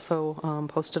that's also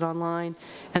posted online.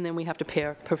 And then we have to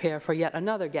prepare for yet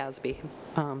another GASB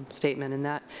statement, and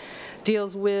that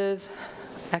deals with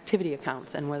activity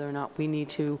accounts and whether or not we need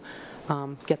to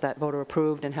get that voter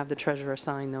approved and have the treasurer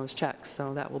sign those checks.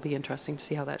 So that will be interesting to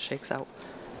see how that shakes out.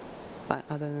 But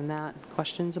other than that,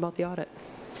 questions about the audit?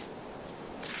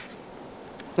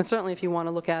 And certainly if you want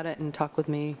to look at it and talk with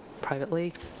me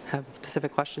privately, have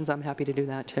specific questions, I'm happy to do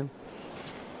that too.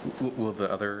 Will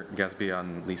the other GASB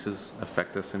on leases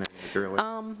affect us in any material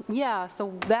way? Yeah,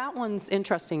 so that one's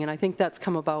interesting, and I think that's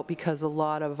come about because a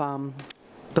lot of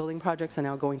building projects are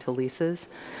now going to leases.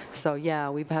 So yeah,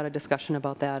 we've had a discussion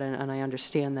about that, and I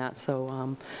understand that.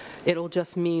 So it'll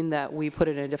just mean that we put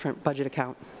it in a different budget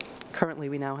account. Currently,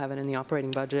 we now have it in the operating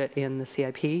budget in the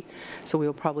CIP, so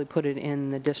we'll probably put it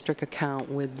in the district account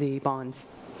with the bonds,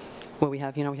 where we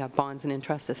have, we have bonds and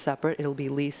interest as separate. It'll be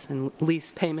lease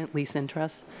payment, lease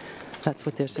interest. That's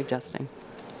what they're suggesting.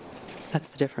 That's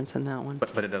the difference in that one.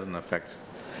 But it doesn't affect?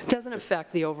 It doesn't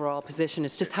affect the overall position.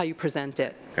 It's just how you present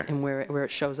it and where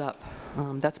it shows up.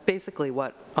 That's basically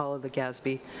what all of the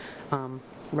GASB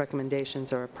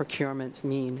recommendations or procurements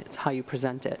mean. It's how you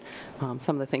present it.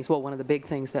 Some of the things, well, one of the big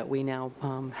things that we now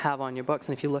have on your books,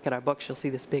 and if you look at our books, you'll see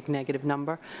this big negative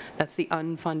number. That's the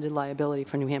unfunded liability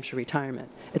for New Hampshire retirement.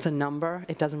 It's a number.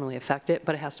 It doesn't really affect it,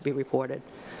 but it has to be reported.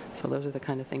 So those are the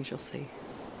kind of things you'll see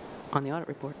on the audit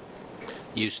report.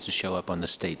 Used to show up on the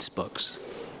state's books.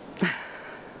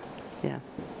 Yeah.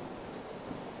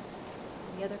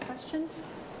 Any other questions?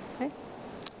 Okay.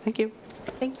 Thank you.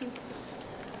 Thank you.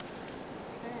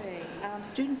 Okay,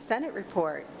 Student Senate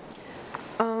report.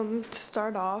 To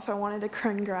start off, I wanted to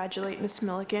congratulate Ms.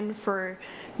 Milliken for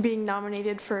being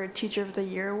nominated for Teacher of the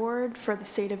Year Award for the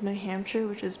state of New Hampshire,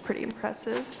 which is pretty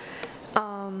impressive.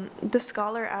 The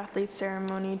Scholar Athlete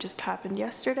ceremony just happened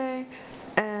yesterday,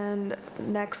 and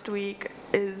next week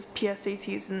is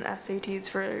PSATs and SATs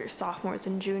for sophomores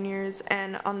and juniors,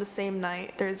 and on the same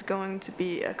night there's going to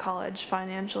be a college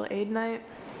financial aid night.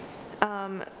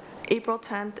 April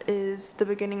 10th is the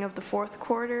beginning of the fourth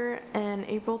quarter, and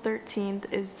April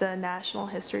 13th is the National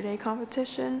History Day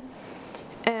competition.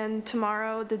 And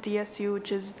tomorrow, the DSU,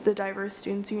 which is the Diverse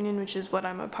Students Union, which is what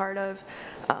I'm a part of,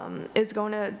 is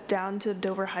going down to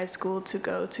Dover High School to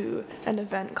go to an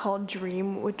event called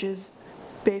Dream, which is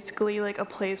basically like a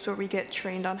place where we get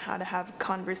trained on how to have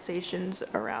conversations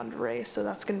around race. So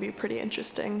that's going to be pretty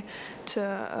interesting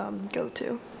to go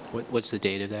to. What's the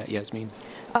date of that, Yasmin?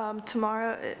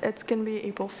 Tomorrow, it's going to be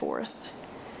April 4th.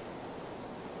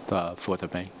 4th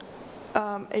of May?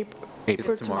 April. It's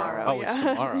for tomorrow. Oh, yeah. it's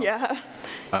tomorrow. Yeah.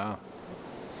 Wow.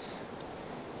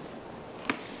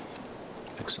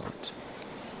 Excellent.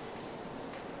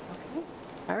 Okay.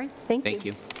 All right, thank you. Thank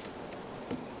you.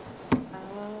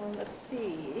 Let's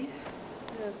see,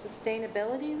 the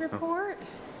sustainability report.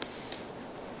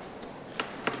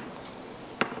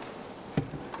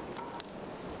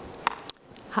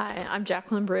 Hi, I'm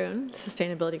Jacqueline Brune,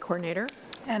 Sustainability Coordinator.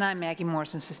 And I'm Maggie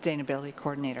Morrison, Sustainability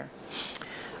Coordinator.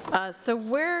 So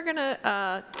we're going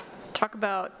to talk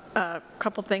about a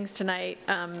couple things tonight.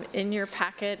 In your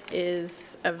packet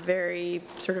is a very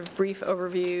sort of brief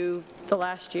overview, the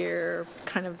last year,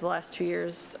 kind of the last 2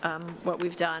 years, what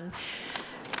we've done.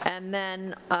 And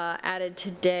then added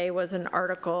today was an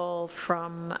article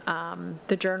from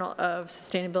the Journal of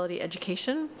Sustainability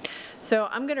Education. So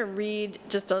I'm going to read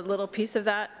just a little piece of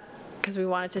that because we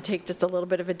wanted to take just a little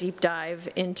bit of a deep dive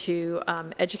into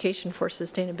Education for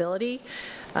Sustainability.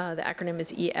 The acronym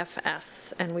is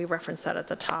EFS, and we reference that at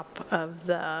the top of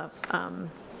the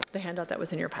handout that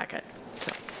was in your packet.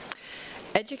 So.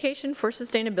 Education for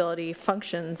Sustainability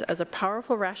functions as a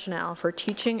powerful rationale for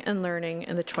teaching and learning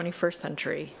in the 21st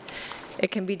century. It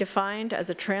can be defined as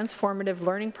a transformative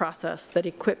learning process that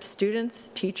equips students,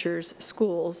 teachers,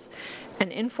 schools,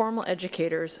 and informal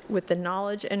educators with the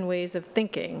knowledge and ways of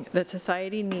thinking that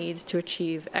society needs to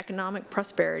achieve economic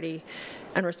prosperity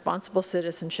and responsible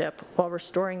citizenship while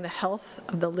restoring the health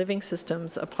of the living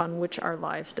systems upon which our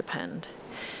lives depend.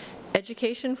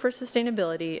 Education for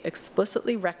Sustainability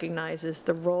explicitly recognizes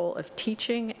the role of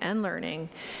teaching and learning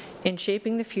in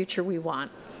shaping the future we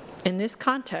want. In this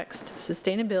context,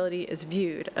 sustainability is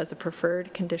viewed as a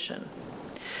preferred condition.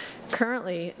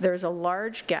 Currently, there is a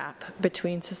large gap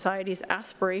between society's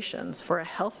aspirations for a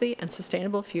healthy and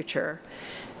sustainable future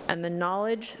and the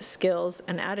knowledge, skills,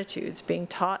 and attitudes being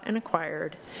taught and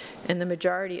acquired in the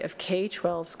majority of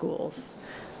K-12 schools.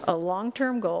 A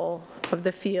long-term goal of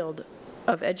the field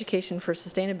of Education for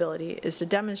Sustainability is to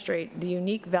demonstrate the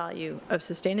unique value of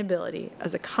sustainability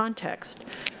as a context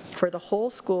for the whole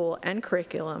school and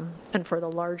curriculum and for the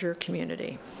larger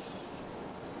community.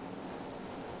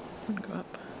 Go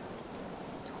up.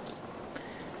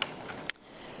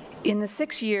 In the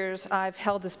 6 years I've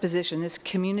held this position, this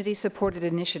community-supported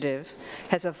initiative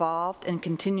has evolved and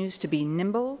continues to be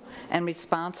nimble and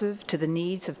responsive to the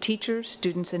needs of teachers,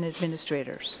 students, and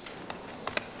administrators.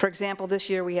 For example, this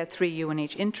year we had 3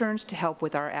 UNH interns to help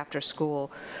with our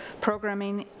after-school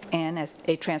programming and as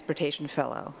a transportation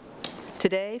fellow.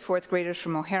 Today, 4th graders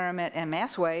from Moheramet and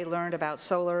Massway learned about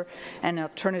solar and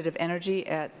alternative energy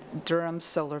at Durham's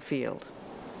Solar Field.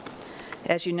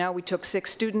 As you know, we took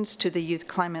 6 students to the Youth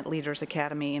Climate Leaders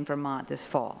Academy in Vermont this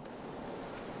fall.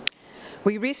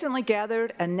 We recently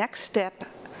gathered a Next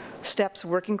Steps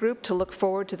working group to look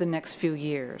forward to the next few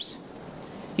years.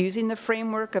 Using the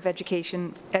framework of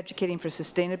educating for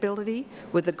sustainability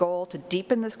with the goal to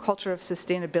deepen the culture of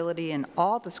sustainability in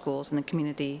all the schools in the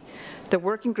community, the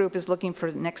working group is looking for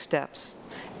next steps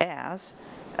as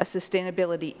a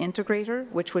sustainability integrator,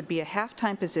 which would be a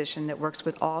half-time position that works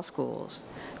with all schools.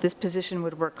 This position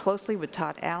would work closely with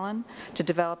Todd Allen to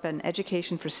develop an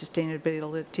Education for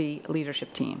Sustainability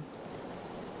leadership team.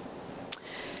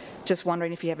 Just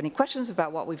wondering if you have any questions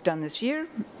about what we've done this year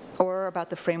or about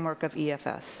the framework of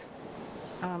EFS.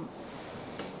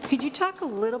 Could you talk a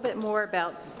little bit more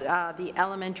about the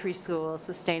elementary school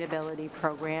sustainability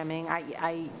programming?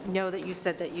 I know that you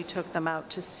said that you took them out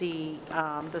to see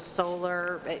the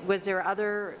solar. Was there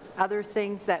other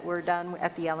things that were done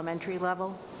at the elementary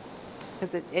level?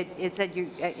 Because it said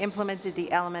you implemented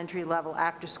the elementary level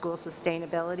after-school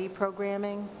sustainability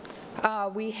programming.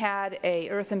 We had a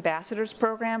Earth Ambassadors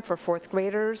program for 4th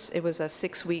graders. It was a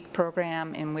 6-week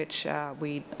program in which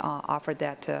we offered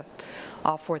that to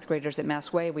all 4th graders at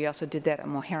Massway. We also did that at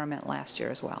Moheramet last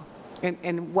year as well.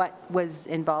 And what was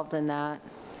involved in that?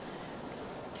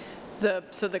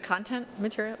 So the content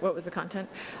material, what was the content?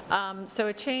 So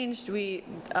it changed.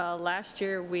 Last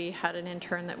year we had an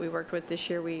intern that we worked with. This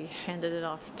year we handed it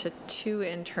off to 2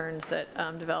 interns that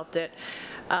developed it.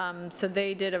 So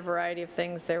they did a variety of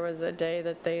things. There was a day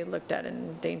that they looked at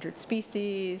endangered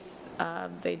species.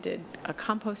 They did a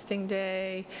composting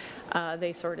day.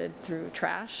 They sorted through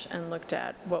trash and looked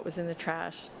at what was in the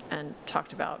trash and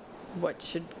talked about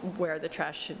where the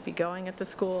trash should be going at the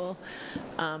school.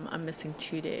 I'm missing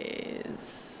 2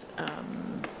 days.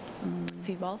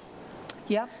 Seed balls.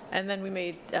 Yep. And then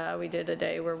we did a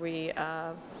day where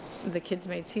the kids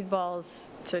made seed balls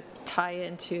to tie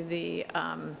into the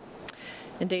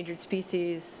endangered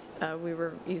species. We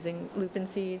were using lupin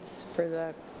seeds for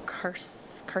the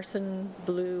Carson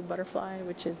blue butterfly,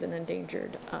 which is an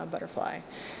endangered butterfly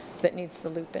that needs the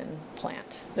lupin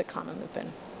plant, the common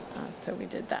lupin. So we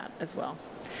did that as well.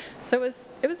 So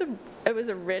it was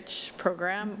a rich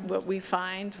program. What we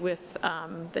find with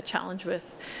the challenge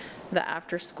with the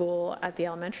after school at the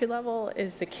elementary level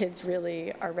is the kids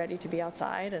really are ready to be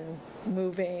outside and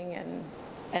moving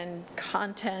and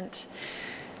content.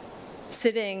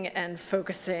 Sitting and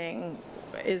focusing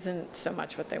isn't so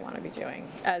much what they want to be doing,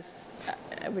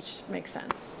 which makes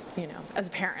sense, as a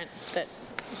parent, that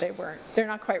they're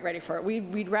not quite ready for it.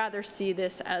 We'd rather see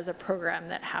this as a program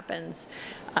that happens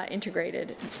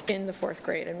integrated in the 4th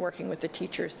grade and working with the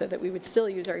teachers so that we would still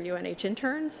use our UNH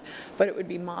interns, but it would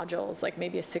be modules, like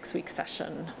maybe a 6-week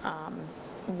session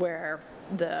where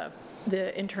the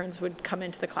interns would come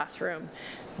into the classroom,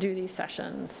 do these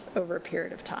sessions over a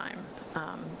period of time,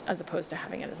 as opposed to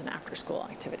having it as an after-school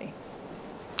activity.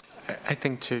 I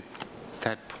think to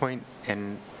that point,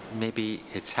 and maybe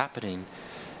it's happening,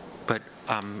 but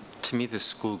to me the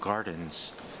school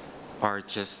gardens are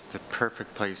just the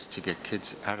perfect place to get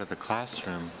kids out of the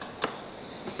classroom.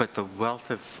 But the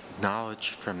wealth of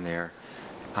knowledge from there,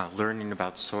 learning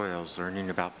about soils, learning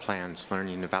about plants,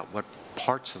 learning about what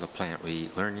parts of the plant we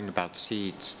eat, learning about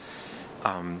seeds,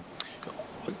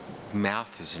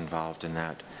 math is involved in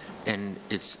that, and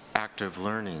it's active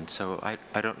learning. So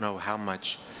I don't know how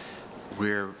much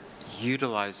we're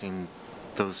utilizing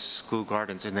those school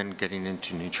gardens and then getting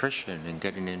into nutrition and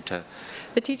getting into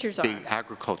the teachers the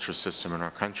agriculture system in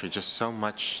our country. Just so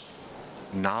much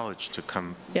knowledge to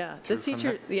come. Yeah, the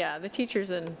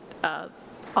teachers and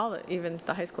even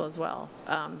the high school as well.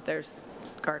 There's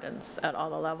gardens at all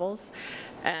the levels,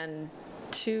 and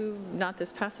not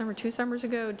this past summer, 2 summers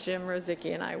ago, Jim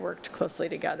Rozicki and I worked closely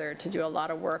together to do a lot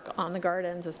of work on the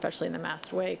gardens, especially in the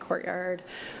Mast Way courtyard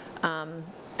and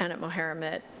at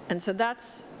Moharamit. And so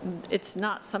it's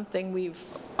not something we've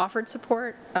offered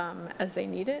support as they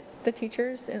need it, the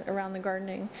teachers around the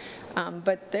gardening,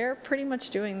 but they're pretty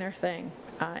much doing their thing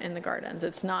in the gardens.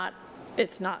 It's not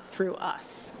through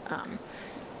us.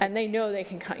 And they know they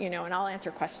can, and I'll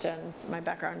answer questions. My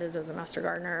background is as a master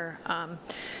gardener.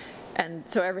 And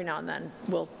so every now and then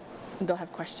they'll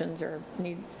have questions or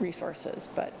need resources,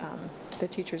 but the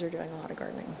teachers are doing a lot of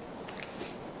gardening.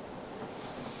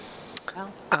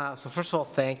 So first of all,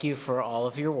 thank you for all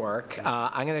of your work.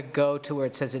 I'm going to go to where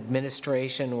it says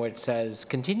administration, where it says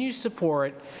continue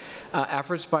support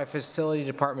efforts by facility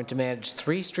department to manage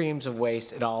 3 streams of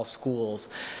waste at all schools.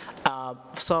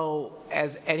 So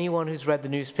as anyone who's read the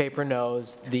newspaper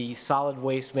knows, the solid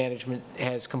waste management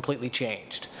has completely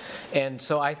changed. And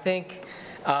so I think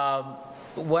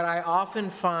what I often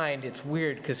find, it's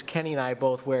weird because Kenny and I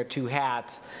both wear 2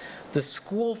 hats. The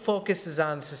school focuses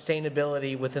on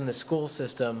sustainability within the school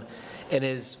system and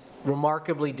is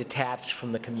remarkably detached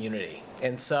from the community.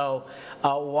 And so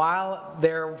while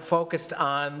they're focused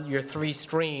on your 3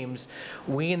 streams,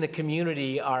 we in the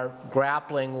community are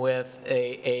grappling with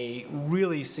a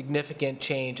really significant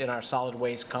change in our solid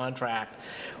waste contract.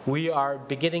 We are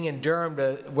beginning in Durham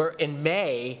in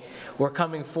May, we're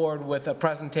coming forward with a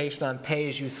presentation on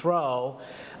pay-as-you-throw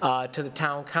to the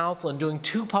town council and doing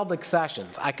 2 public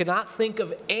sessions. I could not think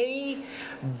of any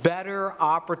better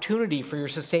opportunity for your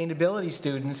sustainability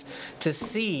students to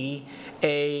see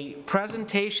a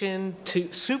presentation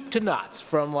to soup to nuts,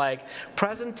 from like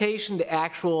presentation to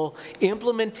actual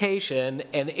implementation,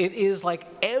 and it is like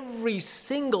every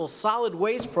single solid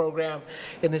waste program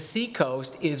in the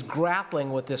Seacoast is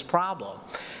grappling with this problem.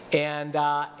 And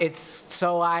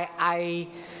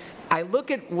I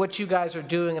look at what you guys are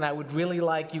doing, and I would really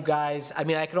like you guys, I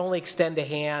mean, I can only extend a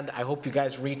hand. I hope you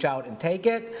guys reach out and take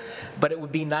it, but it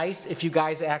would be nice if you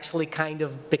guys actually kind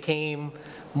of became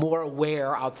more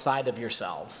aware outside of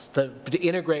yourselves, to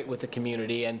integrate with the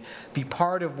community and be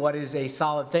part of what is a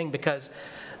solid thing, because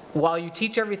while you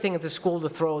teach everything at the school to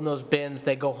throw in those bins,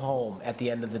 they go home at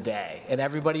the end of the day. And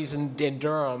everybody's in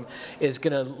Durham is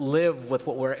going to live with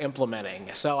what we're implementing.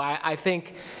 So I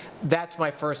think that's my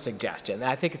first suggestion.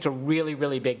 I think it's a really,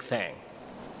 really big thing.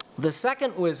 The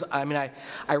second was,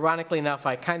 ironically enough,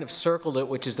 I kind of circled it,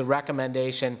 which is the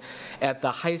recommendation at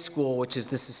the high school, which is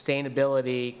the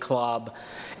sustainability club.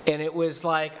 And it was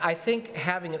like, I think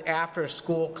having an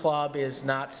after-school club is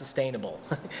not sustainable,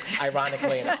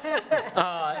 ironically enough.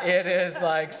 It is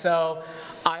like, so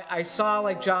I saw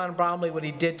like John Bromley, what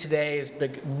he did today is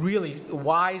really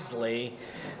wisely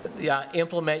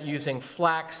implement using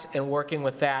Flex and working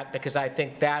with that, because I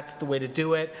think that's the way to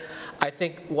do it. I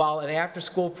think while an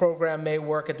after-school program may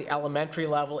work at the elementary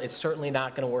level, it's certainly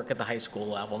not going to work at the high school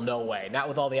level, no way, not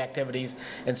with all the activities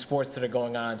and sports that are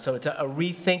going on. So it's a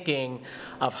rethinking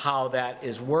of how that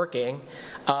is working.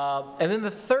 And then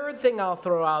the third thing I'll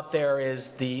throw out there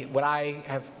is what I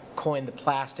have coined the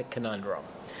plastic conundrum.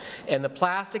 And the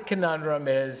plastic conundrum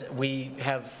is, we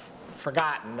have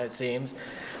forgotten, it seems,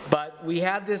 but we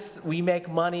have this, we make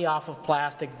money off of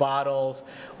plastic bottles.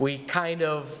 We kind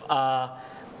of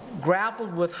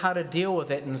grappled with how to deal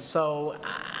with it, and so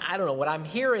I don't know, what I'm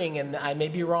hearing, and I may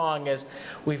be wrong, is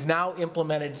we've now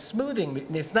implemented smoothing.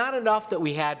 It's not enough that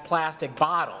we had plastic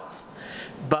bottles,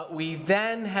 but we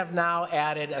then have now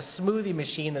added a smoothie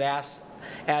machine that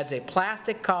adds a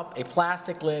plastic cup, a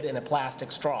plastic lid, and a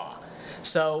plastic straw.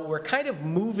 So we're kind of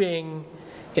moving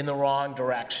in the wrong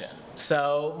direction.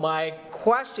 So my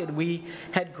question, we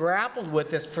had grappled with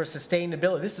this for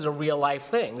sustainability. This is a real life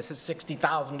thing. This is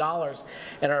 $60,000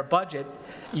 in our budget.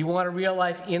 You want a real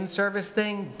life in-service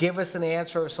thing? Give us an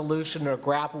answer or solution, or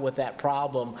grapple with that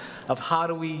problem of how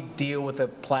do we deal with the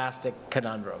plastic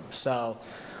conundrum. So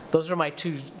those are my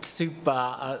 2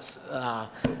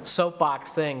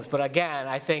 soapbox things. But again,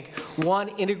 I think 1,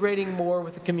 integrating more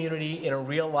with the community in a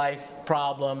real life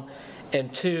problem,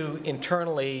 and 2,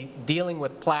 internally dealing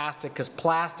with plastic, because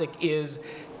plastic is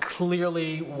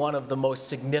clearly one of the most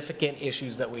significant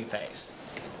issues that we face.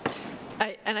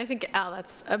 And I think, Al,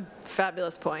 that's a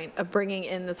fabulous point of bringing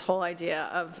in this whole idea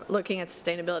of looking at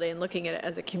sustainability and looking at it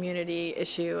as a community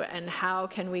issue, and how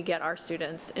can we get our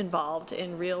students involved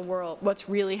in real world, what's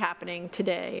really happening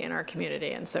today in our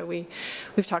community. And so we've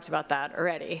talked about that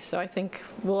already. So I think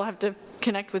we'll have to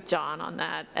connect with John on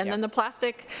that. And then the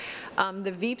plastic,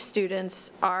 the VEEP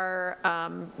students are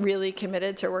really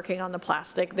committed to working on the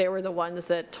plastic. They were the ones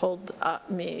that told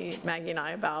me, Maggie and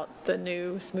I, about the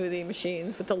new smoothie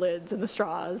machines with the lids and the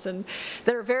straws, and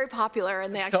that are very popular,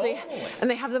 and they actually, and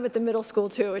they have them at the middle school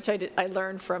too, which I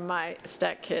learned from my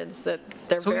STEC kids, that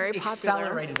they're very popular. So we've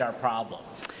accelerated our problem.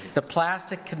 The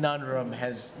plastic conundrum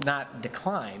has not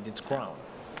declined, it's grown.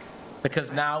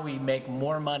 Because now we make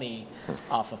more money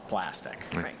off of plastic.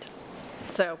 Right.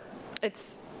 So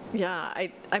it's, yeah,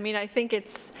 I mean, I think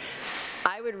it's,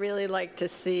 I would really like to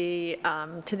see,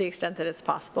 to the extent that it's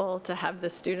possible, to have the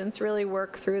students really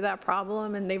work through that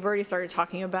problem. And they've already started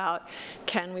talking about,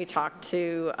 can we talk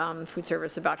to food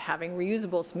service about having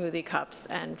reusable smoothie cups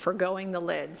and forgoing the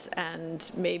lids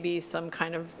and maybe some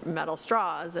kind of metal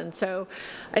straws. And so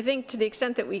I think to the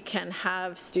extent that we can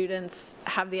have students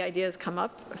have the ideas come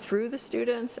up through the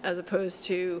students, as opposed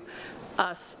to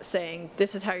us saying,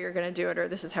 this is how you're going to do it, or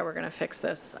this is how we're going to fix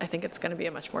this, I think it's going to be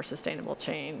a much more sustainable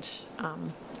change. I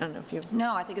don't know if you...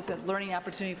 No, I think it's a learning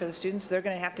opportunity for the students. They're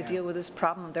going to have to deal with this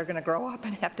problem. They're going to grow up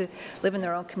and have to live in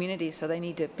their own community, so they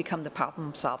need to become the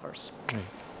problem solvers.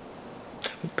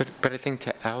 But I think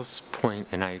to Al's point,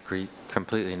 and I agree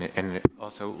completely, and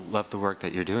also love the work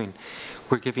that you're doing,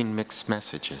 we're giving mixed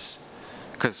messages.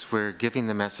 Because we're giving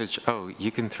the message, oh,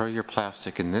 you can throw your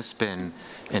plastic in this bin,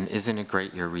 and isn't it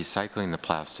great you're recycling the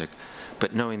plastic,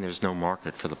 but knowing there's no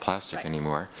market for the plastic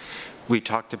anymore. We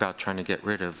talked about trying to get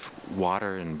rid of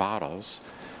water in bottles,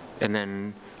 and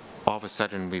then all of a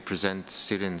sudden we present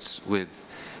students with,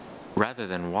 rather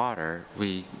than water,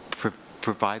 we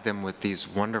provide them with these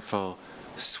wonderful,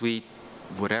 sweet,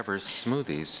 whatever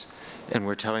smoothies. And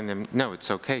we're telling them, no,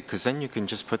 it's okay, because then you can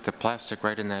just put the plastic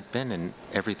right in that bin and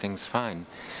everything's fine.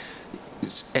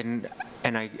 And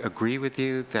I agree with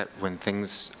you that when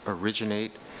things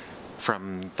originate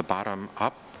from the bottom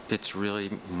up, it's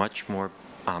really much more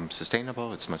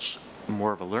sustainable, it's much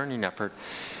more of a learning effort.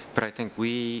 But I think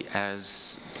we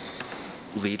as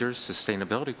leaders,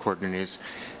 sustainability coordinators,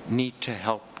 need to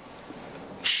help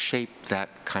shape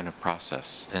that kind of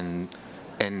process and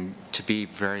to be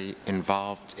very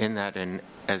involved in that. And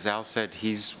as Al said,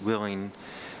 he's willing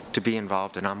to be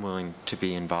involved, and I'm willing to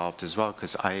be involved as well,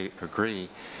 because I agree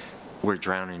we're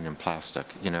drowning in plastic,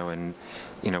 and,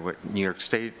 what New York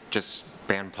State just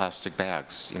banned plastic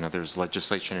bags. There's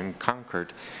legislation in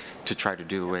Concord to try to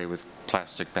do away with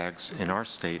plastic bags in our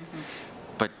state.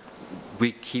 But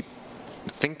we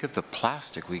think of the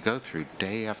plastic we go through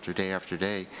day after day after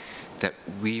day that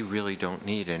we really don't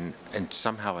need, and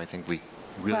somehow I think we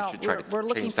really should try to change that conversation. We're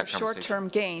looking for short-term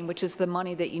gain, which is the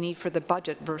money that you need for the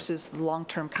budget versus the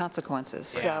long-term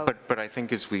consequences. Yeah. So, but I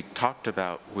think as we talked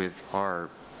about with our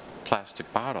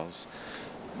plastic bottles,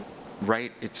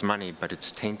 right, it's money, but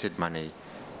it's tainted money.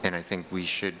 And I think we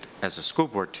should, as a school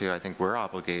board too, I think we're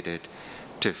obligated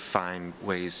to find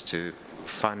ways to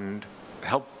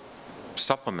help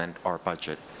supplement our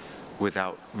budget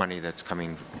without money that's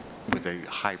coming with a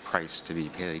high price to be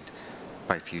paid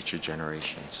by future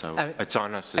generations. So it's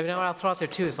on us. I mean, what I'll throw out there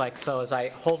too is like, so as I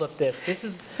hold up this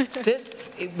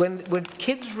when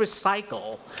kids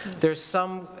recycle, there's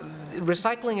some,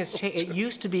 recycling has changed. It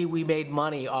used to be we made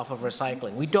money off of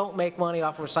recycling. We don't make money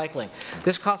off of recycling.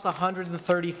 This costs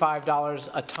 $135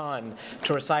 a ton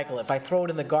to recycle. If I throw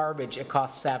it in the garbage, it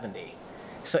costs $70.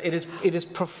 So it is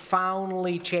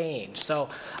profoundly changed. So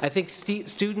I think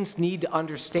students need to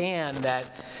understand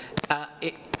that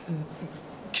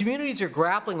communities are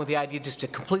grappling with the idea just to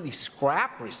completely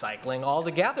scrap recycling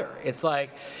altogether. It's like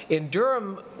in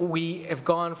Durham, we have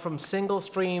gone from single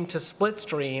stream to split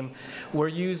stream. We're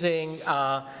using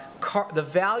the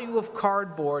value of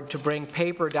cardboard to bring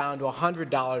paper down to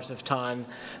 $100 a ton,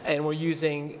 and we're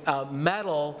using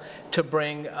metal to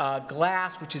bring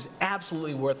glass, which is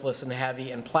absolutely worthless and heavy,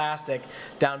 and plastic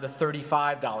down to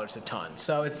 $35 a ton.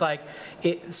 So it's like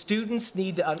students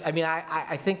need to, I mean,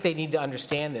 I think they need to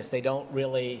understand this. They don't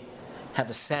really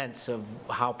have a sense of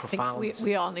how profound this is.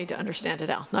 We all need to understand it,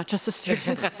 Al, not just the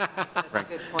students. That's a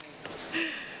good point.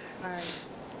 All right.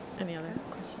 Any other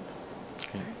questions?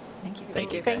 Thank you.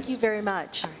 Thank you. Thank you very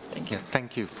much. Thank you.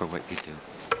 Thank you for what you do.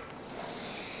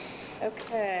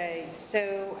 Okay,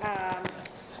 so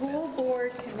school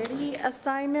board committee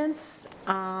assignments.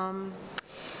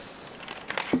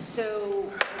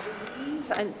 So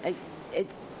I believe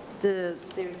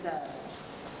there's a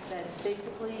that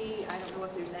basically, I don't know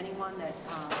if there's anyone that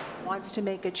wants to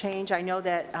make a change. I know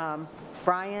that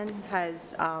Brian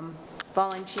has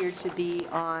volunteered to be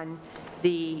on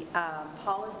the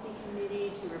policy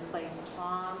committee to replace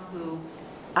Tom, who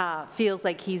feels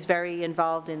like he's very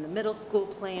involved in the middle school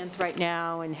plans right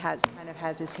now and kind of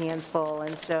has his hands full.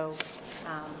 And so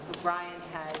Brian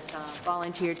has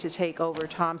volunteered to take over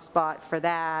Tom's spot for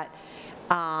that.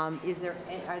 Are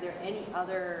there any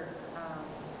other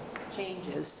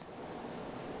changes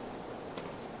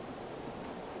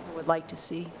I would like to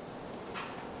see?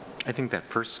 I think that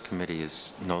first committee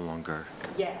is no longer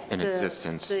Yes, in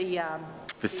existence.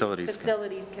 Facilities.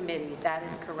 Facilities committee, that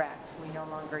is correct. We no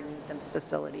longer need the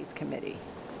facilities committee.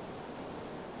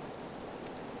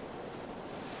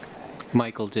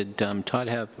 Michael, did Tom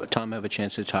have a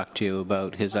chance to talk to you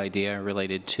about his idea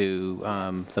related to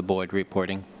the board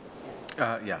reporting?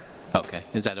 Yeah. Okay.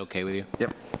 Is that okay with you?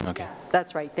 Yep. Okay.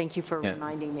 That's right. Thank you for Yeah.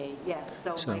 reminding me. Yes,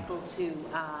 so So- Michael to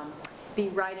be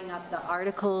writing up the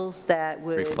articles that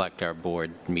would Reflect our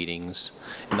board meetings.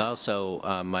 And also,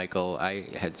 Michael, I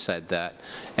had said that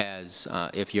as,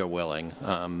 if you're willing,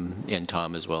 and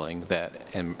Tom is willing, that,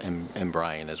 and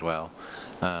Brian as well,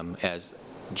 as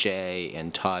Jay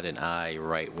and Todd and I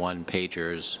write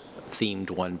one-pagers, themed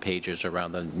one-pagers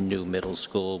around the new middle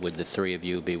school, would the three of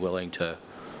you be willing to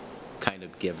kind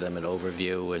of give them an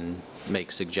overview and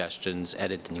make suggestions,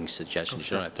 editing suggestions?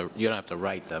 Sure. You don't have to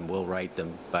write them, we'll write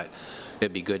them, but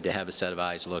it'd be good to have a set of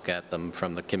eyes look at them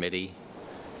from the committee,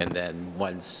 and then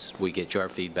once we get your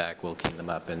feedback, we'll clean them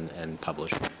up and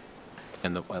publish them.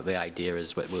 And the idea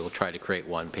is that we'll try to create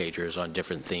one-pagers on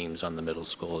different themes on the middle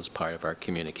school as part of our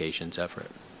communications effort.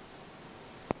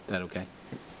 Is that okay?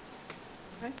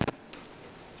 Okay.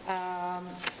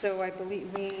 So I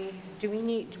believe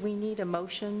we need a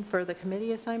motion for the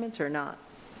committee assignments or not?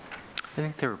 I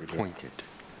think they're appointed.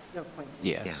 No appointed.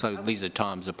 Yeah, so these are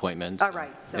Tom's appointments. All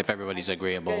right. So if everybody's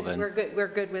agreeable, then. We're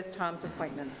good with Tom's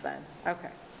appointments then.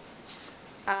 Okay.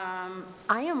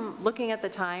 I am looking at the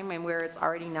time and where it's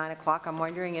already 9 o'clock. I'm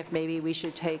wondering if maybe we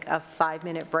should take a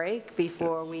 5-minute break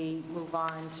before we move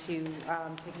on to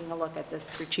taking a look at the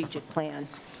strategic plan.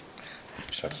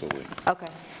 Absolutely. Okay.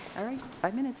 All right.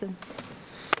 5 minutes in.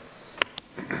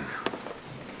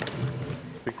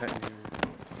 We got new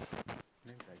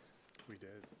name tags. We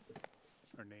did.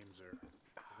 Our names are,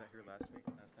 Was that here last week?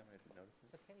 Last time I didn't notice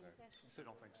it? I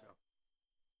don't think so.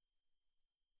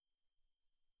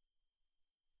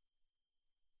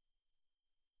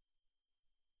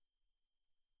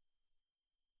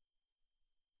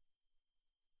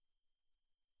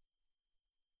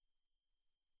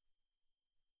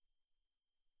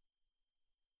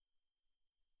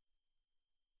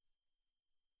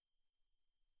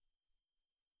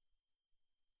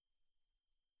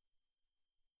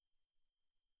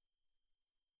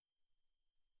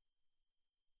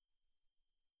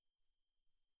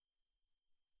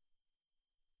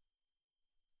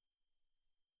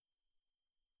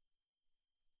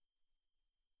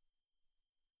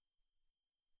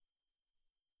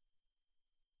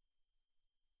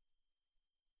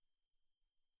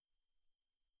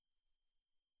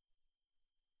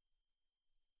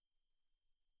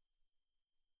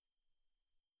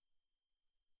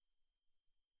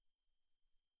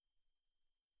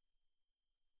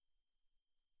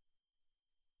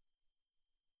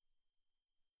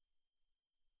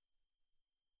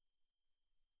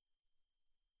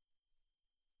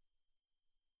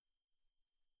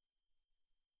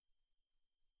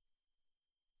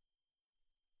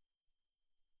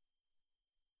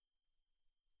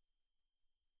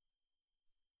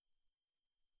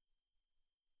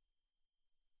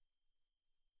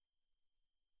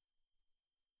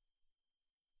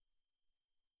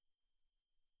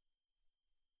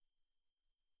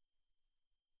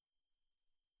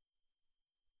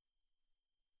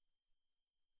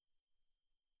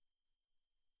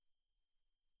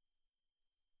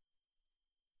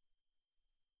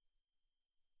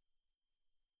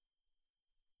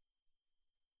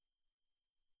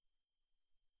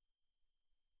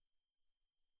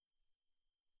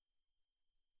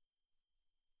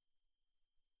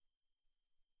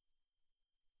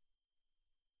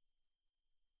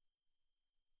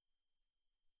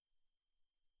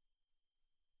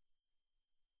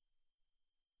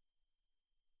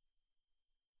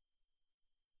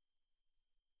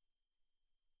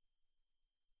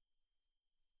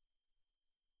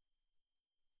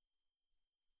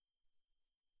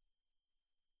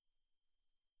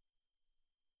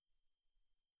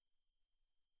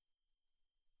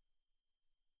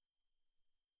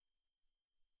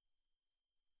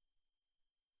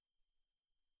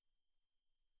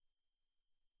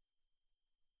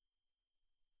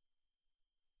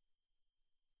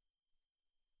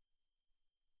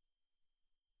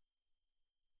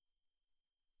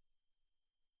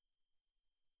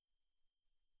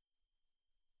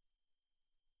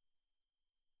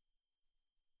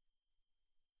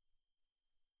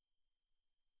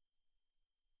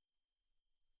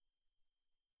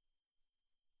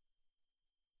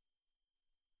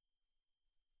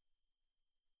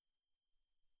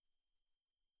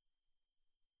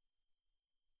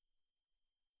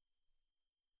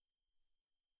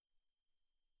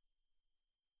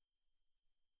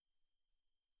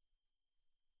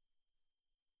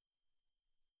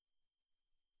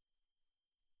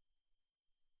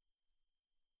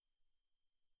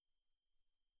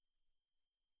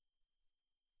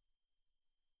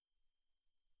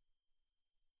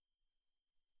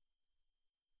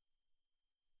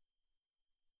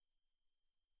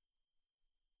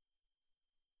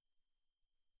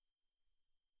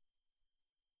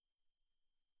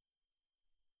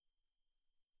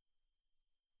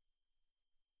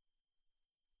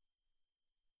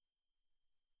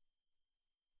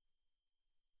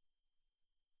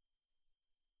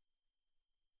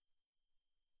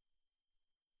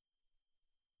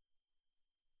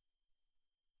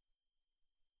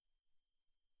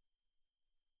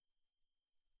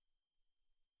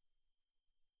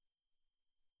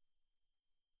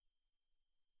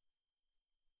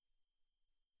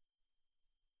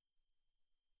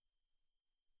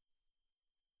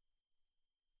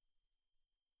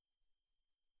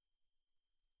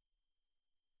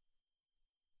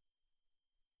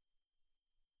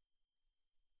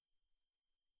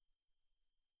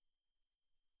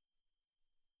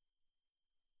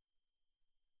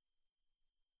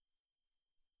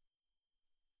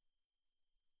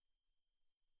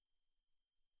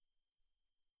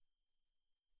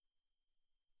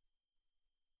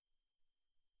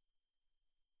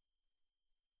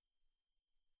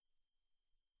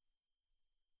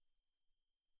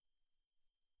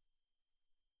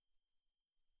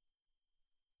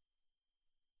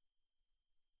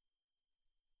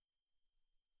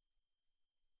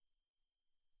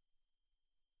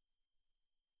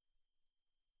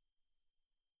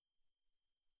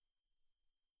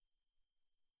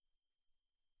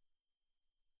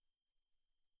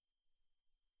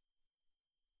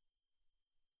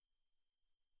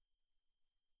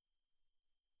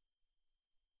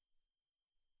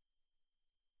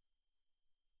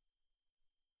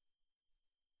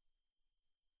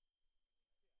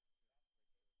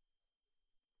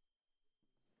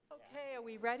 Okay, are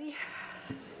we ready?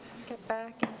 Get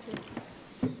back into.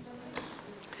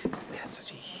 That's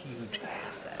such a huge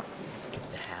asset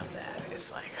to have that.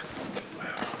 It's like,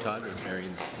 Todd was very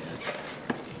enthusiastic.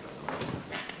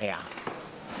 yeah.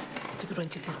 It's a good one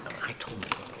to think about. I told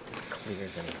him it just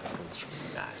clears any problems from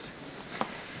you guys.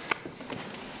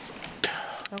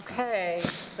 Okay,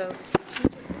 so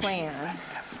strategic plan.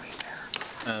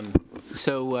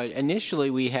 So initially,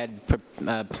 we had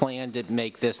planned to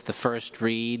make this the first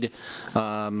read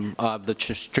of the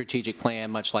strategic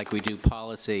plan, much like we do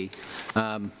policy.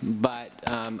 But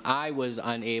I was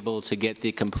unable to get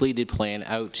the completed plan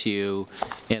out to you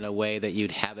in a way that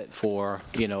you'd have it for,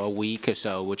 a week or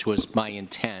so, which was my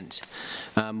intent.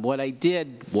 What I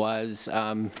did was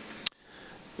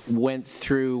went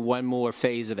through one more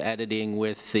phase of editing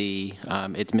with the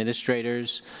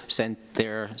administrators, sent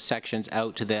their sections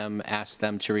out to them, asked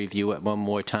them to review it one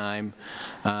more time,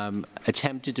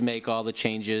 attempted to make all the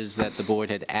changes that the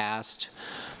board had asked.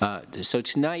 So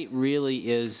tonight really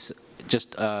is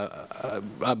just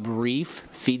a brief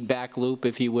feedback loop,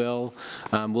 if you will.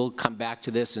 We'll come back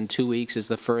to this in 2 weeks as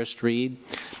the first read.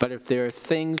 But if there are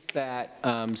things that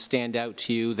stand out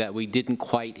to you that we didn't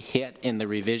quite hit in the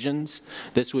revisions,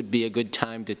 this would be a good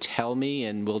time to tell me,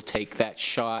 and we'll take that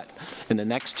shot in the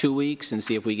next 2 weeks and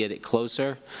see if we get it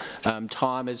closer.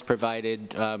 Tom has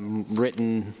provided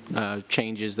written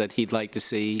changes that he'd like to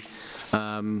see.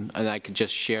 And I could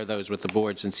just share those with the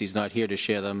board since he's not here to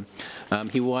share them.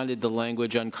 He wanted the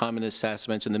language on common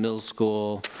assessments in the middle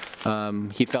school.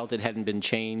 He felt it hadn't been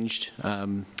changed,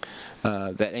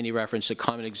 that any reference to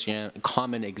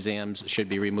common exams should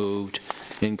be removed.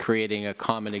 In creating a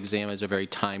common exam is a very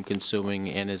time-consuming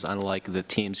and is unlike the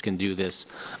teams can do this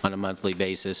on a monthly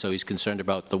basis. So he's concerned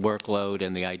about the workload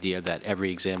and the idea that every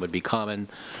exam would be common.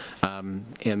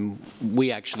 And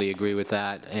we actually agree with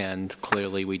that, and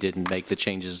clearly we didn't make the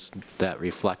changes that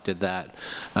reflected that.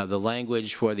 The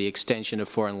language for the extension of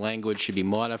foreign language should be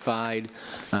modified.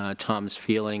 Tom's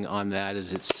feeling on that is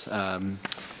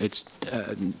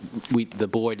the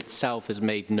board itself has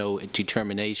made no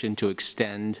determination to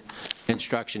extend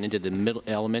instruction into the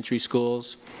elementary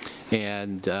schools,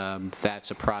 and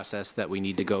that's a process that we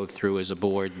need to go through as a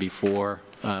board before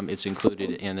it's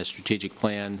included in a strategic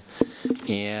plan.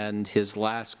 And his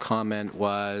last comment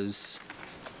was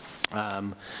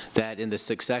that in the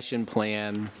succession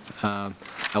plan,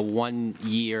 a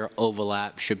one-year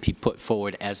overlap should be put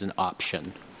forward as an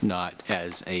option, not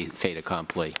as a fait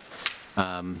accompli.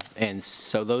 And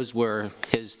so those were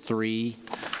his three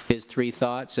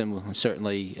thoughts, and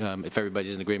certainly, if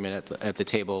everybody's in agreement at the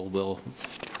table,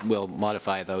 we'll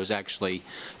modify those. Actually,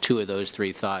 2 of those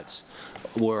 3 thoughts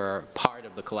were part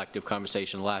of the collective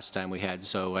conversation last time we had,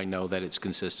 so I know that it's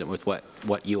consistent with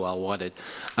what you all wanted.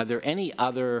 Are there any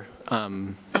other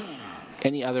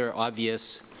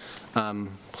obvious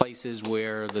places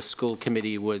where the school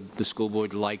committee the school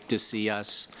board like to see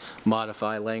us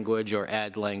modify language or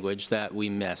add language that we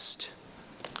missed?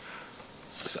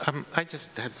 I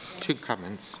just had 2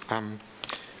 comments,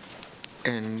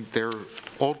 and they're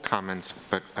old comments,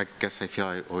 but I guess I feel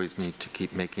I always need to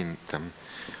keep making them.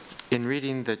 In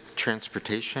reading the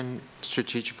transportation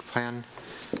strategic plan,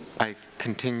 I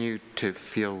continue to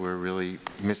feel we're really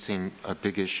missing a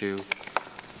big issue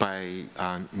by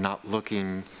not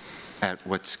looking at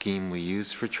what scheme we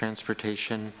use for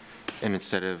transportation, and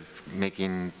instead of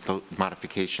making the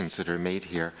modifications that are made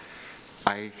here.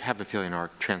 I have a feeling our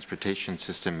transportation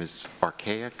system is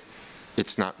archaic.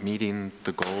 It's not meeting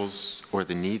the goals or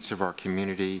the needs of our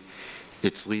community.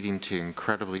 It's leading to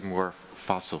incredibly more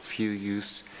fossil fuel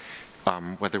use.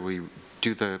 Whether we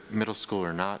do the middle school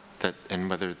or not, and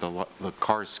whether the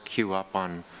cars queue up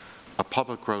on a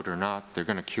public road or not, they're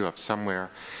going to queue up somewhere.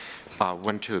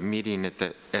 Went to a meeting at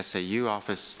the SAU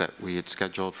office that we had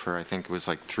scheduled for, I think it was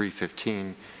like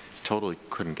 3:15, totally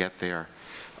couldn't get there.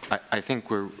 I think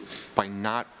by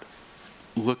not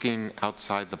looking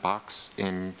outside the box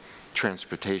in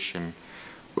transportation,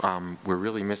 we're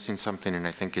really missing something, and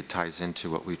I think it ties into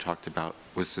what we talked about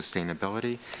with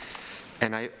sustainability.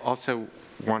 And I also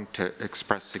want to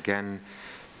express again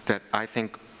that I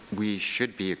think we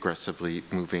should be aggressively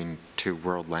moving to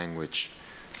world language.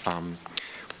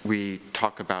 We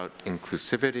talk about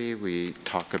inclusivity, we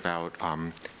talk about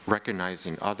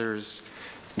recognizing others.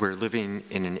 We're living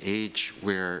in an age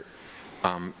where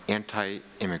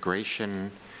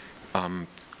anti-immigration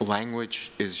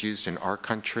language is used in our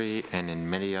country and in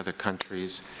many other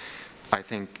countries. I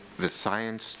think the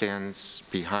science stands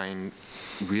behind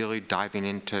really diving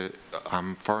into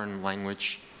foreign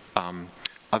language,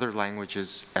 other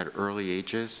languages at early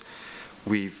ages.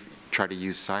 We've try to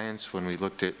use science when we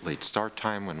looked at late start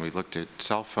time, when we looked at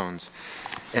cell phones.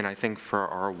 And I think for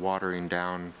our watering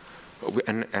down,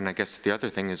 and I guess the other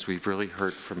thing is we've really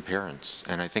heard from parents.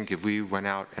 And I think if we went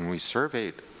out and we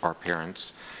surveyed our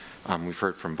parents, we've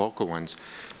heard from vocal ones,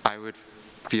 I would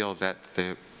feel that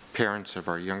the parents of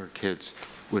our younger kids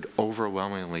would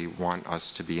overwhelmingly want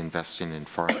us to be investing in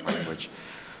foreign language.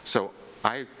 So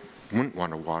I wouldn't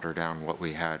want to water down what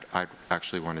we had. I'd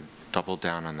actually want to double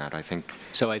down on that. I think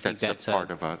so. I think that's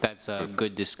a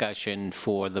good discussion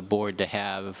for the board to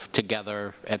have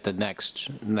together at the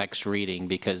next reading,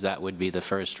 because that would be the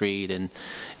first read, and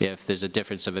if there's a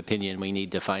difference of opinion, we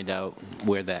need to find out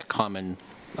where that common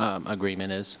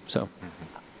agreement is. So.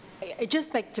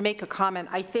 Just to make a comment,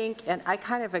 I think, and I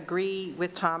kind of agree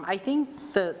with Tom, I think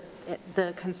the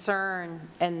concern,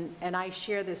 and I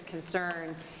share this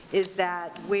concern, is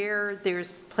that where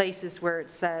there's places where it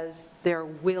says there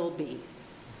will be,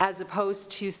 as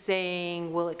opposed to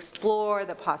saying we'll explore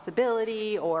the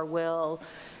possibility, or we'll,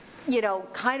 you know,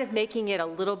 kind of making it a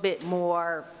little bit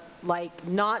more like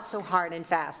not so hard and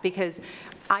fast, because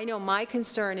I know my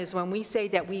concern is when we say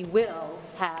that we will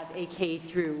have a K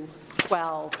through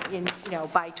 12 in, you know,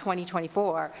 by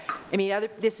 2024. I mean,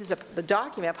 this is a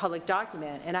document, a public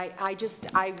document, and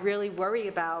I really worry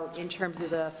about in terms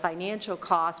of the financial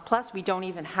cost, plus we don't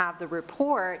even have the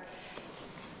report,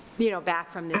 you know, back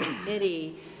from the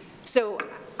committee. So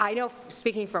I know,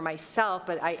 speaking for myself,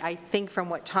 but I think from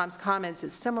what Tom's comments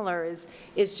is similar,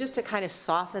 is just to kind of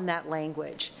soften that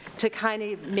language, to kind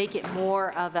of make it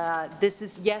more of a, this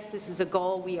is a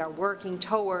goal we are working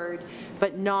toward,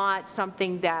 but not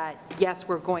something that, yes,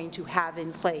 we're going to have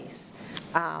in place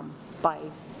by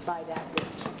that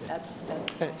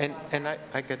date. And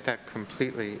I get that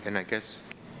completely, and I guess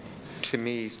to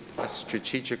me, a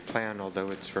strategic plan, although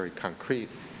it's very concrete,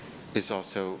 is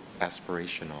also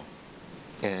aspirational.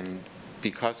 And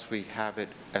because we have it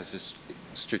as a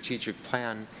strategic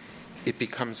plan, it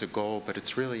becomes a goal, but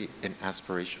it's really an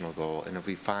aspirational goal. And if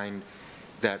we find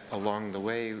that along the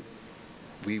way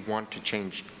we want to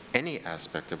change any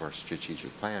aspect of our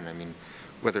strategic plan, I mean,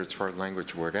 whether it's foreign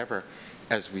language or whatever,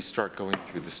 as we start going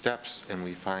through the steps and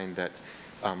we find that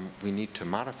we need to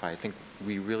modify, I think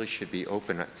we really should be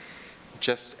open.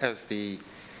 Just as the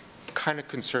kind of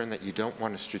concern that you don't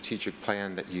want a strategic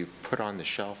plan that you put on the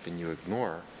shelf and you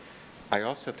ignore, I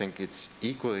also think it's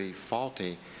equally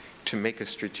faulty to make a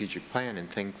strategic plan and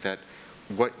think that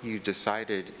what you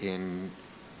decided in,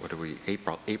 what are we,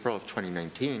 April of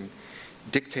 2019,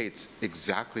 dictates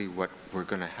exactly what we're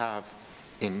going to have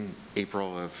in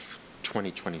April of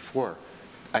 2024.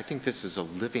 I think this is a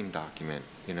living document,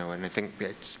 you know, and I think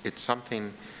it's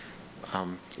something,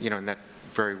 you know, and that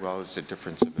very well is a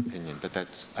difference of opinion, but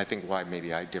that's, I think, why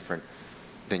maybe I different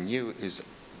than you is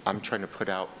I'm trying to put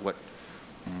out what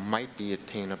might be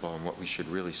attainable and what we should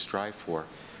really strive for,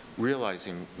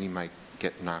 realizing we might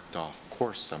get knocked off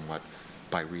course somewhat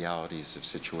by realities of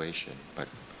situation. But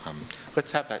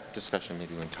let's have that discussion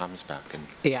maybe when Tom's back. And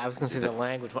yeah, I was going to say the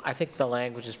language. I think the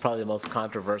language is probably the most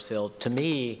controversial. To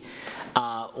me,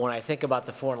 when I think about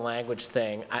the foreign language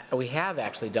thing, we have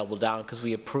actually doubled down because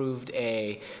we approved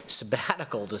a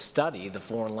sabbatical to study the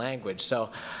foreign language. So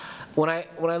when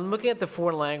I'm looking at the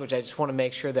foreign language, I just want to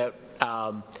make sure that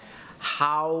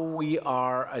how we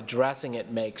are addressing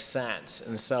it makes sense.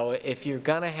 And so if you're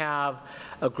going to have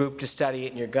a group to study it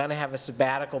and you're going to have a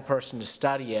sabbatical person to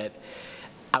study it,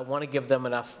 I want to give them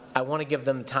enough, I want to give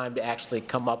them time to actually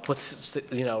come up with,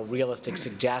 you know, realistic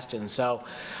suggestions. So,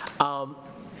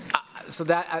 so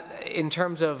that, in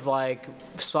terms of like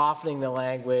softening the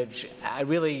language,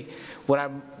 the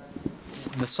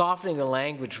softening the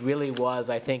language really was,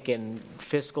 I think, in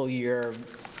fiscal year,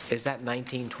 is that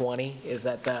 1920? Is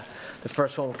that the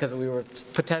first one? Because we were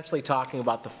potentially talking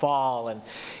about the fall, and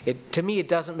to me, it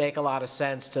doesn't make a lot of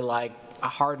sense to like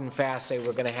hard and fast say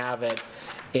we're going to have it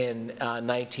in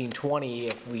 1920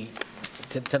 if we,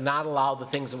 to not allow the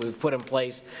things that we've put in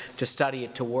place to study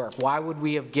it to work. Why would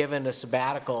we have given a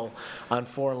sabbatical on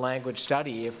foreign language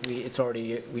study if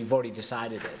we've already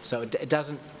decided it? So it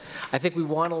doesn't, I think we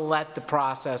want to let the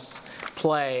process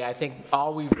play. I think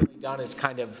all we've really done is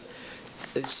kind of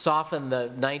soften the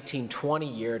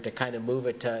 1920 year to kind of move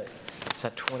it to, it's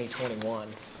at 2021.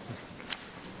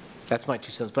 That's my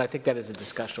 2 cents, but I think that is a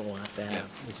discussion we'll have to have.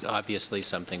 Yeah, it's obviously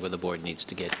something where the board needs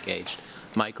to get engaged.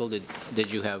 Michael,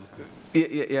 did you have?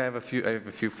 Yeah, I have a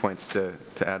few points to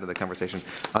add to the conversation.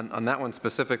 On that one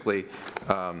specifically,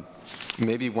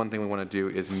 maybe one thing we want to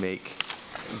do is make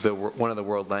one of the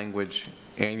world language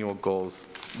annual goals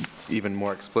even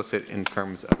more explicit in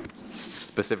terms of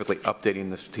specifically updating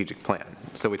the strategic plan.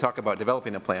 So we talk about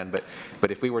developing a plan,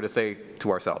 but if we were to say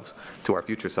to ourselves, to our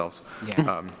future selves,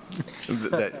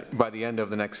 that by the end of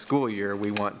the next school year,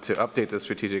 we want to update the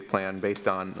strategic plan based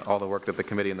on all the work that the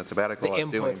committee and the sabbatical are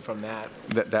doing, from that.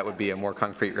 that would be a more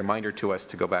concrete reminder to us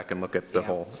to go back and look at the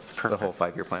whole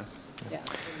 5-year plan. Yeah, it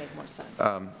would make more sense.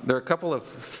 There are a couple of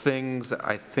things that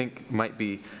I think might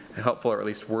be helpful, or at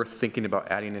least worth thinking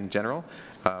about adding in general.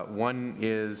 One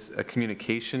is a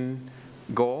communication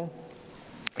goal,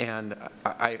 and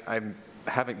I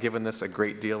haven't given this a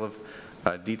great deal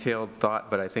of detailed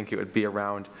thought, but I think it would be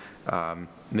around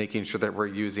making sure that we're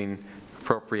using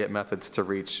appropriate methods to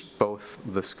reach both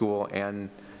the school and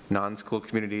non-school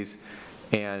communities,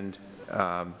 and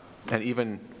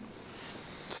even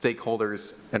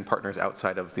stakeholders and partners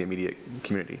outside of the immediate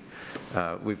community.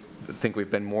 I think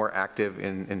we've been more active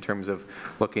in terms of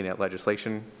looking at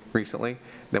legislation recently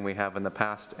than we have in the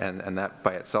past, and that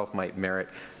by itself might merit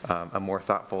a more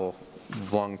thoughtful,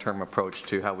 long-term approach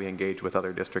to how we engage with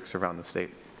other districts around the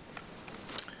state.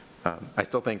 I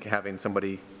still think having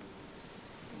somebody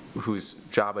whose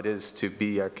job it is to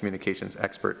be our communications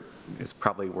expert is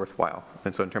probably worthwhile.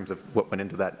 And so in terms of what went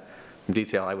into that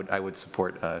detail, I would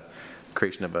support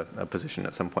creation of a position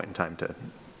at some point in time to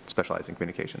specialize in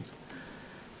communications.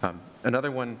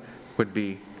 Another one would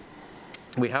be,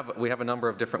 we have a number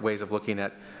of different ways of looking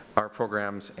at our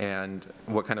programs and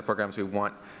what kind of programs we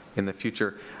want in the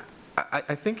future.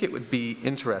 I think it would be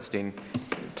interesting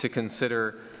to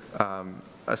consider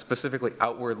a specifically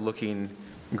outward-looking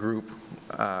group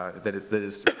that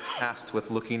is tasked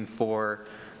with looking for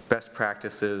best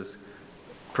practices,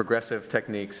 progressive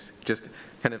techniques, just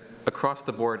kind of across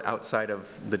the board outside of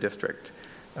the district,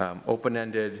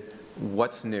 open-ended,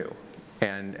 what's new,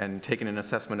 and taking an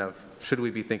assessment of should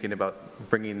we be thinking about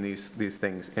bringing these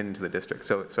things into the district.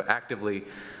 So actively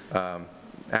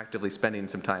spending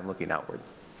some time looking outward.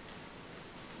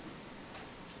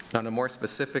 On a more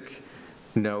specific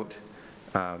note,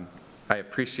 I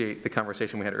appreciate the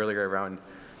conversation we had earlier around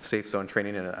safe zone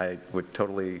training, and I would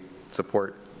totally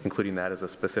support including that as a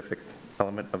specific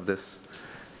element of this,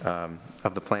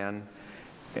 of the plan.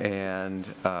 And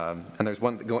there's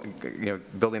one,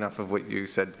 building off of what you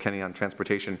said, Kenny, on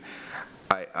transportation,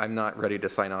 I'm not ready to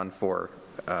sign on for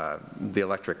the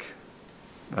electric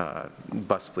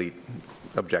bus fleet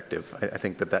objective. I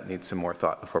think that needs some more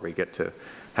thought before we get to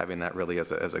having that really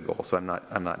as a goal. So I'm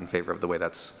not in favor of the way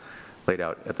that's laid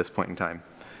out at this point in time.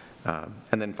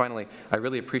 And then finally, I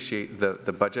really appreciate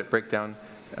the budget breakdown,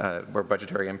 or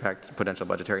budgetary impact, potential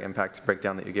budgetary impact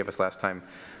breakdown that you gave us last time.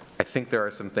 I think there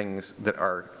are some things that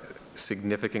are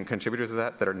significant contributors to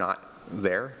that are not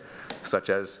there, such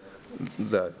as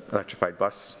the electric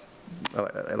bus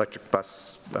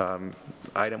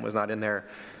item was not in there.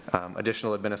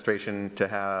 Additional administration to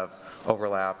have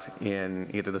overlap in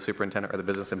either the superintendent or the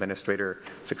business administrator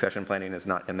succession planning is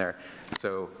not in there.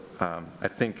 So I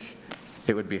think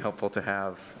it would be helpful to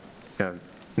have,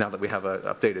 now that we have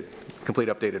a complete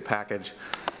updated package,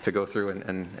 to go through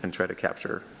and try to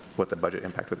capture what the budget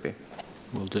impact would be.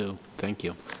 Will do. Thank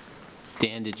you.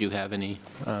 Dan, did you have any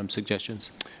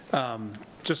suggestions?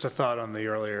 Just a thought on the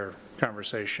earlier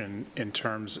conversation in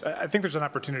terms, I think there's an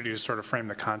opportunity to sort of frame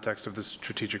the context of this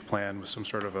strategic plan with some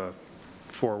sort of a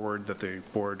forward that the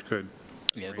board could.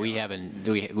 Yeah,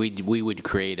 we would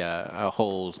create a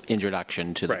whole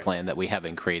introduction to the plan that we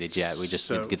haven't created yet. We just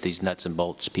need to get these nuts and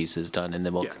bolts pieces done, and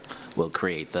then we'll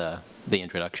create the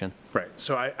introduction. Right.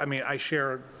 So I mean, I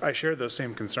share those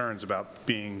same concerns about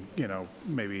being,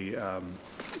 maybe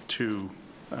too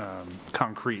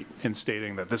concrete in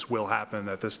stating that this will happen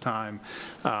at this time.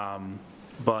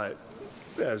 But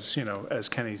as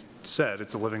Kenny said,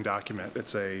 it's a living document.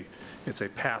 It's a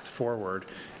path forward,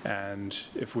 and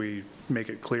if we make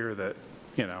it clear that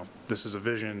this is a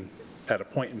vision at a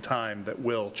point in time that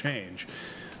will change,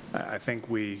 I think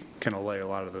we can allay a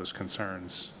lot of those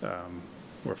concerns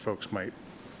where folks might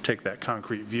take that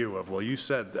concrete view of, well, you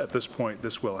said at this point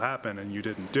this will happen and you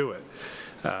didn't do it.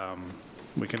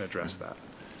 We can address that.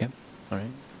 Yep. All right.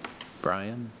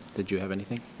 Brian, did you have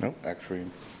anything? No, actually,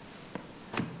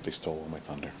 they stole all my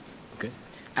thunder. Good.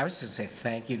 I was just going to say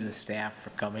thank you to the staff for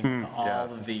coming to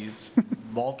all of these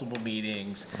multiple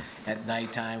meetings at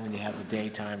nighttime when you have the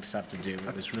daytime stuff to do.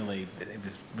 It was really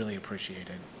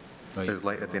appreciated. There's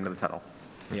light at the end of the tunnel.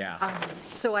 Yeah.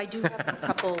 So I do have a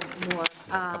couple more.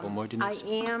 A couple more, Denise?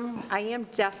 I am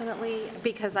definitely,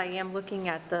 because I am looking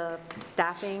at the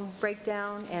staffing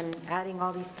breakdown and adding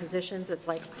all these positions, it's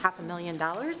like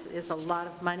 $500,000 is a lot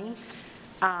of money.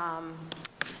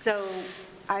 So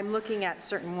I'm looking at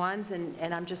certain ones,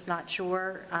 and I'm just not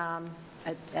sure.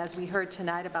 as we heard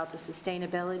tonight about the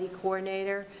sustainability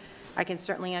coordinator, I can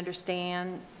certainly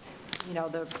understand, you know,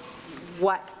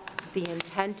 what the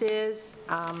intent is.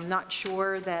 I'm not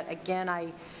sure that,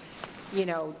 again, you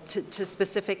know, to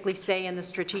specifically say in the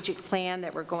strategic plan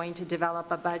that we're going to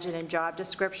develop a budget and job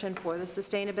description for the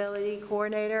sustainability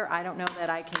coordinator. I don't know that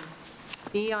I can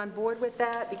be on board with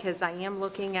that, because I am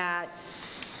looking at,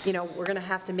 you know, we're going to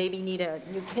have to maybe need a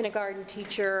new kindergarten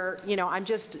teacher. You know, I'm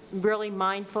just really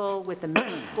mindful with the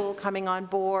middle school coming on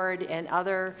board and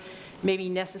other maybe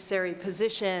necessary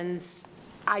positions.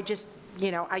 I just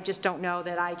don't know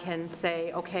that I can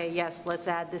say, okay, yes, let's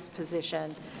add this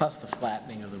position. Plus the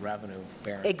flattening of the revenue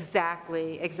bearing.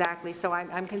 Exactly. So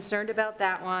I'm concerned about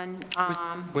that one.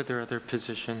 Were there other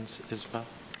positions as well?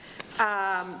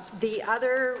 The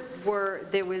other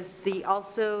there was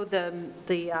also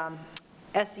the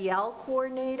SEL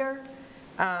coordinator,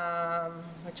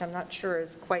 which I'm not sure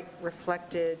is quite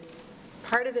reflected.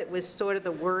 Part of it was sort of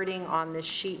the wording on this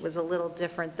sheet was a little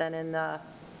different than in the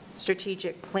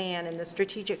strategic plan. In the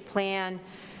strategic plan,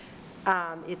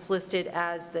 it's listed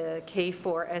as the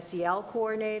K4 SEL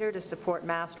coordinator to support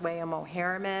Mastway and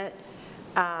Moheramet.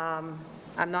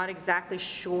 I'm not exactly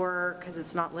sure, because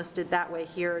it's not listed that way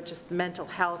here, just mental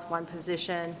health, one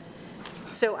position.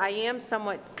 So I am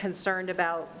somewhat concerned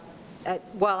about,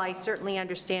 while I certainly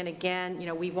understand, again, you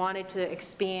know, we wanted to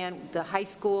expand the high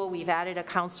school, we've added a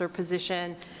counselor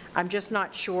position. I'm just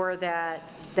not sure that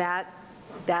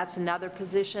that's another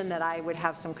position that I would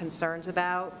have some concerns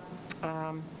about.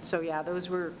 So yeah, those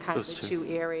were kind of the two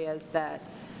areas that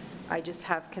I just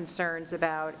have concerns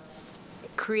about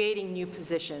creating new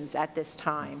positions at this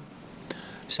time.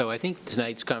 So I think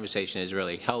tonight's conversation is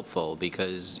really helpful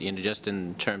because, you know, just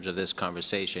in terms of this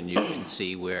conversation, you can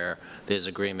see where there's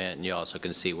agreement, and you also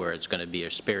can see where it's going to be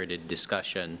a spirited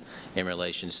discussion in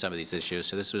relation to some of these issues.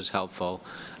 So this was helpful.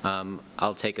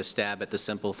 I'll take a stab at the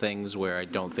simple things where I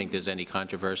don't think there's any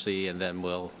controversy, and then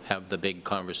we'll have the big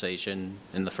conversation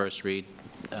in the first read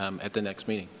at the next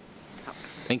meeting.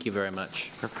 Thank you very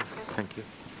much. Perfect. Thank you.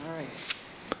 All right.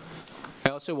 I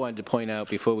also wanted to point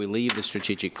out before we leave the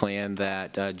strategic plan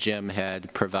that Jim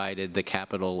had provided the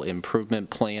capital improvement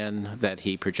plan that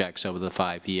he projects over the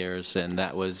 5 years, and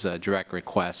that was a direct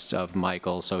request of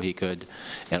Michael so he could,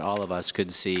 and all of us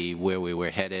could see where we were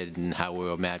headed and how we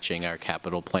were matching our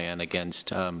capital plan against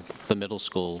the middle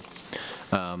school.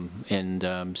 So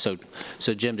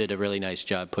Jim did a really nice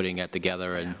job putting that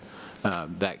together, and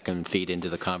that can feed into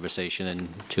the conversation in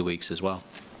 2 weeks as well.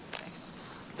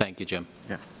 Thank you, Jim.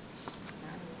 Yeah.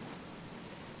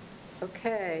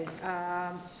 Okay,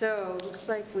 so looks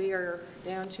like we are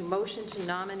down to motion to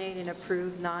nominate and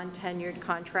approve non-tenured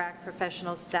contract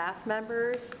professional staff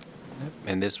members.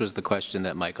 And this was the question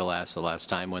that Michael asked the last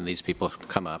time when these people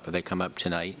come up. They come up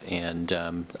tonight, and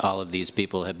all of these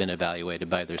people have been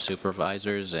evaluated by their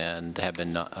supervisors and have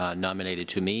been nominated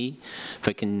to me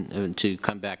to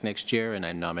come back next year, and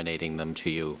I'm nominating them to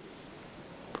you.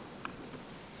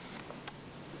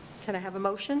 Can I have a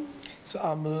motion? So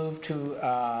I'll move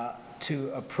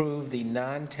to approve the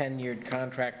non-tenured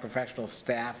contract professional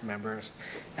staff members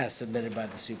as submitted by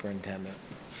the superintendent.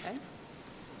 Okay.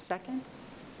 Second?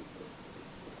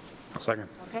 Second.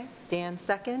 Okay. Dan,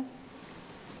 second.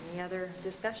 Any other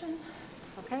discussion?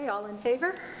 Okay, all in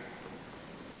favor?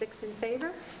 6 in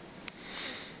favor.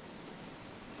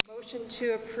 Motion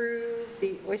to approve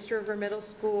the Oyster River Middle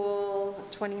School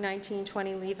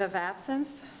 2019-20 leave of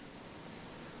absence.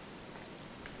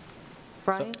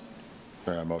 Brian?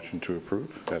 Motion to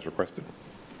approve, as requested.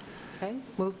 Okay,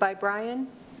 moved by Brian,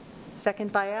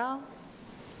 second by Al.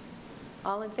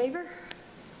 All in favor?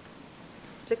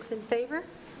 6 in favor.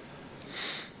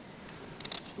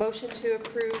 Motion to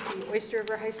approve the Oyster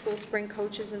River High School spring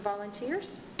coaches and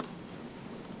volunteers.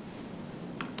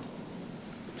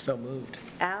 So moved.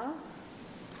 Al,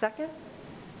 second.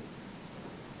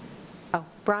 Oh,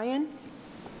 Brian?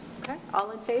 Okay,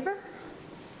 all in favor?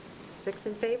 6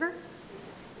 in favor.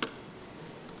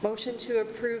 Motion to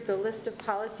approve the list of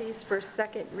policies for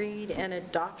second read and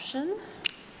adoption.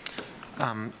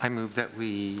 I move that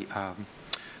we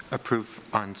approve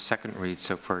on second read,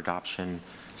 so for adoption,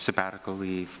 sabbatical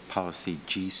leave policy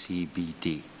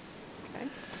GCBD. Okay.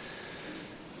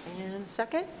 And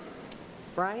second,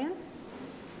 Brian?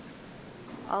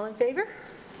 All in favor?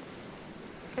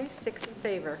 Okay, 6 in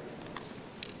favor.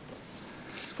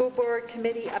 School board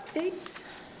committee updates.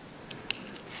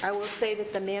 I will say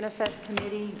that the manifest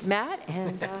committee met,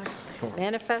 and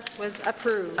manifest was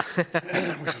approved.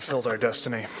 We fulfilled our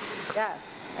destiny. Yes.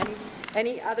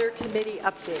 Any other committee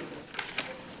updates?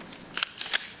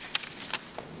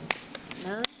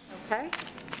 None? Okay.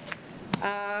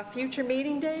 Future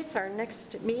meeting dates, our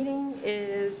next meeting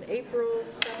is April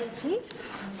 17th.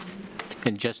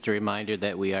 And just a reminder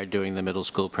that we are doing the middle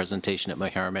school presentation at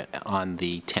Mohammed on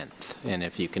the 10th, and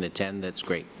if you can attend, that's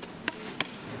great.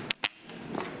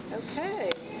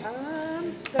 Okay,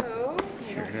 so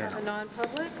we don't have a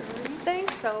non-public or anything,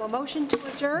 so a motion to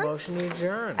adjourn? Motion to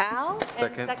adjourn. Al, and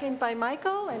Second. second by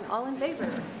Michael, and all in favor.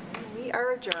 We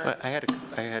are adjourned. I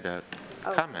had a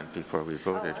comment before we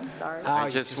voted. Oh, I'm sorry. I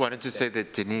just wanted to say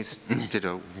that Denise did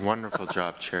a wonderful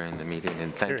job chairing the meeting,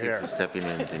 and thank you for stepping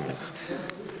in, Denise.